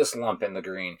 to this lump in the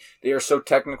green. They are so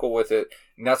technical with it,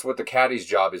 and that's what the caddy's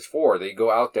job is for. They go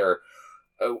out there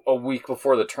a week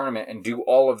before the tournament and do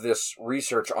all of this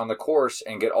research on the course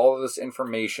and get all of this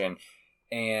information.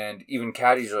 And even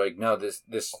caddies are like, no, this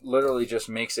literally just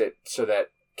makes it so that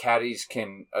caddies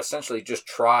can essentially just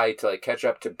try to, like, catch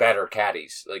up to better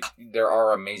caddies. Like, there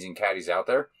are amazing caddies out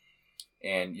there,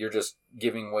 and you're just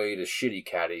giving way to shitty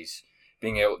caddies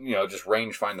being able, just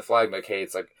range find the flag. Like, hey,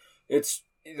 it's like, it's,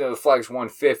 the flag's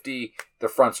 150, the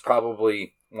front's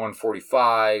probably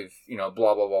 145, blah,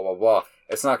 blah, blah, blah, blah.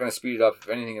 It's not going to speed it up. If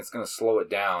anything, it's going to slow it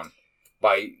down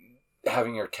by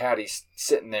having your caddy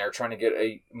sitting there trying to get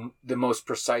the most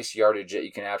precise yardage that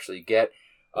you can actually get.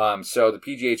 So the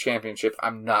PGA Championship,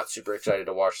 I'm not super excited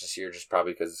to watch this year, just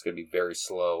probably because it's going to be very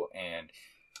slow and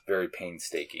very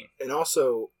painstaking. And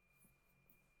also,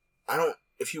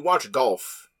 if you watch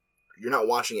golf, you're not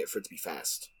watching it for it to be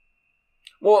fast.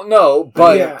 Well, no,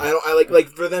 but Yeah. I like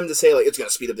for them to say, like, it's going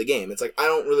to speed up the game. It's like, I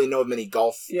don't really know of many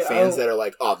golf fans that are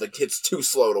like, oh, the kid's too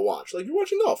slow to watch. Like, you're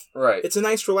watching golf. right. It's a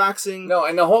nice, relaxing... No,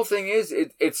 and the whole thing is,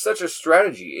 it's such a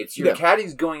strategy. It's your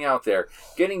caddies going out there,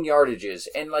 getting yardages,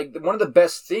 and, like, one of the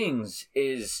best things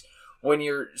is when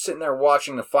you're sitting there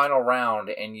watching the final round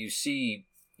and you see,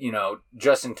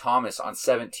 Justin Thomas on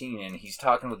 17, and he's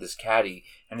talking with his caddy,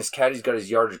 and his caddy's got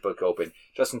his yardage book open.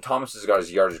 Justin Thomas has got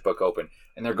his yardage book open,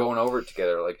 and they're going over it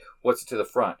together. Like, what's it to the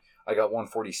front? I got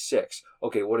 146.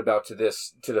 Okay, what about to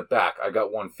the back? I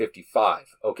got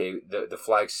 155. Okay, the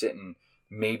flag's sitting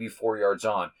maybe 4 yards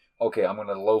on. okay, I'm going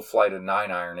to low flight a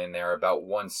 9-iron in there about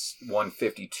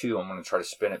 152. I'm going to try to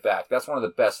spin it back. That's one of the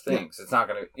best things. It's not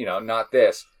going to, not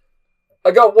this. I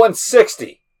got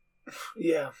 160.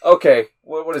 Yeah. Okay,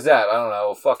 what is that? I don't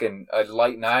know. Fucking a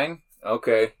light 9?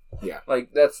 Okay. Yeah.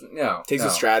 Like, that's, Takes the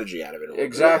strategy out of it a little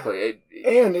exactly. bit.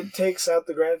 And it takes out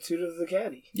the gratitude of the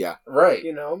caddy. Yeah. Right.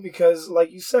 Because,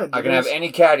 like you said... I can have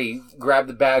any caddy grab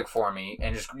the bag for me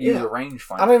and just use a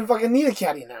rangefinder. I don't even fucking need a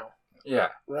caddy now. Yeah.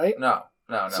 Right? No.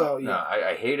 So, no.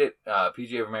 I hate it.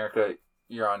 PGA of America,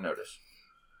 you're on notice.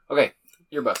 Okay,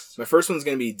 your busts. My first one's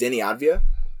going to be Denny Advia,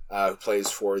 who plays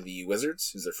for the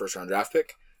Wizards. He's their first-round draft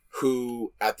pick,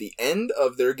 who, at the end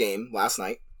of their game last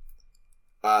night,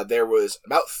 there was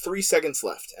about 3 seconds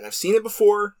left. And I've seen it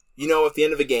before, at the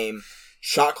end of a game,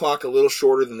 shot clock a little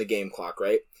shorter than the game clock,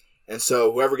 right? And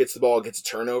so whoever gets the ball gets a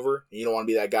turnover, and you don't want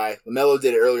to be that guy. LaMelo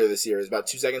did it earlier this year. It was about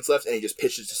 2 seconds left, and he just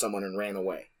pitched it to someone and ran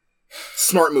away.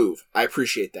 Smart move. I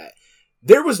appreciate that.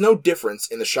 There was no difference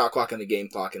in the shot clock and the game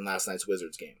clock in last night's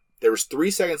Wizards game. There was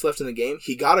 3 seconds left in the game.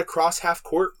 He got across half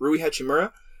court. Rui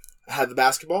Hachimura had the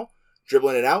basketball,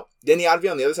 dribbling it out. Denny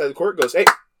Advia on the other side of the court goes, hey,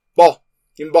 ball.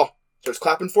 Give him the ball. Starts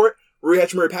clapping for it. Rui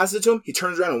Hachimura passes it to him. He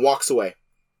turns around and walks away.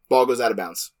 Ball goes out of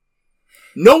bounds.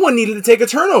 No one needed to take a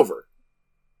turnover.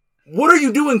 What are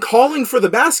you doing calling for the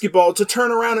basketball to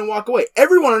turn around and walk away?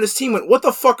 Everyone on his team went, what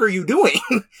the fuck are you doing?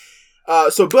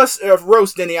 So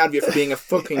roast Denny Advia for being a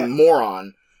fucking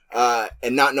moron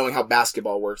and not knowing how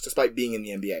basketball works, despite being in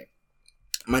the NBA.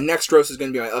 My next roast is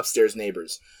going to be my upstairs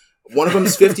neighbors. One of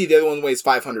them's 50, the other one weighs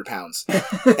 500 pounds.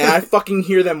 And I fucking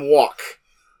hear them walk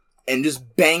and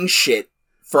just bang shit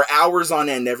for hours on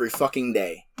end every fucking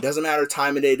day. Doesn't matter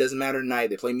time of day, doesn't matter night.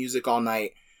 They play music all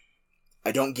night.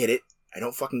 I don't get it. I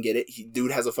don't fucking get it.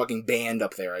 Dude has a fucking band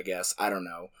up there, I guess. I don't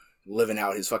know. Living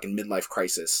out his fucking midlife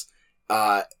crisis.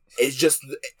 It's just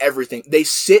everything. They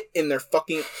sit in their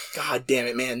fucking... God damn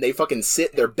it, man. They fucking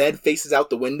sit. Their bed faces out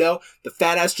the window. The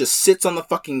fat ass just sits on the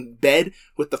fucking bed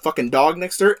with the fucking dog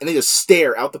next to her, and they just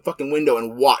stare out the fucking window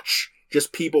and watch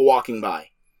just people walking by.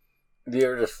 Do you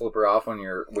ever just flip her off when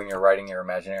you're riding your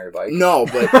imaginary bike? No,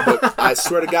 but I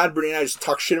swear to God, Brittany and I just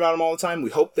talk shit about them all the time.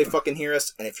 We hope they fucking hear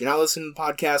us. And if you're not listening to the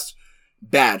podcast,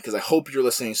 bad, because I hope you're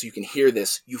listening so you can hear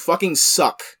this. You fucking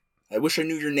suck. I wish I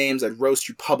knew your names. I'd roast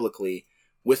you publicly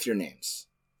with your names.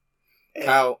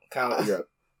 Kyle, you're up.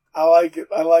 I like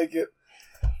it.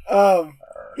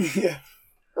 Yeah.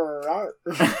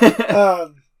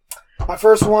 My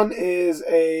first one is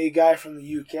a guy from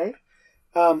the UK.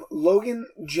 Logan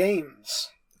James.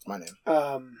 That's my name.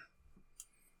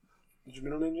 Is your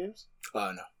middle name James?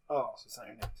 No. Oh, so it's not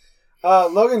your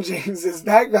name. Logan James is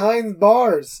back behind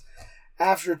bars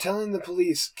after telling the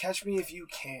police, "Catch me if you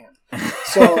can."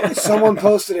 So someone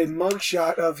posted a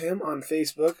mugshot of him on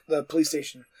Facebook. The police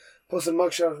station posted a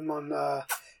mugshot of him on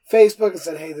Facebook and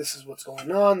said, "Hey, this is what's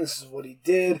going on. This is what he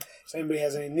did. If anybody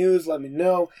has any news, let me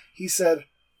know." He said,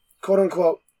 quote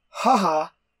unquote, "Haha,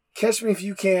 catch me if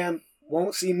you can.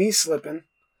 Won't see me slipping."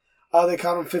 They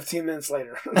caught him 15 minutes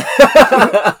later.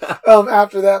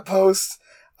 After that post,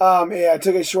 I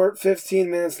took a short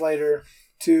 15 minutes later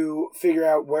to figure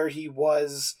out where he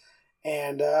was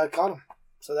and caught him.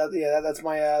 So that's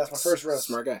my first roast.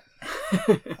 Smart guy.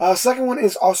 Second one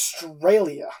is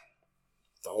Australia.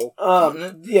 The whole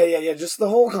continent? Yeah, just the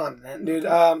whole continent, dude.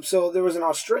 So there was an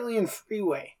Australian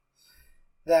freeway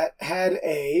that had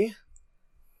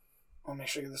I'll make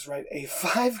sure I get this right, a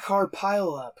 5-car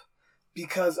pileup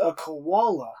because a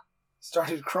koala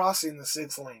started crossing the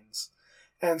 6 lanes.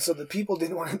 And so the people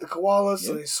didn't want to hit the koala,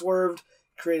 so they swerved,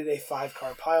 created a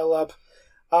 5-car pileup.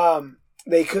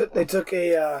 They took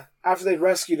after they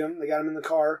rescued him, they got him in the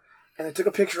car, and they took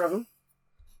a picture of him.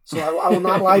 So I will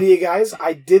not lie to you guys.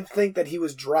 I did think that he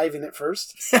was driving it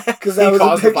first. Because that was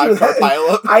a picture. 5-car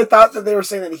pileup. I thought that they were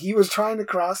saying that he was trying to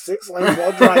cross 6 lanes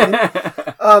while driving.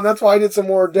 That's why I did some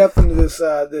more depth into this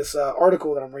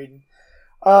article that I'm reading.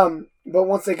 But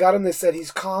once they got him, they said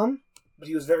he's calm, but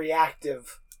he was very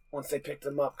active once they picked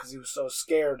him up because he was so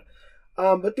scared.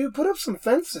 But dude, put up some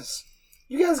fences.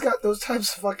 You guys got those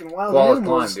types of fucking wild animals. Koalas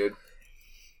climb, dude.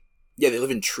 Yeah, they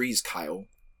live in trees, Kyle.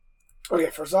 Okay,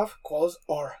 first off, koalas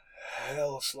are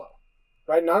hella slow.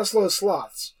 Right? Not as slow as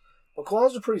sloths, but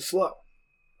koalas are pretty slow.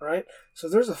 Right? So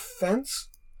if there's a fence,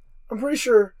 I'm pretty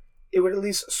sure it would at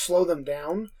least slow them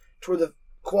down to where the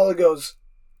koala goes,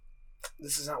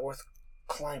 this is not worth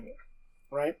climbing.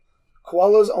 Right?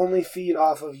 Koalas only feed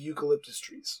off of eucalyptus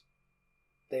trees.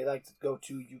 They like to go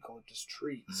to eucalyptus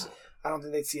trees. I don't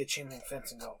think they'd see a chain link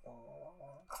fence and go, "Oh, I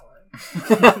want to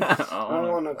climb. I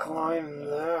want to climb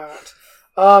that."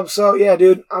 So yeah,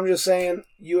 dude, I'm just saying,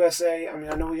 USA. I mean,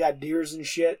 I know we got deers and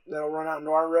shit that'll run out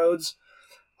into our roads.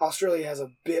 Australia has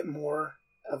a bit more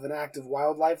of an active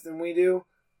wildlife than we do.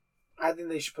 I think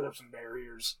they should put up some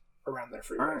barriers around their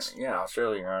freeways. Right. Yeah,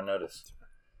 Australia, you're on notice.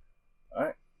 All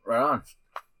right, right on.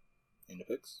 Into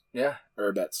picks? Yeah.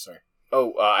 Or bets, sorry.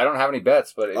 Oh, I don't have any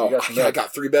bets, but if you got some bets. I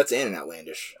got 3 bets and an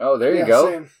outlandish. Oh, there you go.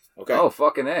 Same. Okay. Oh,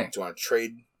 fucking A. Do you want to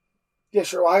trade? Yeah,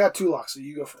 sure. Well, I got 2 locks, so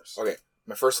you go first. Okay.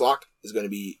 My first lock is going to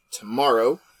be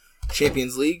tomorrow.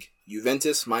 Champions League.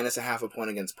 Juventus minus a half a point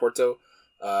against Porto.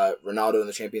 Ronaldo in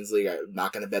the Champions League. I'm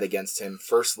not going to bet against him.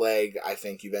 First leg, I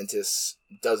think Juventus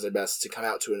does their best to come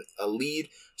out to a lead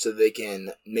so that they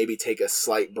can maybe take a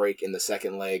slight break in the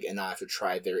second leg and not have to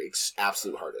try their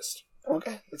absolute hardest.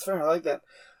 Okay, that's fair. I like that.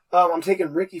 I'm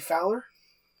taking Ricky Fowler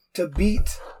to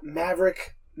beat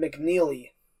Maverick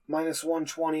McNeely minus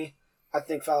 120. I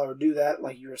think Fowler would do that,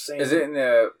 like you were saying. Is it in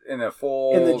the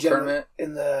full tournament?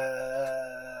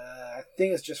 I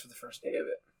think it's just for the first day of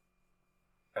it.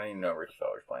 I didn't even know Ricky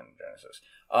Fowler's playing in Genesis.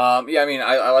 Yeah, I mean,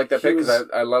 I like that pick because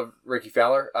I love Ricky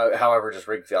Fowler. However, just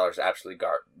Ricky Fowler's absolutely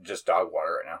just dog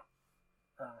water right now.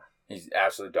 He's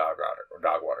absolutely dog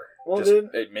water. Well, just, dude,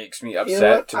 it makes me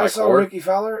upset to my core. I saw Ricky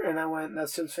Fowler, and I went,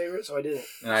 that's Tim's favorite, so I did it.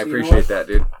 And I appreciate that,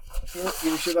 dude. You know,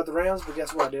 give a shit about the Rams, but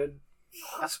guess what, dude?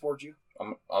 I support you.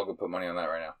 I'll go put money on that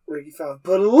right now. Ricky Fowler.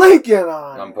 Put a Lincoln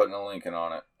on it. I'm putting a Lincoln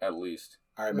on it, at least.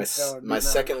 All right, my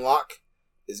second lock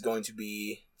is going to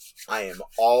be, I am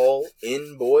all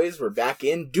in, boys. We're back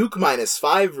in. Duke minus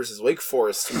 5 versus Wake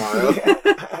Forest tomorrow.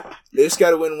 They just got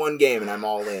to win one game, and I'm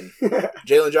all in.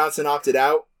 Jalen Johnson opted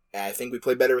out, and I think we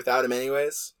play better without him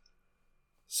anyways.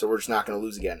 So we're just not going to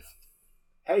lose again.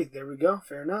 Hey, there we go.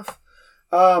 Fair enough.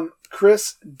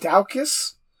 Chris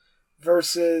Daukaus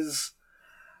versus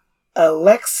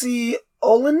Alexei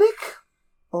Olenek,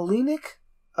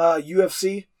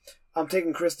 UFC. I'm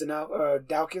taking Chris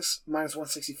Daukaus minus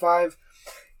 165.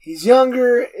 He's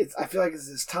younger. I feel like it's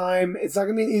his time. It's not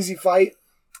going to be an easy fight.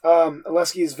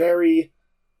 Alexei is very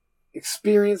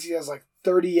experienced. He has like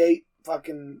 38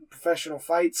 fucking professional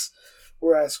fights,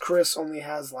 whereas Chris only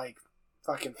has like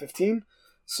fucking 15.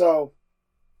 So,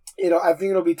 I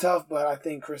think it'll be tough, but I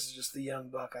think Chris is just the young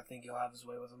buck. I think he'll have his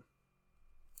way with him.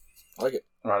 I like it.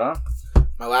 Right on.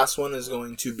 My last one is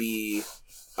going to be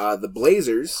the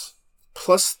Blazers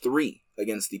plus 3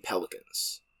 against the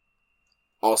Pelicans.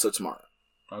 Also tomorrow.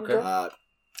 Okay.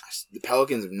 The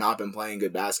Pelicans have not been playing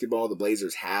good basketball. The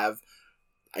Blazers have.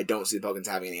 I don't see the Pelicans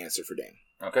having an answer for Dame.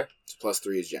 Okay. So plus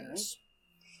 3 is generous.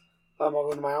 I'll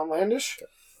go to my outlandish.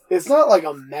 Okay. It's not like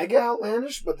a mega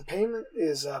outlandish, but the payment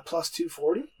is plus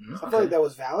 240. Mm-hmm. I feel like that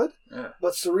was valid. Yeah.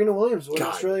 But Serena Williams won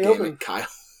Australia Open. It, Kyle.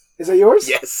 Is that yours?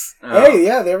 Yes. Hey,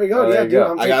 yeah, there we go. Yeah,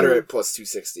 dude. I got her at plus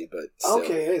 260, but still.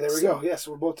 Okay, hey, there we go. Yes,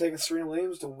 we're both taking Serena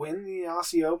Williams to win the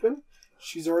Aussie Open.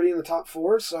 She's already in the top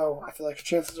 4, so I feel like her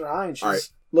chances are high, and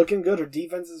she's looking good. Her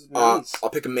defense is nice.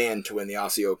 I'll pick a man to win the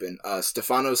Aussie Open.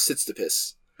 Stefanos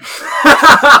Tsitsipas.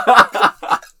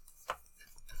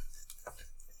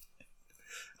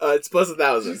 It's plus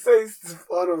 1,000. Did you say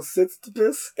Stefanos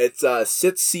Tsitsipas? It's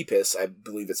Tsitsipas, I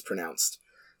believe it's pronounced.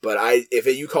 But if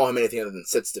you call him anything other than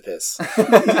Tsitsipas,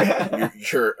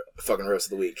 you're fucking roast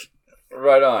of the week.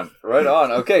 Right on.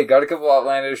 Okay, got a couple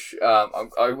outlandish.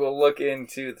 I will look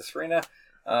into the Serena,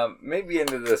 maybe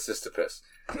into the Tsitsipas.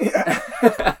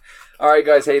 Yeah. All right,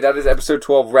 guys. Hey, that is episode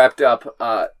 12 wrapped up.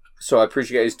 So I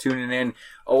appreciate you guys tuning in.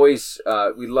 Always,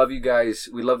 we love you guys.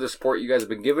 We love the support you guys have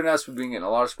been giving us. We've been getting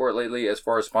a lot of support lately as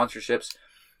far as sponsorships.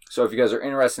 So if you guys are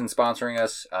interested in sponsoring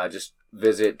us, just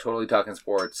visit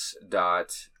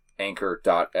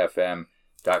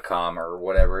totallytalkingsports.anchor.fm.com or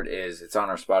whatever it is. It's on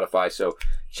our Spotify. So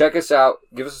check us out.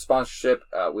 Give us a sponsorship.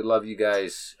 We love you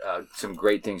guys. Some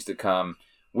great things to come.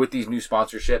 With these new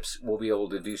sponsorships, we'll be able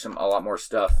to do a lot more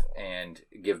stuff and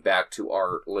give back to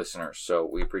our listeners. So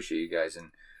we appreciate you guys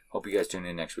and hope you guys tune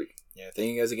in next week. Yeah, thank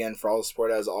you guys again for all the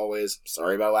support as always.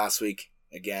 Sorry about last week.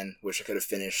 Again, wish I could have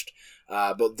finished.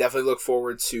 But definitely look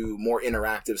forward to more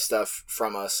interactive stuff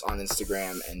from us on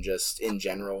Instagram and just in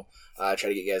general. Try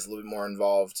to get you guys a little bit more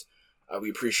involved. We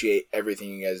appreciate everything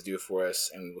you guys do for us,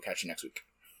 and we will catch you next week.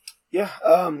 Yeah,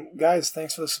 guys,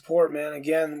 thanks for the support, man.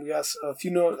 Again, we got a few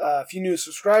new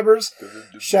subscribers.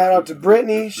 Shout out to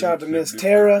Brittany. Shout out to Miss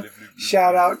Tara.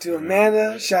 Shout out to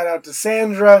Amanda. Shout out to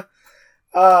Sandra.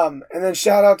 And then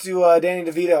shout out to Danny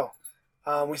DeVito.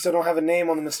 We still don't have a name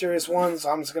on the mysterious one, so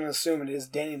I'm just going to assume it is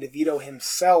Danny DeVito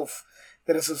himself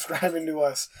that is subscribing to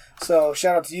us. So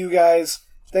shout out to you guys.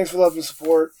 Thanks for love and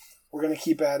support. We're going to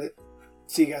keep at it.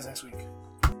 See you guys next week.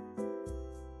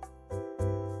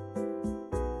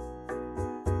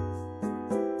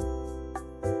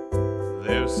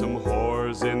 There's some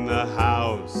whores in the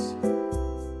house.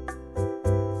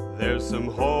 There's some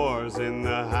whores in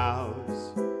the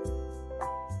house.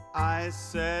 I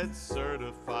said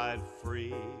certified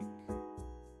freak.